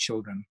empower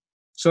children.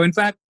 So in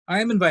fact, I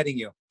am inviting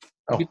you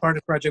to be part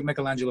of Project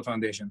Michelangelo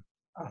Foundation.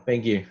 Oh,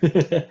 thank you.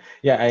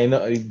 Yeah, I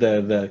know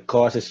the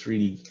cause is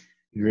really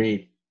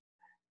great,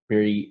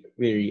 very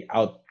very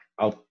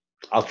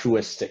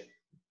altruistic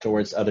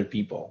towards other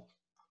people.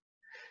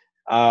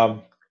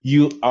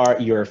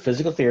 You're a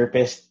physical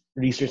therapist,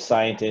 research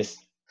scientist,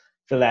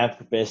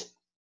 philanthropist,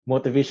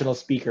 motivational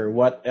speaker.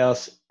 What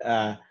else?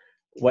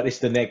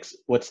 What's next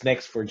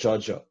for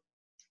Jojo?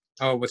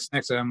 Oh, what's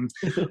next?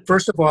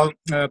 First of all,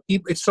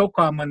 people. It's so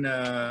common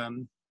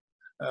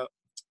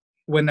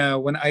when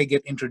I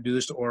get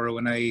introduced, or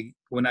when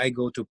I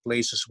go to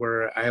places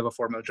where I have a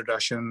formal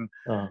introduction.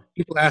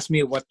 People ask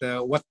me what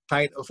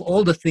type of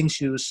all the things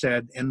you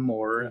said and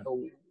more.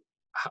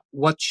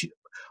 What's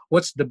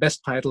the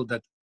best title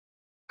that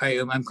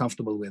I'm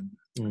comfortable with?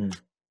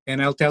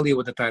 And I'll tell you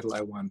what the title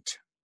I want.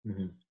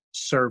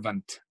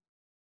 Servant.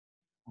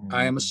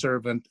 I am a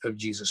servant of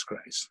Jesus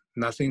Christ.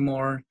 Nothing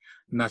more,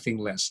 nothing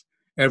less.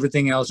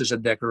 Everything else is a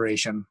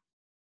decoration.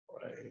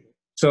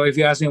 So if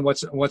you ask me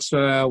what's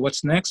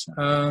next,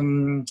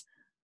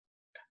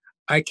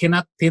 I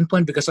cannot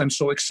pinpoint, because I'm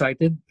so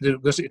excited,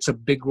 because it's a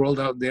big world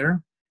out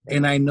there,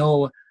 and I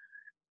know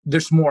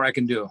there's more I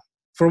can do.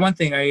 For one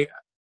thing, I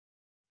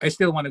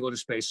still want to go to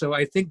space. So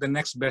I think the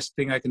next best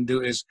thing I can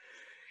do is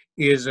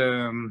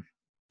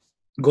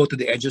go to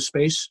the edge of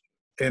space.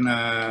 And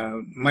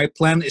my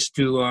plan is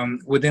to,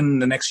 within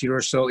the next year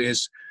or so,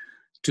 is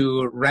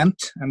to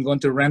rent. I'm going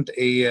to rent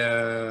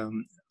a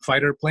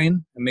fighter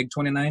plane, a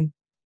MiG-29,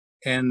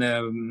 and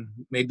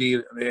there'd be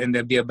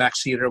a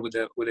backseater with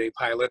a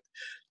pilot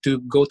to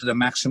go to the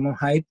maximum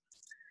height.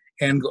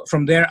 And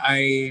from there,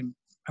 I'm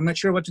not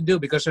sure what to do,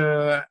 because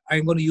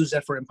I'm going to use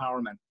that for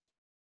empowerment.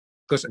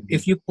 Because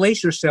if you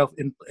place yourself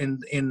in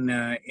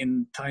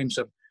times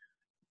of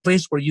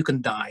place where you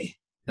can die,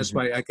 That's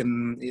why I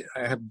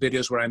have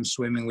videos where I'm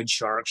swimming with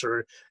sharks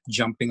or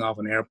jumping off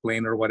an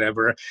airplane or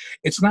whatever.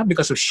 It's not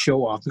because of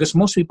show off, because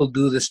most people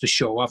do this to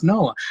show off.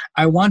 No,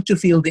 I want to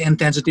feel the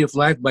intensity of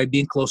life by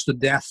being close to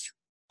death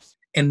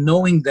and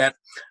knowing that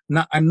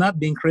I'm not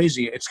being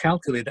crazy. It's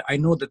calculated. I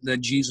know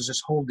that Jesus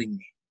is holding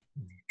me,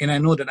 and I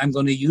know that I'm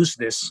going to use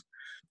this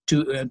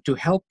to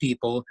help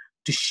people,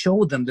 to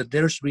show them that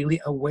there's really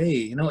a way.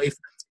 You know,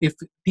 if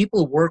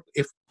people work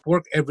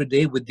every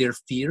day with their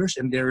fears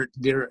and they're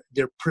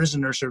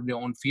prisoners of their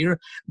own fear,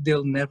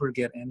 they'll never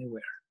get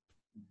anywhere.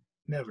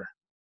 Never.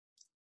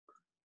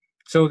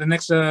 So the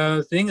next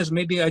thing is,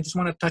 maybe I just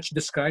want to touch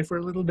the sky for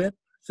a little bit,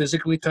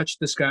 physically touch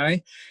the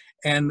sky,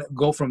 and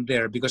go from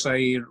there, because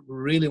I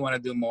really want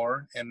to do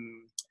more.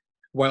 And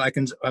while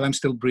I'm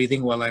still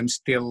breathing, while I'm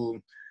still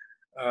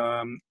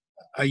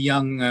a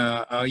young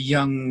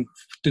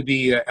to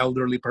be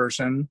elderly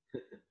person.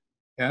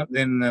 Yeah,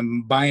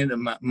 then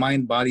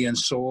mind, body, and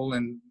soul.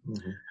 And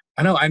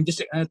I know, I'm just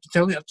to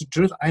tell you the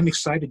truth, I'm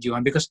excited,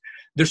 Johan, because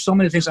there's so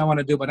many things I want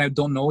to do, but I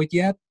don't know it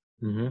yet.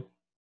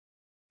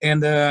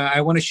 And I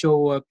want to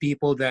show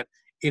people that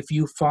if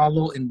you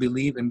follow and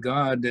believe in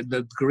God,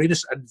 the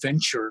greatest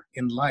adventure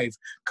in life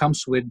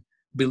comes with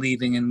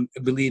believing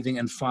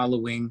and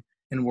following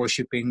and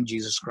worshiping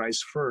Jesus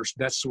Christ first.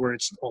 That's where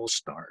it all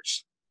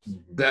starts.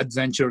 The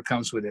adventure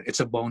comes with it. It's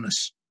a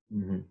bonus.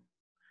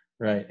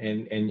 Right,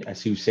 and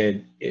as you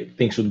said,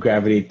 things would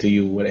gravitate to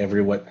you.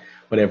 Whatever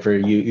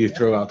you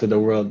throw out to the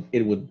world,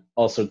 it would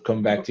also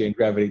come back to you and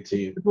gravitate to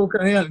you.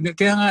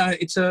 Yeah,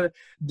 it's the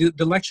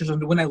lectures,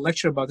 and when I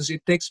lecture about this,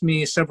 it takes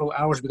me several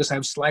hours because I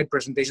have slide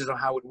presentations on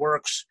how it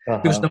works.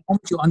 Because the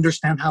moment you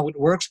understand how it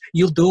works,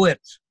 you'll do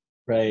it.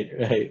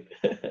 Right.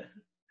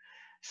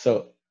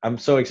 So I'm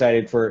so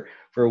excited for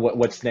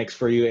what's next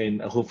for you,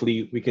 and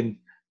hopefully we can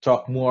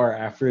talk more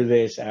after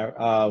this.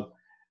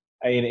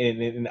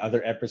 In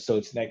other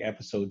episodes, next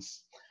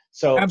episodes.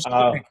 So,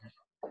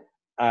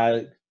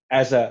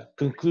 as a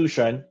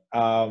conclusion,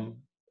 I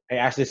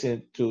asked this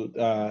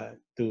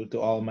to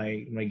all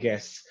my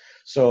guests.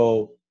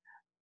 So,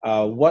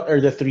 what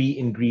are the 3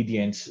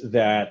 ingredients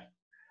that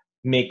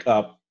make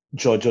up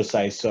Jojo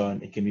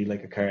Sayson? It can be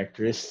like a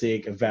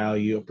characteristic, a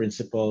value, a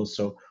principle.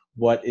 So,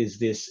 what is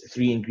this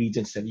 3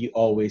 ingredients that you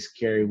always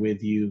carry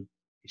with you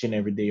each and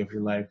every day of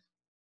your life?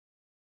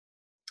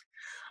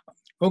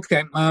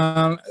 Okay,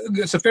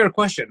 it's a fair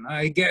question.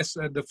 I guess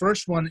the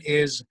first one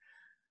is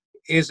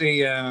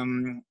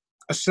a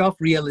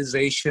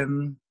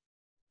self-realization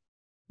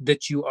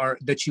that you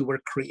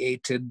were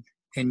created,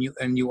 and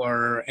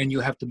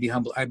you have to be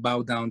humble. I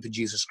bow down to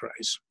Jesus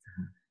Christ.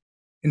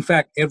 In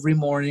fact, every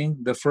morning,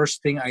 the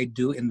first thing I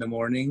do in the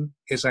morning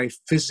is I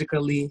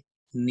physically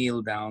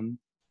kneel down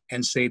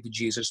and say to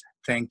Jesus,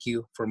 "Thank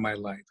you for my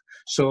life."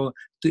 So,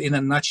 in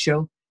a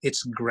nutshell,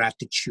 it's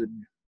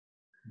gratitude.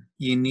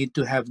 You need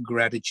to have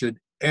gratitude,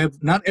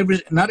 not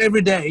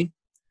every day,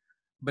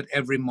 but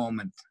every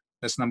moment.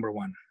 That's number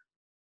 1.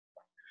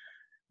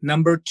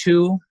 Number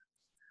 2,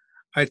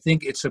 I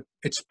think it's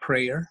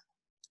prayer.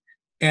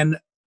 And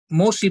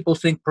most people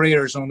think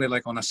prayer is only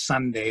like on a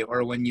Sunday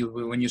or when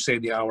you say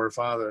the Our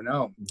Father.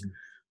 No,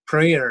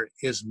 prayer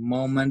is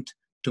moment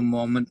to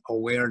moment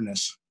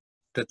awareness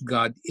that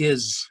God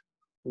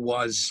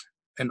was,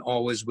 and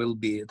always will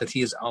be, that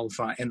He is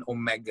Alpha and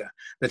Omega,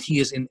 that He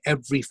is in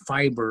every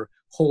fiber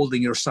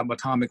holding your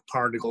subatomic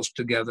particles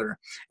together.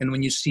 And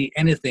when you see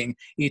anything,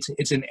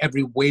 it's in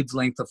every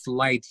wavelength of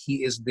light.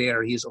 He is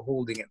there. He is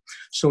holding it.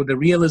 So the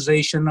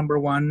realization, number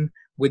 1,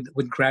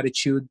 with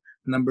gratitude.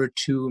 Number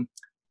 2,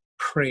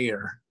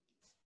 prayer,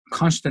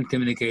 constant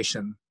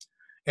communication.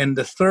 And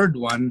the third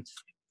one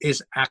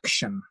is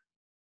action.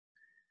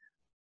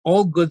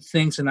 All good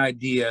things and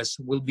ideas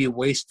will be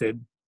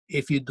wasted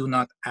if you do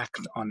not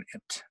act on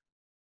it.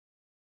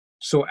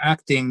 So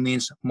acting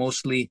means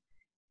mostly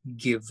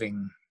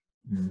giving.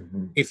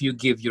 If you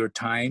give your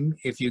time,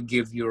 if you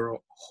give your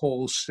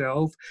whole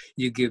self,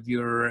 you give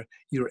your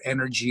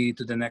energy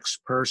to the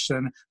next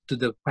person, to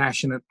the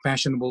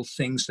passionable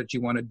things that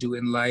you want to do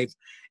in life,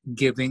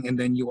 giving, and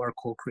then you are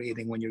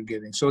co-creating when you're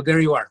giving. So there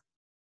you are.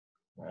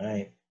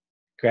 Right.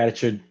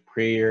 Gratitude,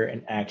 prayer,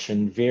 and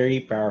action. Very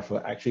powerful.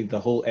 Actually,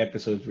 the whole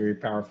episode is very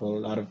powerful. A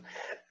lot of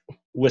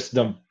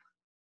wisdom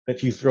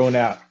that you've thrown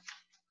out.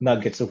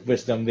 Nuggets of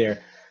wisdom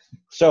there.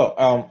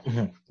 So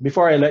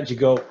before I let you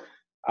go,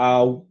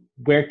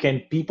 where can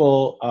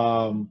people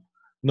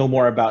know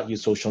more about you?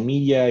 Social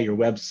media, your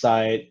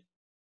website,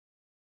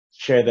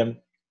 share them.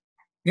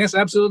 Yes,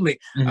 absolutely.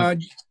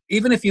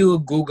 Even if you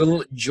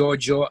Google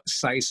Jojo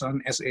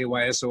Sayson,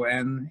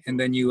 Sayson, and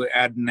then you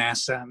add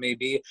NASA,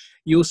 maybe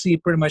you'll see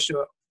pretty much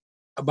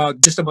about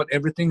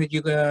everything that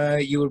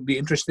you would be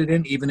interested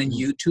in. Even in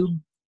YouTube,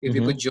 if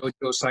you put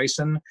Jojo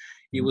Sayson,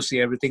 you will see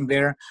everything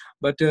there.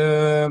 But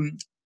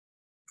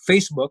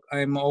Facebook,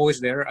 I'm always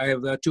there. I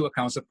have 2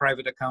 accounts, a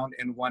private account,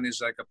 and one is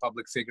like a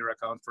public figure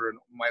account for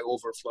my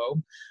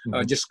overflow.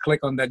 Just click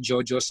on that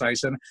Jojo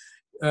Sayson.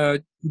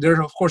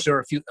 of course, there are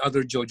a few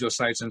other Jojo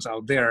Saysons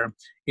out there.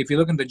 If you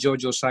look at the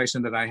Jojo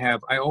Sayson that I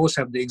have, I always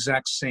have the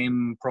exact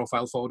same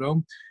profile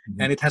photo,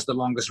 and it has the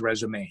longest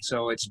resume,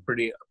 so it's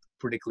pretty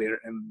clear.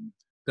 And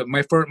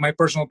my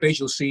personal page,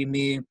 you'll see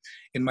me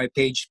in my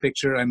page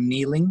picture. I'm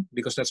kneeling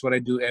because that's what I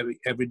do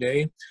every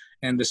day.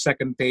 And the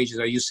second page is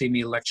you see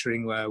me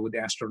lecturing with the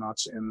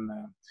astronauts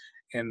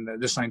in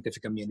the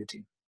scientific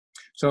community.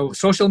 So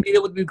social media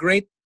would be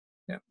great.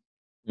 Yeah.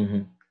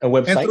 A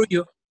website? And through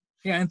you.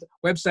 Yeah, and the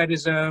website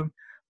is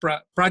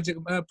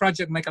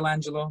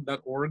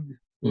projectmichelangelo.org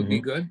would be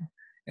good.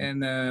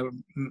 And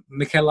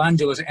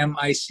Michelangelo is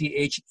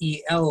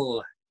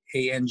Michelangelo.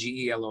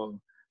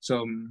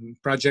 So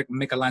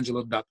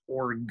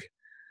projectmichelangelo.org.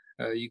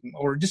 You can,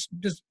 or just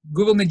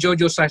Google me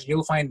Jojo Sayson,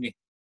 you'll find me.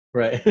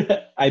 Right.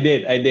 I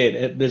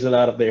did. There's a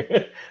lot up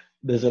there.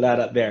 There's a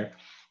lot up there.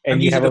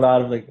 And you have a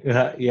lot of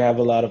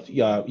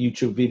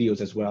YouTube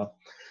videos as well.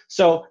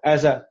 So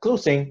as a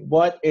closing,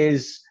 what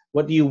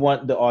do you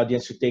want the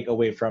audience to take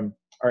away from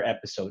our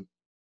episode?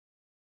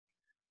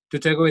 To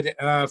take away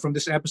from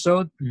this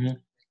episode,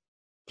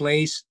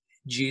 place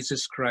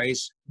Jesus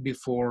Christ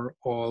before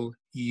all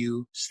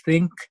you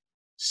think,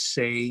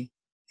 say,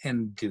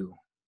 and do.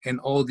 And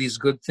all these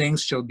good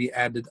things shall be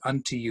added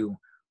unto you,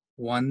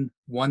 one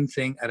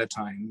thing at a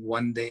time,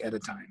 one day at a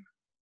time.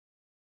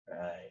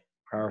 Right.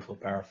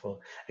 Powerful.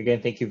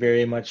 Again, thank you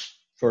very much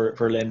for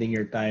lending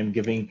your time,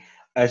 giving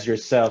as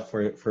yourself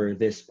for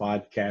this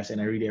podcast,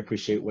 and I really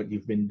appreciate what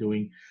you've been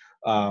doing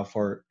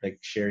for like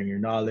sharing your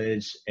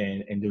knowledge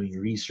and doing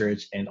your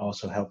research and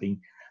also helping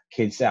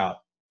kids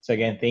out. So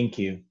again, thank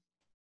you.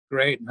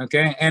 Great.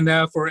 Okay. And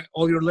for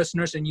all your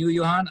listeners and you,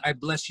 Johan, I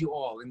bless you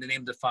all in the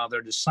name of the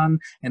Father, the Son,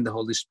 and the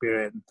Holy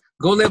Spirit.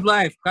 Go live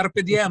life.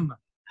 Carpe diem.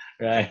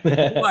 Right.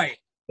 Bye.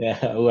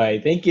 Yeah. Bye.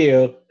 Thank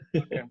you.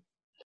 Okay.